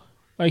 oh,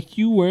 like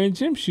you wearing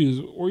gym shoes,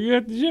 or you're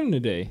at the gym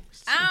today.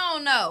 I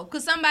don't know,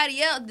 cause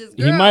somebody else, this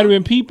girl, He might have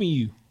been peeping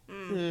you.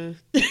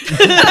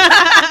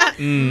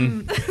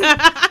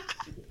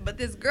 But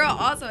this girl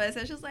also had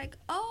said, she was like,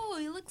 "Oh,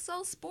 you look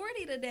so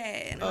sporty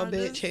today." And Oh, I was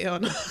bitch, just- hell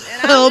no. I'm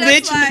Oh,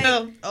 just bitch, like,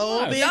 no. Oh,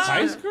 What, a bitch.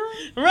 Spice Girl?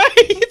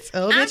 Right.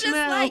 Oh, I'm bitch, just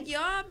no. like,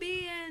 y'all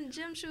be in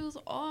gym shoes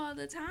all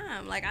the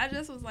time. Like, I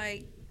just was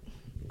like,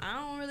 I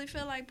don't really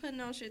feel like putting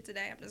on shit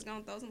today. I'm just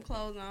gonna throw some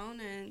clothes on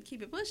and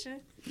keep it pushing.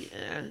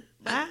 Yeah.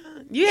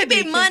 You It had to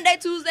be be Monday,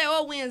 Tuesday,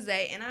 or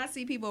Wednesday, and I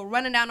see people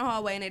running down the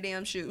hallway in their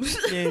damn shoes.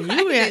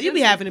 Yeah, you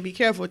be having to be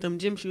careful with them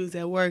gym shoes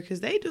at work because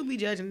they do be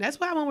judging. That's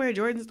why I won't wear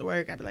Jordans to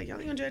work. I be like, y'all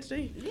ain't gonna judge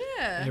me.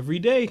 Yeah. Every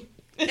day.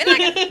 And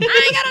like, I ain't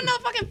got no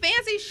fucking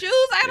fancy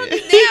shoes. I got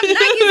these damn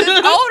Nikes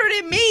that's older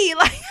than me.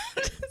 Like,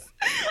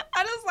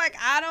 I just like,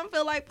 I don't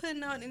feel like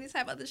putting on any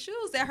type of other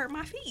shoes that hurt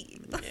my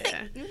feet. Like,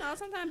 Yeah. you know,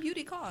 sometimes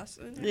beauty costs.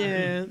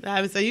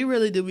 Yeah, so you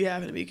really do be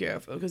having to be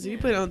careful because if you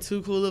put on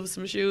too cool of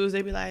some shoes,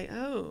 they be like,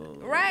 oh,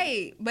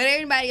 Right. But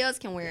everybody else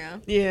can wear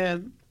them. yeah,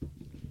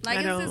 Like,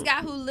 I it's this don't.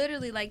 guy who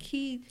literally, like,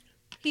 he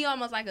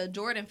almost like a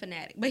Jordan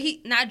fanatic. But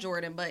he, not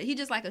Jordan, but he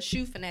just like a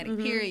shoe fanatic,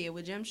 Mm-hmm. period,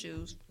 with gym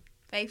shoes.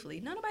 Faithfully.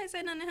 Nobody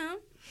said nothing to him.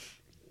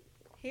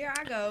 Here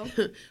I go.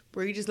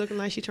 Bree just looking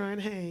like she trying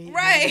to hang.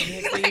 Right.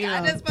 Next thing Like, you I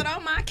know. just put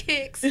on my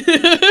kicks. Not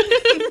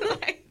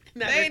Like, her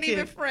they ain't even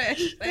keep kick. it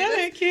fresh. That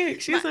ain't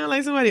kick. She sound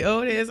like somebody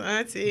old ass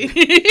auntie.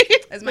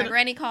 As my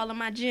granny calling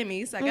my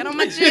jimmies. I got on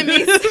my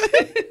jimmies.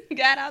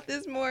 Got out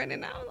this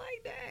morning. I was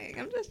like, dang,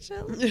 I'm just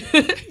chilling.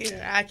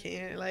 Yeah, I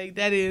can't. Like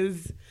that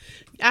is.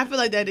 I feel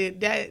like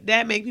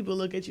that make people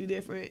look at you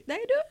different. They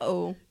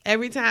do.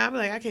 Every time, I'm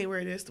like, I can't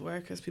wear this to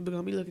work because people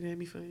gonna be looking at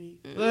me funny.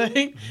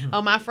 Like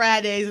on my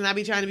Fridays, and I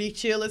be trying to be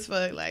chill as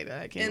fuck. Like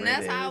I can't. And wear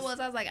that's this. how I was.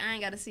 I was like, I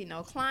ain't got to see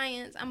no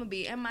clients. I'm gonna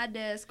be at my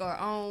desk or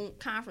on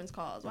conference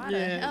calls. Why the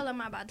Yeah. hell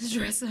am I about to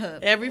dress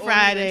up? Every Or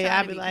Friday, even try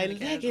I to be like,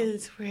 kinda casual?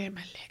 leggings. Where are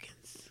my leggings?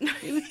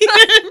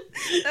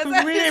 That's I'm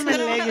how wearing it's my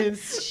been.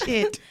 leggings.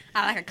 Shit.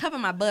 I cover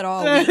my butt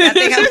all week. I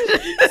think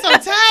I'm So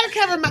tired of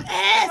covering my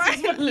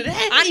ass.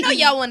 I know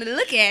y'all wanted to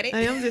look at it.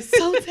 Like, I'm just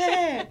so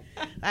tired.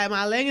 Like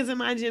my leggings and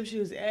my gym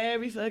shoes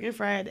every fucking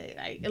Friday.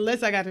 Like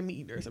unless I got a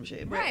meeting or some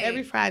shit. But Right.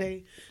 every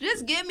Friday.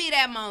 Just give me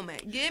that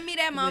moment. Give me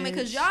that moment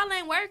because Bitch. y'all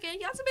ain't working.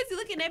 Y'all so busy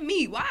looking at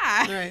me. Why?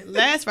 Right.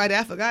 Last Friday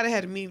I forgot I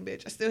had a meeting,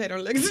 bitch. I still had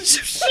on leggings and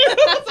gym shoes.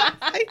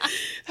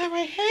 I'm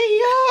like, hey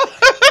y'all.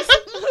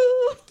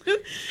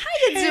 How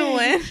you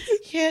doing?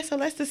 Yeah, so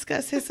let's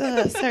discuss his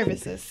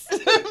services.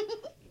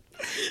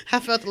 I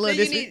felt a little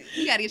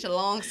You gotta get your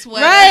long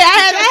sweater. Right,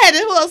 I had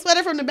this little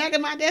sweater from the back of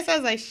my desk. I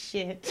was like,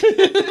 shit.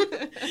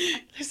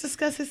 Let's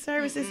discuss his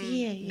services.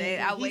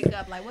 Yeah. I wake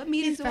up like, what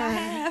meetings do I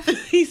have?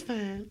 He's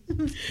fine.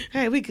 All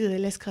right, we good.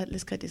 Let's cut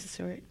this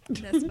short.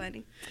 That's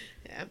funny.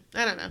 Yeah,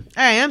 I don't know. All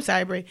right, I'm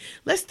sorry, Brie.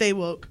 Let's stay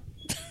woke.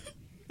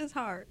 It's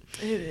hard.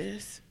 It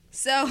is.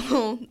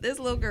 So this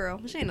little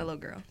girl, she ain't a little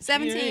girl,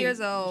 17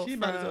 years old. She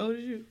about as old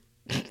as you.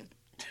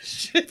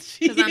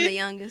 Because I'm the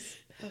youngest.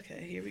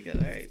 Okay, here we go. All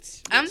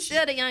right. I'm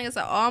still the youngest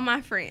of all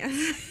my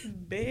friends.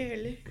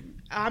 Barely.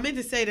 I meant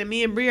to say that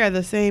me and Brie are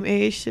the same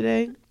age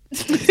today.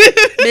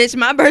 Bitch,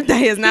 my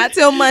birthday is not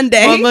till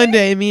Monday. On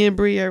Monday, me and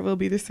Brie will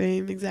be the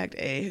same exact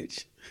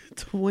age.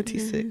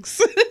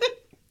 26.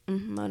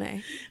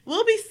 Monet.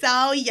 We'll be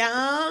so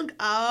young.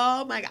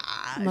 Oh my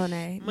gosh.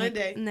 Monet.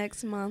 Monday.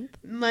 Next month.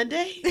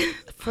 Monday?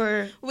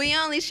 For We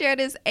only share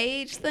this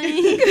age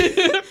thing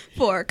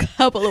for a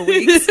couple of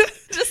weeks.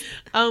 Just,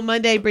 on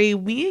Monday, Brie,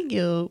 we and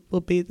you will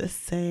be the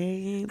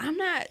same. I'm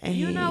not.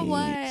 You know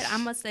what? Age.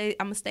 I'm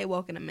gonna stay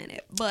woke in a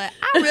minute. But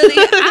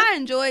I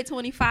enjoyed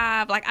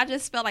 25. Like I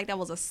just felt like that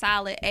was a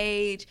solid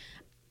age.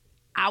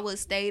 I would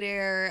stay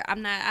there.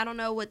 I don't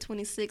know what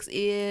 26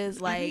 is.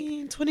 Like, I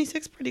mean,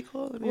 26 pretty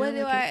cool. I mean, what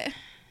do like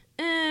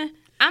it.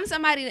 I'm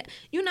somebody that,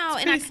 and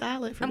Pretty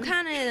solid for I'm me.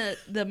 kind of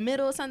the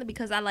middle or something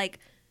because I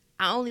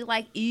only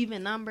like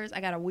even numbers.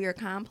 I got a weird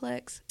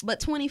complex. But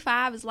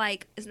 25 is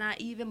like, it's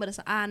not even, but it's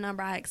an odd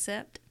number I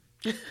accept.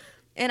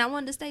 And I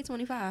wanted to stay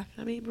 25.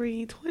 I mean,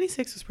 Brie,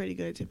 26 was pretty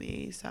good to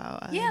me. So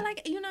Yeah,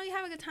 like, you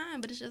have a good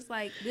time, but it's just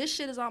like, this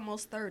shit is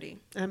almost 30.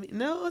 I mean,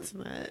 no, it's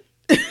not.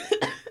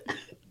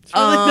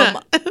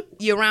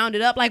 You round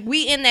it up. Like,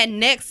 we in that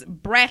next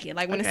bracket.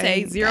 Like, when it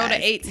Okay, say 0 to guys,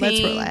 18.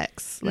 Let's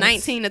relax.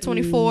 19 to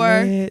 24.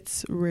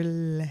 Let's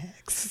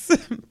relax.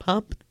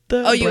 Pump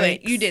the Oh, you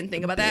brakes, didn't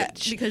think about that?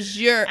 bitch. Because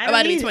you're I don't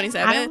about to be need it.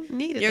 27. I don't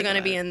need to You're think going to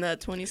about be it. in the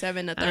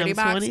 27 to 30 I'm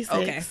box?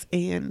 26,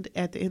 Okay. and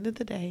at the end of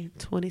the day,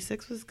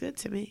 26 was good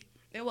to me.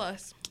 It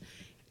was.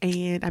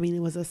 And, I mean, it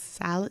was a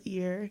solid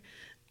year.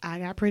 I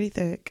got pretty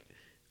thick.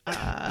 Here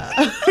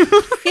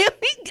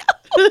we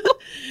go.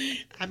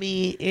 I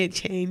mean, it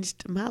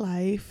changed my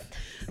life.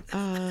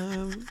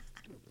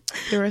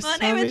 There were Well, so they've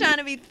been many, trying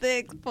to be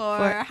thick for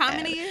how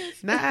many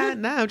years? Now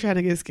I'm trying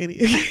to get skinny.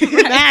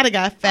 Now I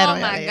got fat Oh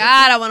on my my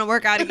God, I want to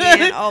work out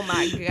again. Oh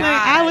my God. Like,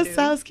 I was dude.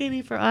 so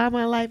skinny for all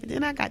my life, and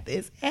then I got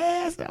this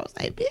ass, and I was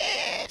like,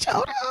 "Bitch,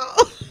 hold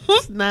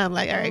on." Now I'm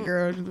like, "All right,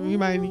 girl, you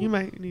might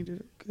need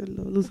to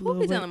lose a Who little be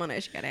weight." telling Monet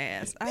she got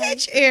ass?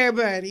 Bitch,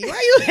 everybody, why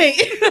you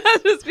hating? I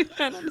just be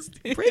trying to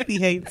understand. Brie be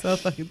hating so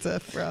fucking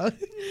tough, bro.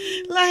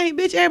 Like,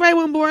 bitch, everybody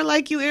wasn't born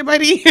like you.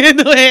 Everybody had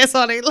no ass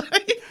all their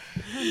life.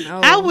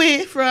 No. I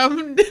went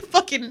from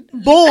fucking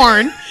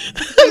born,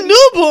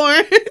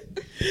 newborn,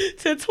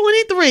 to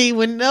 23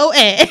 with no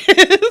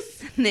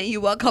ass. And then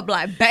you woke up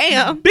like,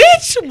 bam.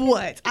 Bitch,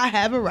 what? I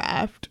have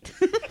arrived.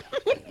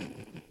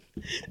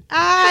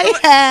 I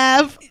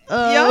have.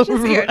 Y'all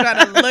just here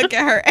trying to look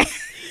at her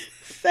ass.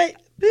 Say,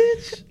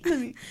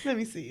 bitch. Let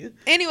me see you.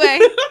 Anyway,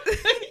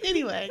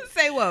 Anyway,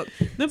 say woke.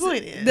 the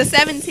point is The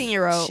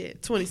 17-year-old.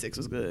 Shit, 26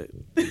 was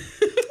good.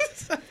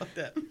 So fucked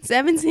up.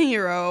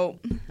 17-year-old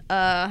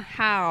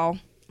Howell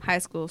high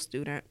school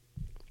student.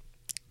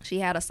 She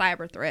had a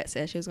cyber threat,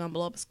 said she was gonna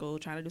blow up a school,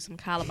 trying to do some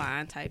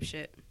Columbine type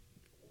shit.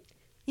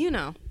 You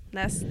know,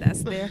 that's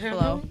their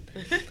flow.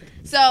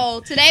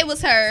 So today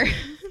was her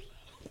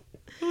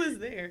Who is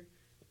there?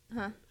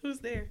 Huh? Who's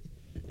there?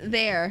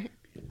 there.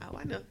 Oh,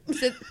 I know.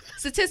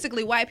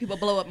 Statistically, white people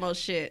blow up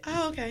most shit.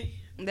 Oh, okay.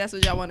 That's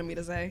what y'all wanted me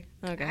to say.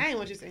 Okay. I ain't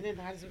want you to say nothing.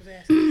 I just was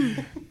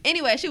asking.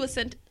 Anyway, she was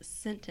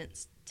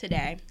sentenced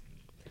today,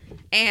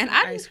 and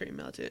Ice cream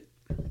melted.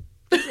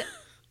 oh,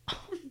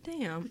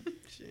 damn.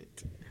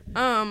 Shit.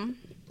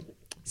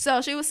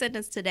 So she was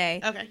sentenced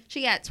today. Okay.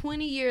 She got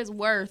 20 years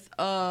worth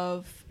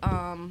of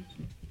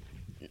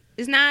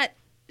she's not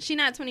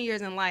 20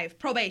 years in life.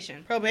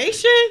 Probation.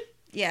 Probation?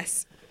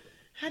 Yes.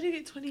 How do you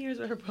get 20 years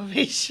of her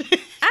probation?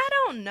 I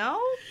don't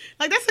know.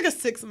 Like, that's like a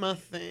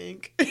 6-month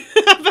thing.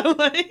 I feel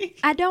like.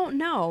 I don't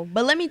know.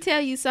 But let me tell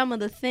you some of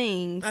the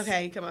things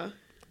Okay, come on.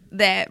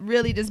 that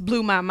really just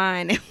blew my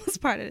mind and was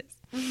part of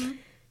this.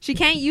 She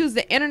can't use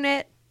the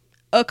internet,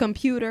 a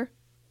computer,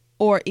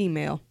 or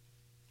email.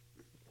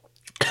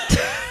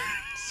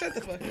 Shut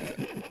the fuck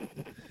up.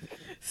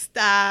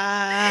 Stop.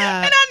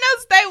 And I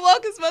know Stay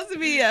Woke is supposed to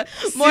be a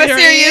more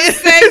Serious. serious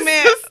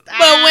segment. Stop.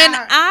 But when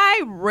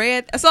I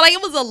read, so like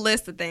it was a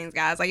list of things,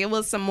 guys. Like it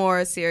was some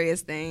more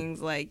serious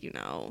things, like, you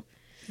know.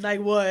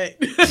 Like what?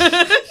 Shit.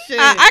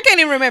 I can't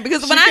even remember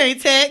because She when I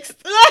can't text.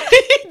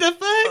 Like, the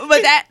fuck?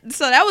 but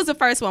that was the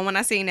first one. When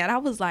I seen that, I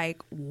was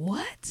like,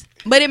 what?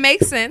 But it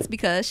makes sense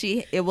because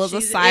it was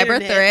She's a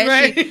cyber internet, threat.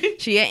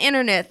 right. She an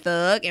internet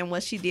thug, and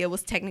what she did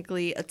was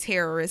technically a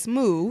terrorist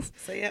move.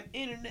 So you have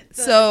internet.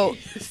 So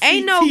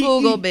ain't no CTE.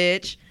 Google,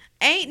 bitch.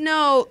 Ain't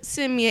no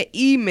send me an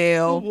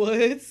email.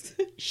 What?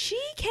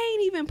 She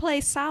can't even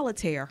play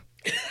solitaire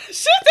Shut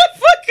the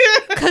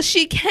fuck up. because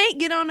she can't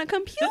get on a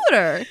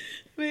computer.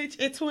 Bitch,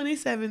 in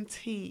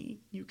 2017,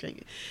 you can't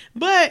get.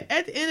 But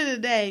at the end of the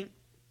day,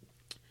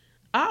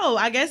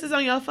 I guess it's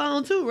on your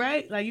phone too,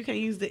 right? Like you can't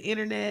use the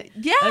internet,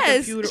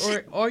 Yes. a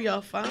computer, or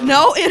your phone.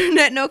 No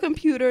internet, no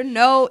computer,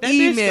 no that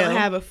bitch email. don't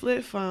have a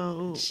flip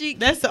phone. She-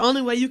 That's the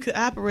only way you could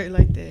operate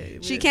like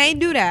that. She can't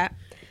do that.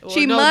 Or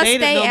She no must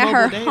data, stay no at mobile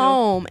her data.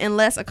 home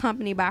unless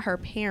accompanied by her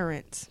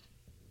parents.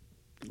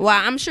 Well,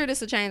 I'm sure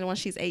this will change when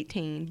she's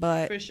 18,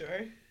 but For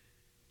sure.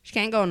 she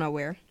can't go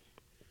nowhere.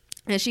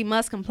 And she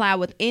must comply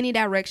with any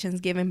directions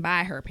given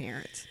by her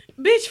parents.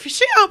 Bitch,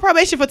 she on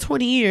probation for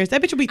 20 years.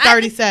 That bitch will be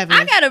 37.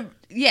 I gotta,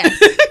 yes,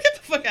 Get the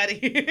fuck out of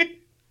here.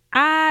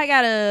 I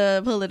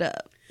gotta pull it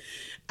up.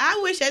 I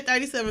wish at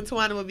 37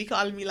 Tawana would be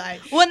calling me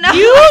like, Well, no.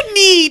 you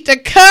need to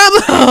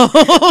come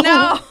home.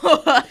 No.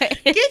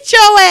 Get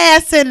your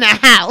ass in the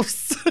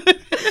house.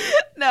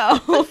 No.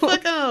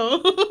 Fuck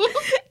on.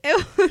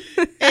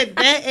 At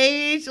that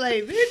age,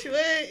 like, bitch,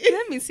 what?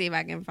 Let me see if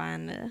I can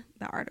find the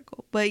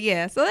article. But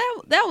yeah, so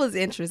that was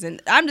interesting.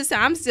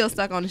 I'm still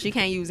stuck on it. She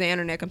can't use the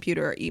internet,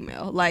 computer, or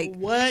email. Like,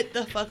 What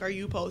the fuck are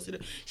you posting?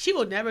 She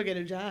will never get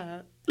a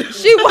job.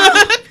 she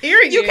won't.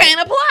 Period. You can't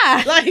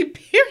apply. Like,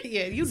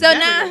 period. You So never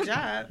now- get a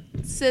job.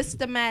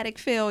 Systematic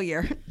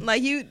failure.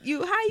 Like you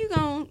how you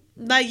gonna?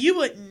 Like, you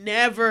would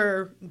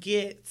never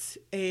get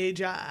a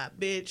job,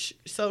 bitch.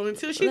 So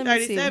until she's Let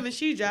me see. 37,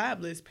 she's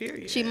jobless,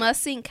 period. She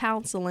must seek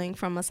counseling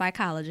from a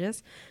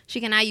psychologist. She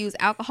cannot use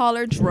alcohol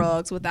or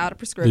drugs without a The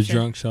prescription.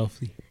 drunk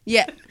selfie.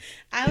 Yeah.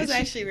 I was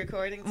actually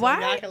recording, so Why?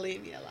 y'all can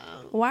leave me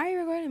alone. Why are you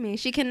recording me?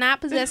 She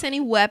cannot possess any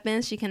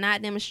weapons. She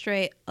cannot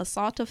demonstrate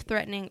assaultive,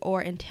 threatening,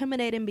 or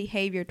intimidating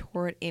behavior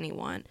toward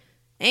anyone.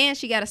 And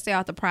she got to stay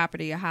off the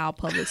property of Howell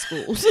Public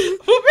Schools.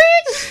 Well,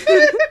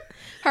 bitch.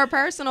 Her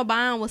personal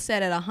bond was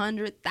set at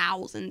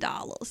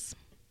 $100,000.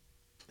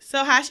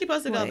 So how's she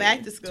supposed to go Wait,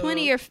 back to school?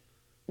 20-year.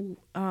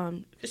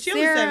 She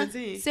only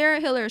 17. Sarah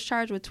Hiller is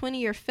charged with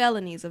 20-year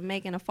felonies of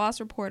making a false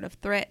report of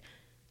threat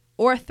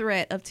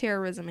of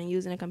terrorism and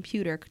using a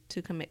computer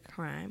to commit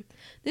crime.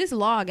 This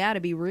law got to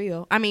be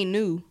real. I mean,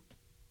 new.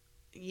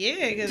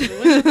 Yeah, because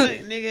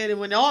when, nigga,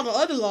 when all the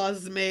other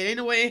laws is made, ain't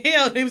no way in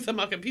hell they was talking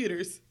about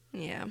computers.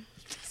 Yeah.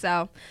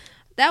 So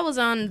that was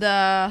on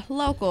the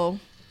local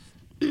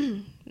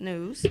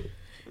news.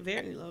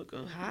 Very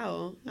local.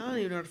 How? I don't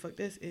even know what the fuck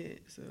this is.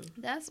 So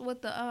That's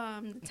with the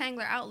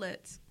Tangler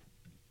outlets.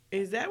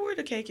 is that where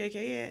the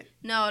KKK at?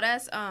 No,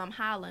 that's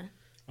Holland.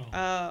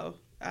 Oh,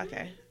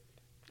 okay.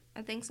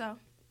 I think so.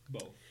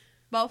 Both.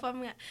 Both of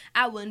them.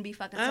 I wouldn't be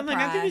fucking I'm surprised.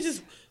 like, I think it's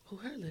just. Oh,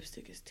 her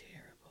lipstick is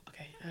terrible.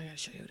 Okay, I gotta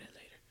show you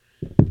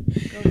that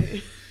later. Go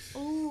ahead.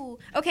 Ooh.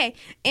 Okay.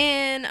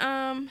 In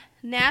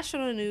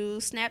national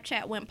news,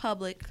 Snapchat went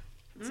public.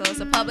 So it's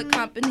a public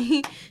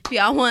company. If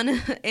y'all want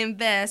to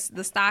invest,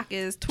 the stock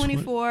is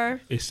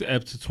 24. It's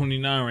up to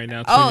 29 right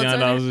now. Oh,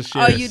 $29 a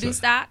share. oh, you do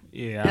stock?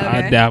 Yeah,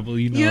 Okay. I dabble.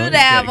 You know, You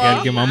dabble.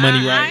 Gotta get my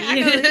money right.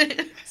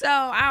 I So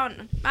I don't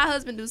know. My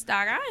husband do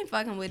stock. I ain't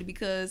fucking with it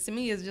because to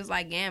me it's just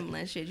like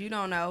gambling shit. You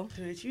don't know.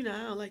 But you know,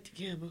 I don't like to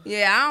gamble.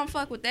 Yeah, I don't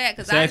fuck with that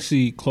because It's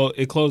actually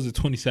it closed at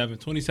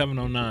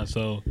 27.09.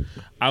 So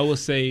I would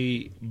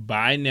say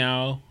buy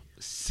now,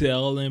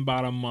 sell in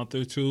about a month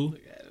or two.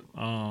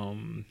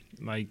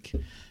 Like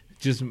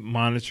just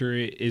monitor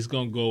it. It's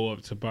gonna go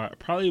up to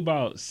probably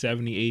about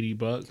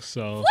 $70-$80.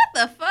 So what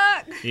the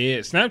fuck? yeah,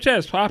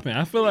 Snapchat's popping.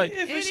 I feel like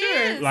Yeah, for It sure.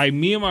 is. like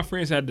me and my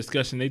friends had a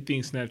discussion. They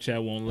think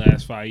Snapchat won't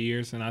last 5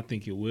 years, and I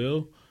think it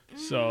will.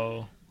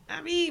 So,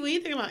 I mean, when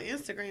you think about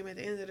Instagram at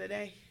the end of the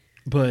day,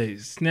 but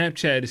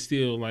Snapchat is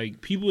still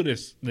like people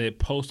that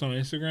post on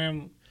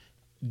Instagram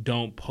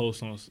don't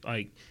post on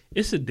like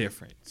it's a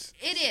difference.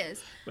 It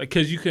is. Like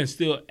because you can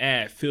still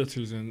add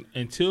filters and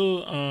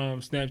until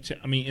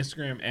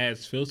Instagram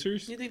adds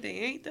filters, you think they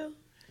ain't though?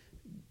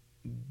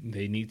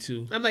 they need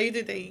to. I'm like, you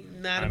think they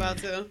not about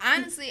to?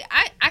 Honestly,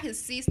 I can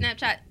see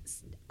Snapchat.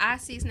 I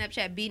see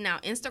Snapchat beating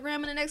out Instagram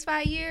in the next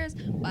 5 years,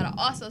 but I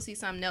also see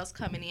something else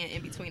coming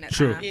in between that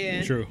True. time.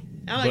 Yeah. True.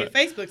 I'm like,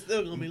 Facebook's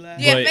still gonna be live.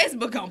 Yeah, But-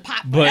 Facebook gonna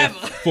pop But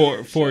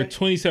forever. for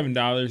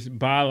 $27,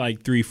 buy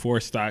like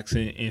 3-4 stocks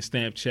in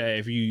Snapchat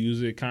if you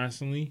use it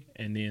constantly,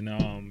 and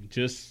then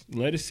just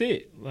let it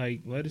sit.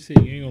 Like let it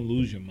sit. You ain't gonna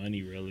lose your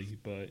money really,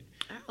 but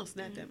I don't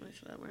snap that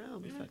much. I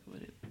don't be fucking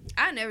with it.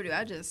 I never do.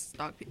 I just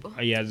stalk people.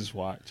 yeah, just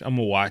watch. I'm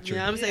a watcher.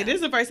 Yeah, I'm saying Yeah. this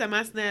is the first time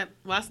I snapped.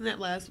 Well, I snapped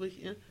last week.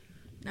 Yeah.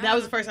 That Uh-huh.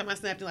 was the first time I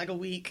snapped in like a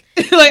week.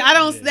 Like I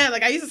don't Yeah. snap.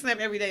 Like I used to snap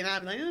every day, and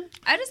I'd be like,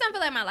 I just don't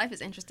feel like my life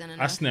is interesting enough.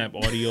 I snap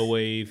audio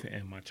wave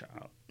and my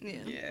child. Yeah.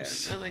 yeah.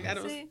 I'm like, I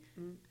don't. See?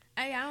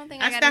 I don't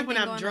think I I got snap when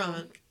anything I'm going on.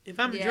 drunk. If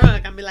I'm Yeah.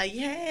 drunk, I'm be like,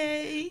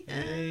 yay.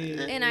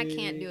 And I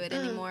can't do it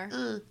anymore. Yeah,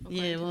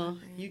 to my well,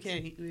 friends. you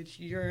can't. Bitch.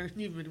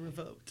 You've been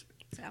revoked.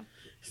 So,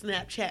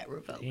 Snapchat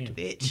revoked, Damn.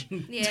 bitch.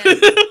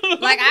 yeah.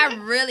 Like, I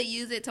really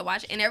use it to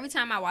watch. And every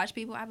time I watch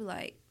people, I be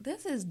like,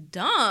 this is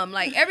dumb.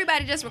 Like,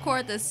 everybody just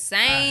record the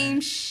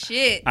same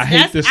shit. I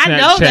hate the That's- I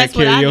know Snapchat that's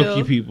what I karaoke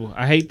do. people.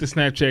 I hate the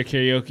Snapchat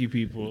karaoke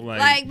people.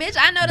 Like, bitch,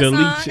 I know the delete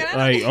song. shit.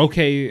 and I Like, don't-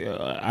 okay,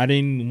 I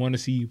didn't want to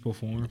see you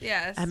perform.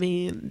 Yes. I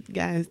mean,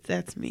 guys,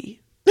 that's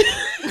me.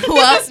 Who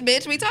else,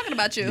 bitch? We talking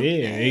about you.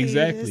 Yeah, Hey,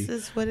 exactly. This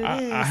is what it is.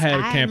 I had a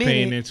admit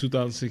campaign it. in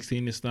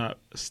 2016 to stop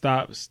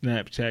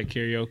Snapchat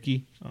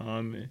karaoke.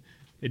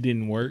 It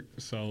didn't work,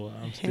 so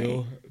I'm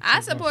still. I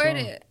it's my support song.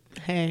 it.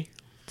 Hey,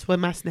 it's what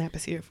my snap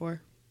is here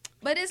for.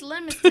 But it's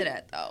limits to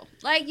that, though.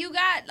 Like, you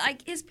got,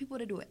 like, it's people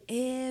that do it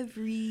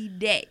every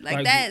day.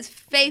 Like that is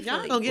faithfully.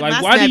 Y'all gonna get Like,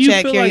 my why do you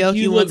Snapchat feel karaoke like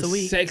you once look a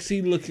week.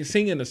 sexy looking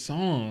singing a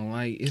song?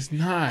 Like it's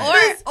not.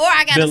 Or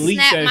I gotta Delete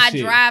snap that my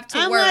shit. drive to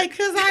I'm work. like,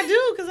 cause I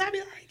be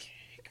like,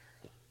 hey,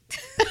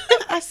 girl,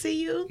 I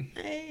see you.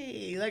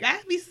 Hey, like I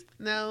be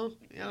no.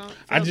 You know,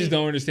 I just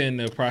don't understand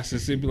the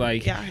process. It'd be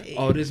like, Yeah, I hate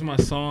oh, this is my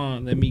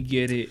song. Let me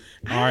get it.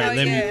 All right,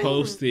 let yeah. me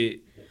post it.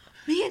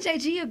 Me and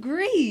JG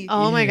agree.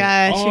 Oh my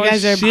Yeah. gosh, Oh, you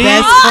guys are shit.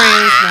 best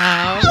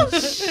Oh,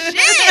 friends now.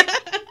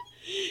 shit.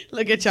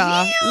 Look at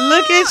y'all.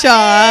 Look at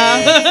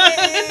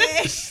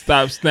y'all.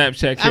 Stop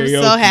Snapchat I'm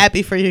karaoke. so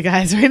happy for you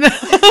guys right now.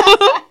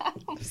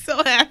 I'm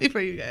so happy for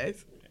you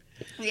guys.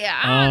 Yeah,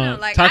 I don't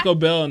know. Like, Taco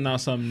Bell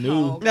announced something new.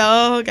 Oh.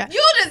 No, God.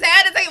 you just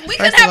had to say, we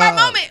couldn't First have of our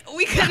all- moment.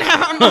 We couldn't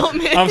have our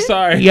moment. I'm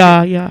sorry.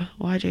 Yeah.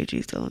 Why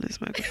JG still on this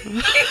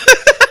microphone?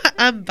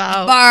 I'm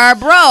about.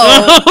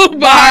 Barbro.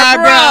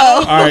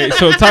 Barbro. All right,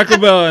 so Taco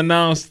Bell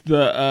announced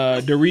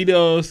the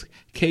Doritos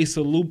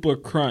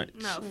Quesalupa Crunch.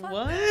 No, fuck.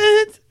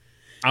 What?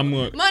 I'm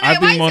gonna. Monet, I why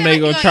think you Monet sound like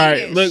gonna you try gonna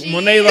it. eat Look, it?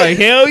 Monet Shit. like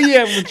hell yeah,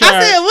 I'm gonna I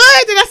try said it.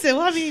 what? Then I said,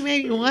 well, I mean,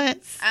 maybe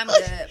once. I'm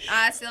good.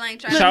 I still ain't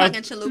trying Shout-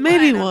 to fucking chalupa.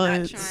 Maybe and I'm not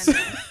once. trying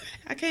to-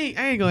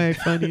 I ain't gonna act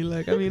funny.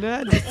 Like, I mean,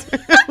 I just.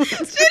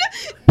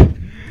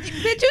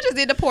 Bitch, you just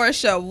did the poor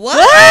show.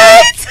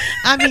 What?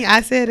 I mean,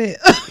 I said it.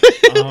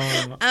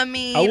 I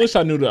mean, I wish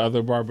I knew the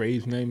other Bar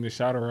Babe's name to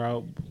shout her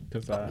out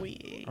because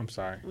We- I'm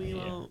sorry. we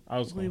won't. I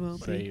was We gonna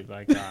won't say be.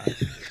 like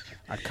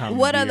I come.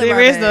 What other There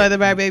Bar is no Babe? other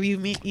bar, baby.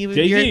 JG.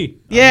 You're, I mean,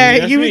 yeah,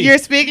 that's me. you're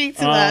speaking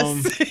to Um,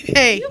 us.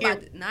 Hey, you here.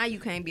 about to, now you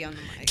can't be on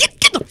the mic. Get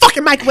the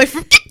fucking mic away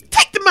from.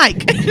 Take the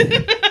mic.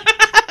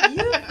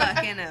 You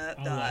fucking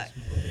up, dog.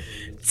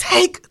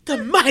 Take the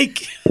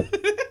mic.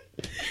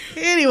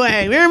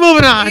 Anyway, we're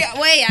moving on. Yeah,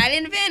 wait, I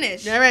didn't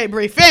finish. All right,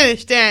 Bree,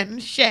 finish then.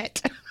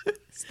 Shit.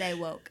 Stay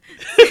woke.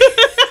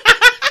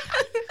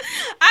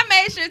 I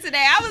made sure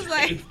today. I was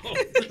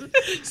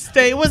like,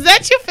 Stay. Was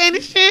that your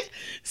finishing?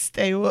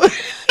 Stay woke.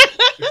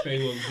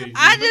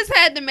 I just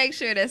had to make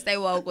sure that Stay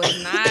Woke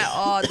was not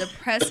all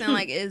depressing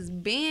like it's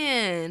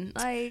been.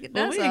 Like,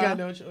 Well, that's we ain't all. got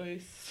no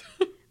choice.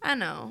 I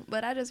know,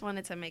 but I just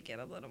wanted to make it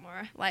a little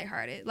more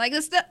lighthearted. Like,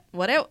 it's the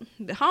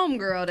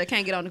homegirl that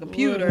can't get on the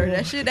computer.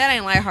 That shit, that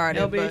ain't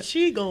lighthearted. No, but, bitch,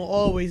 she gonna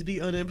always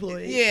be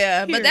unemployed.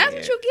 yeah, but that's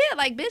what Period. you get.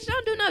 Like, bitch,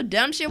 don't do no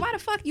dumb shit. Why the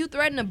fuck you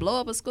threatening to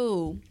blow up a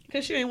school?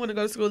 Because she didn't want to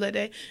go to school that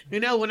day. You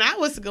know, when I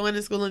was going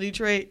to school in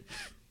Detroit,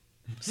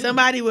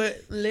 somebody would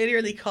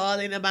literally call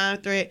in a bomb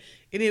threat,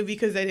 and it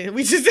because they didn't.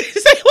 We just didn't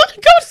say want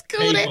to go to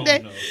school that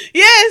day.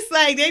 Yes,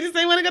 like they just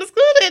didn't want to go to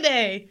school that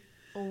day.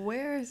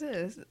 Where is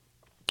this?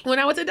 When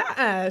I went to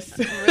DAS.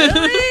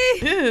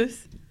 Really?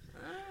 Yes.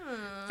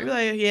 Oh. They were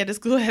like, yeah, the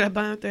school had a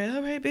bomb threat.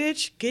 All right,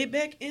 bitch, get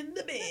back in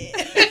the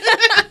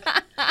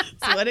bed.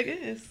 That's what it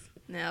is.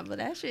 No, but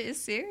that shit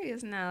is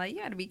serious now. Like, you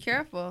got to be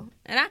careful.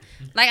 And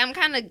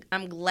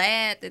I'm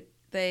glad that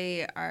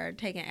they are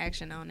taking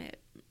action on it.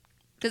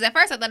 Because at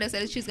first I thought they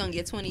said she's going to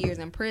get 20 years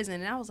in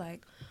prison. And I was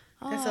like,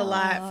 oh. That's a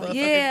lot for a fucking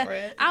yeah.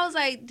 threat. I was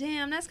like,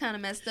 damn, that's kind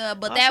of messed up.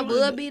 But All that she wanted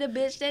would to- be the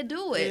bitch that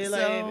do it. Yeah, So,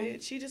 like,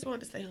 bitch, she just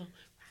wanted to stay home.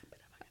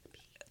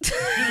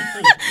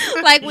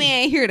 like, we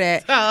ain't hear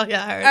that. Oh,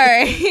 yeah, I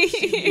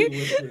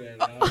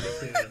heard. All right.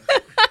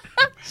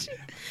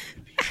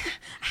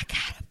 I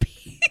gotta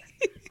pee.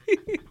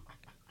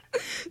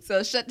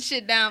 So shut the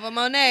shit down for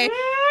Monet.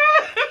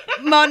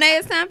 Monet,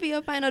 it's time for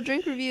your final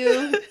drink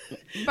review.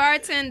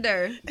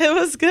 Bartender. It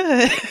was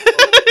good.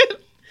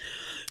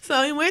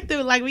 So we went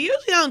through, like, we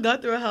usually don't go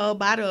through a whole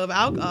bottle of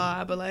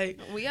alcohol, but, like,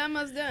 We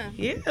almost done.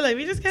 yeah, like,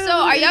 we just kind So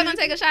of. are y'all gonna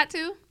take a shot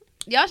too?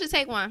 Y'all should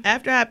take one.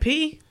 After I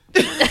pee.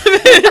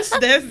 That's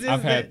just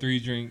I've had it. 3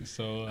 drinks,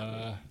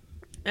 so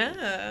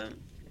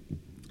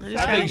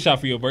I take a shot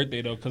for your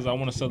birthday though, because I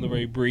want to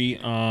celebrate Bree.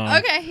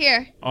 Okay,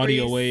 here.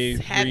 Audio Bree's Wave.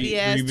 happy Bree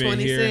ass been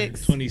here,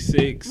 26.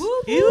 26. Woo,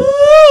 woo.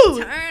 Woo!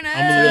 Turn up.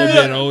 I'm a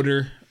little bit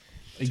older,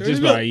 like, Turn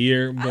just it by up. a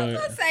year, I was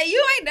but gonna say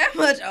you ain't that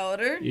much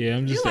older. yeah,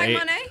 I'm You just like like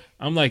Monet?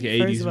 I'm like an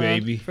First 80s of all-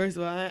 baby. First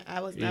of all,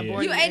 I was not Yeah.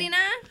 born. You in 89?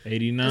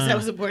 89. I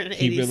was born in the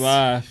Keep 80s. it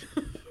live.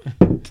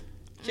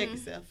 Check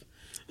yourself.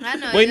 I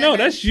know. Wait, no,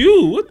 that's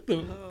you. What the?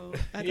 Oh, I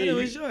thought Yeah, it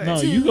was yours.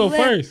 No, you go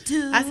first.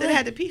 I said I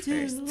had to pee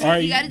first. All right,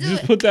 You gotta do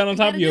just it. put that on You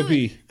top of gotta your do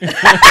pee.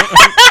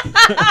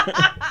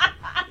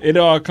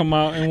 It'll all come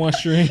out in one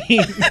stream.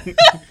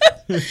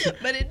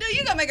 But it do.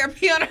 You gonna make her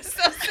pee on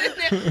herself sitting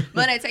there.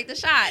 Monet, take the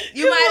shot.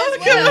 You might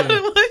as well. Come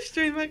on, one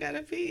stream, I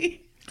gotta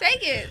pee.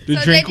 Take it. The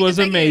So drink JP can was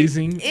take it.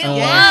 amazing. It Uh,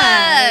 was.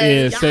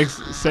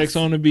 Yeah, sex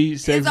on the beach,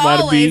 sex It's by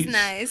the always beach.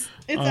 nice.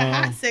 It's a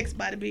hot sex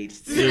by the beach.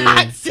 Yeah.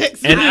 Hot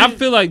sex. And I by-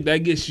 feel like that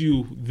gets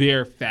you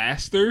there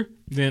faster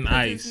than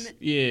ice. it's-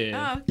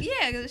 Yeah. Oh,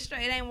 yeah, because it's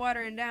straight. It ain't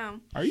watering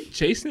down. Are you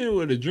chasing it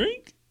with a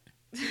drink?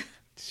 Shit,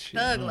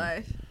 Thug huh?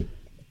 life.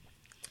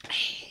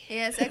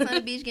 Yeah, sex on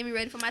the beach. Get me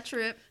ready for my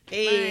trip.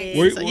 Hey,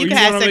 Where- so where you you can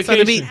have going on sex on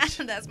the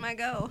vacation? beach. That's my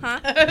goal, huh?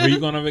 Where you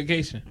going on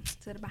vacation?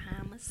 To the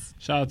Bahamas.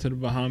 Shout out to the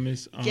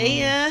Bahamas.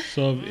 Yeah.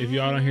 So if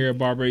y'all don't hear a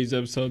Barbara's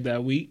episode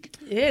that week,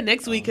 Yeah,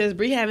 next week because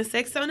Bree having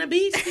sex on the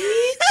beach.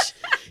 Bitch.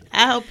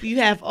 I hope you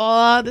have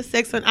all the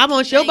sex on. I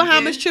want your Thank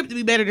Bahamas you. trip to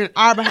be better than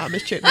our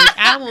Bahamas trip. Bitch.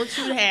 I want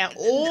you to have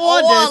all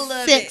All the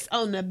of sex it.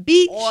 on the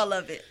beach. All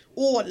of it.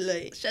 All of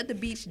it. Shut the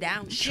beach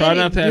down. try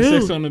not to have do.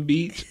 sex on the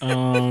beach.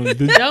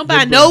 Don't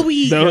buy no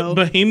weed, The yo.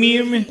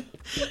 Bohemian.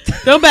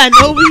 Don't buy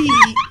no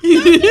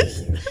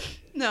weed.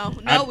 No,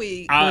 no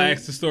weed. I'll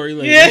ask the story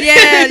later.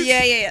 Yeah.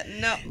 Yeah.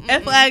 No.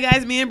 FYI,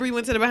 guys, me and Bree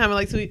went to the Bahamas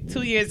like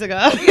two years ago.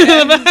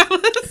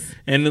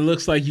 And it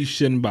looks like you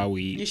shouldn't buy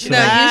weed. You should No,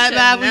 you not should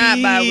buy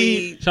not buy weed.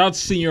 weed. Shout out to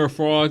Senior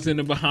Frogs in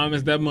the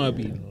Bahamas. That must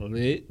be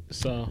lit.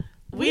 So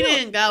We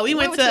didn't go. We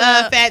went went to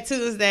to, Fat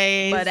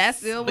Tuesdays. but that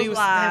still was we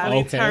live.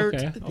 heavily Okay, turned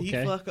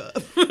okay. the fuck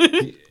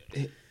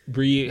up.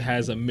 Bree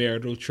has a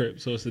marital trip,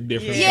 so it's a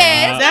different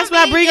Yeah, vibe. That's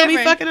gonna why be Bree gonna be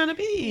different. fucking on the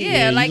beach.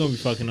 Yeah, you like- gonna be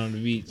fucking on the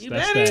beach. You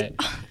That's better. that.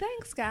 Oh,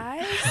 thanks,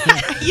 guys.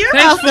 You're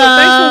Thanks for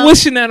welcome.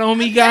 wishing that on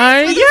me,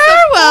 guys. You're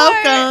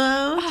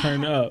welcome.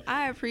 Turn up.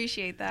 I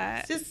appreciate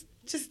that.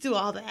 Just do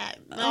all that.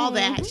 All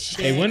that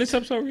shit. Hey, when is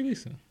episode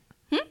releasing?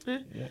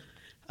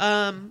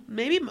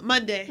 Maybe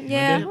Monday.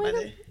 Yeah.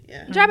 Monday.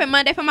 Yeah. Drop it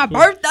Monday for my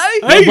birthday.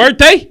 Your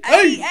birthday?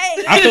 Hey.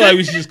 I feel like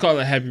we should just call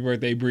it Happy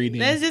Birthday, Bree. then.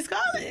 Let's just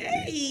call it.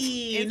 Hey.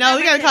 It's No, my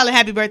we gotta birthday. call it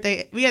happy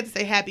birthday. We have to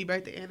say happy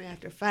birthday and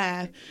after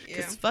 5. Yeah.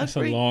 Cause fuck That's a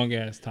Bree. long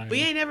ass time. We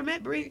ain't never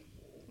met Bree.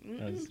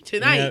 That's-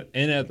 Tonight.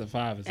 And after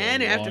 5 is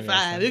And a after long-ass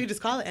 5. time. We could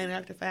just call it and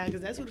after 5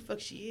 because that's who the fuck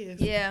she is.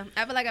 Yeah,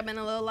 I feel like I've been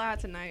a little loud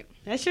tonight.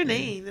 That's your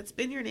name. That's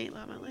been your name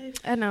all my life.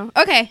 I know.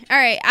 Okay, all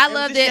right. I Ever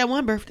loved since it. That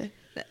one birthday.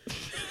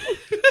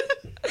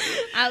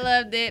 I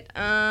loved it.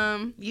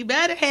 You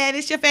better have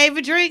it's your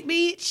favorite drink,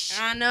 bitch.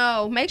 I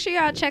know. Make sure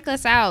y'all check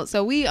us out.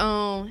 So we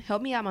on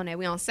help me out on that.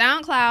 We on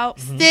SoundCloud,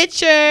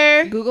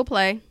 Stitcher, Google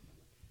Play,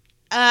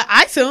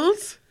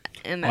 iTunes.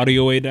 and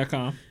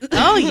AudioWay.com.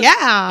 Oh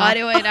yeah,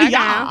 Audioway.com.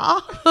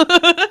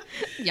 yeah.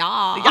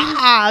 y'all.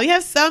 Yeah, we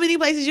have so many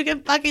places you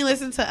can fucking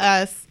listen to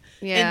us.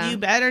 Yeah. And you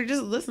better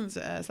just listen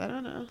to us. I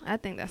don't know. I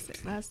think that's it.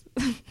 That's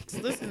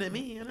Just listen to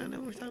me. I don't know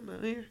what we're talking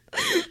about here.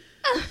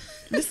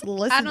 Just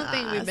listen I don't to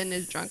think we've us. been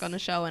this drunk on the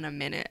show in a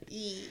minute.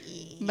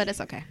 But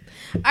it's okay.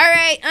 All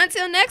right.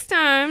 Until next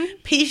time.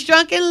 Peace,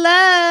 drunk, and Coming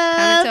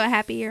love. to a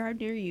happy hour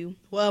near you.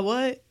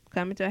 What?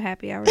 Coming to a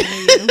happy hour near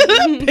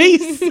you.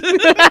 Peace.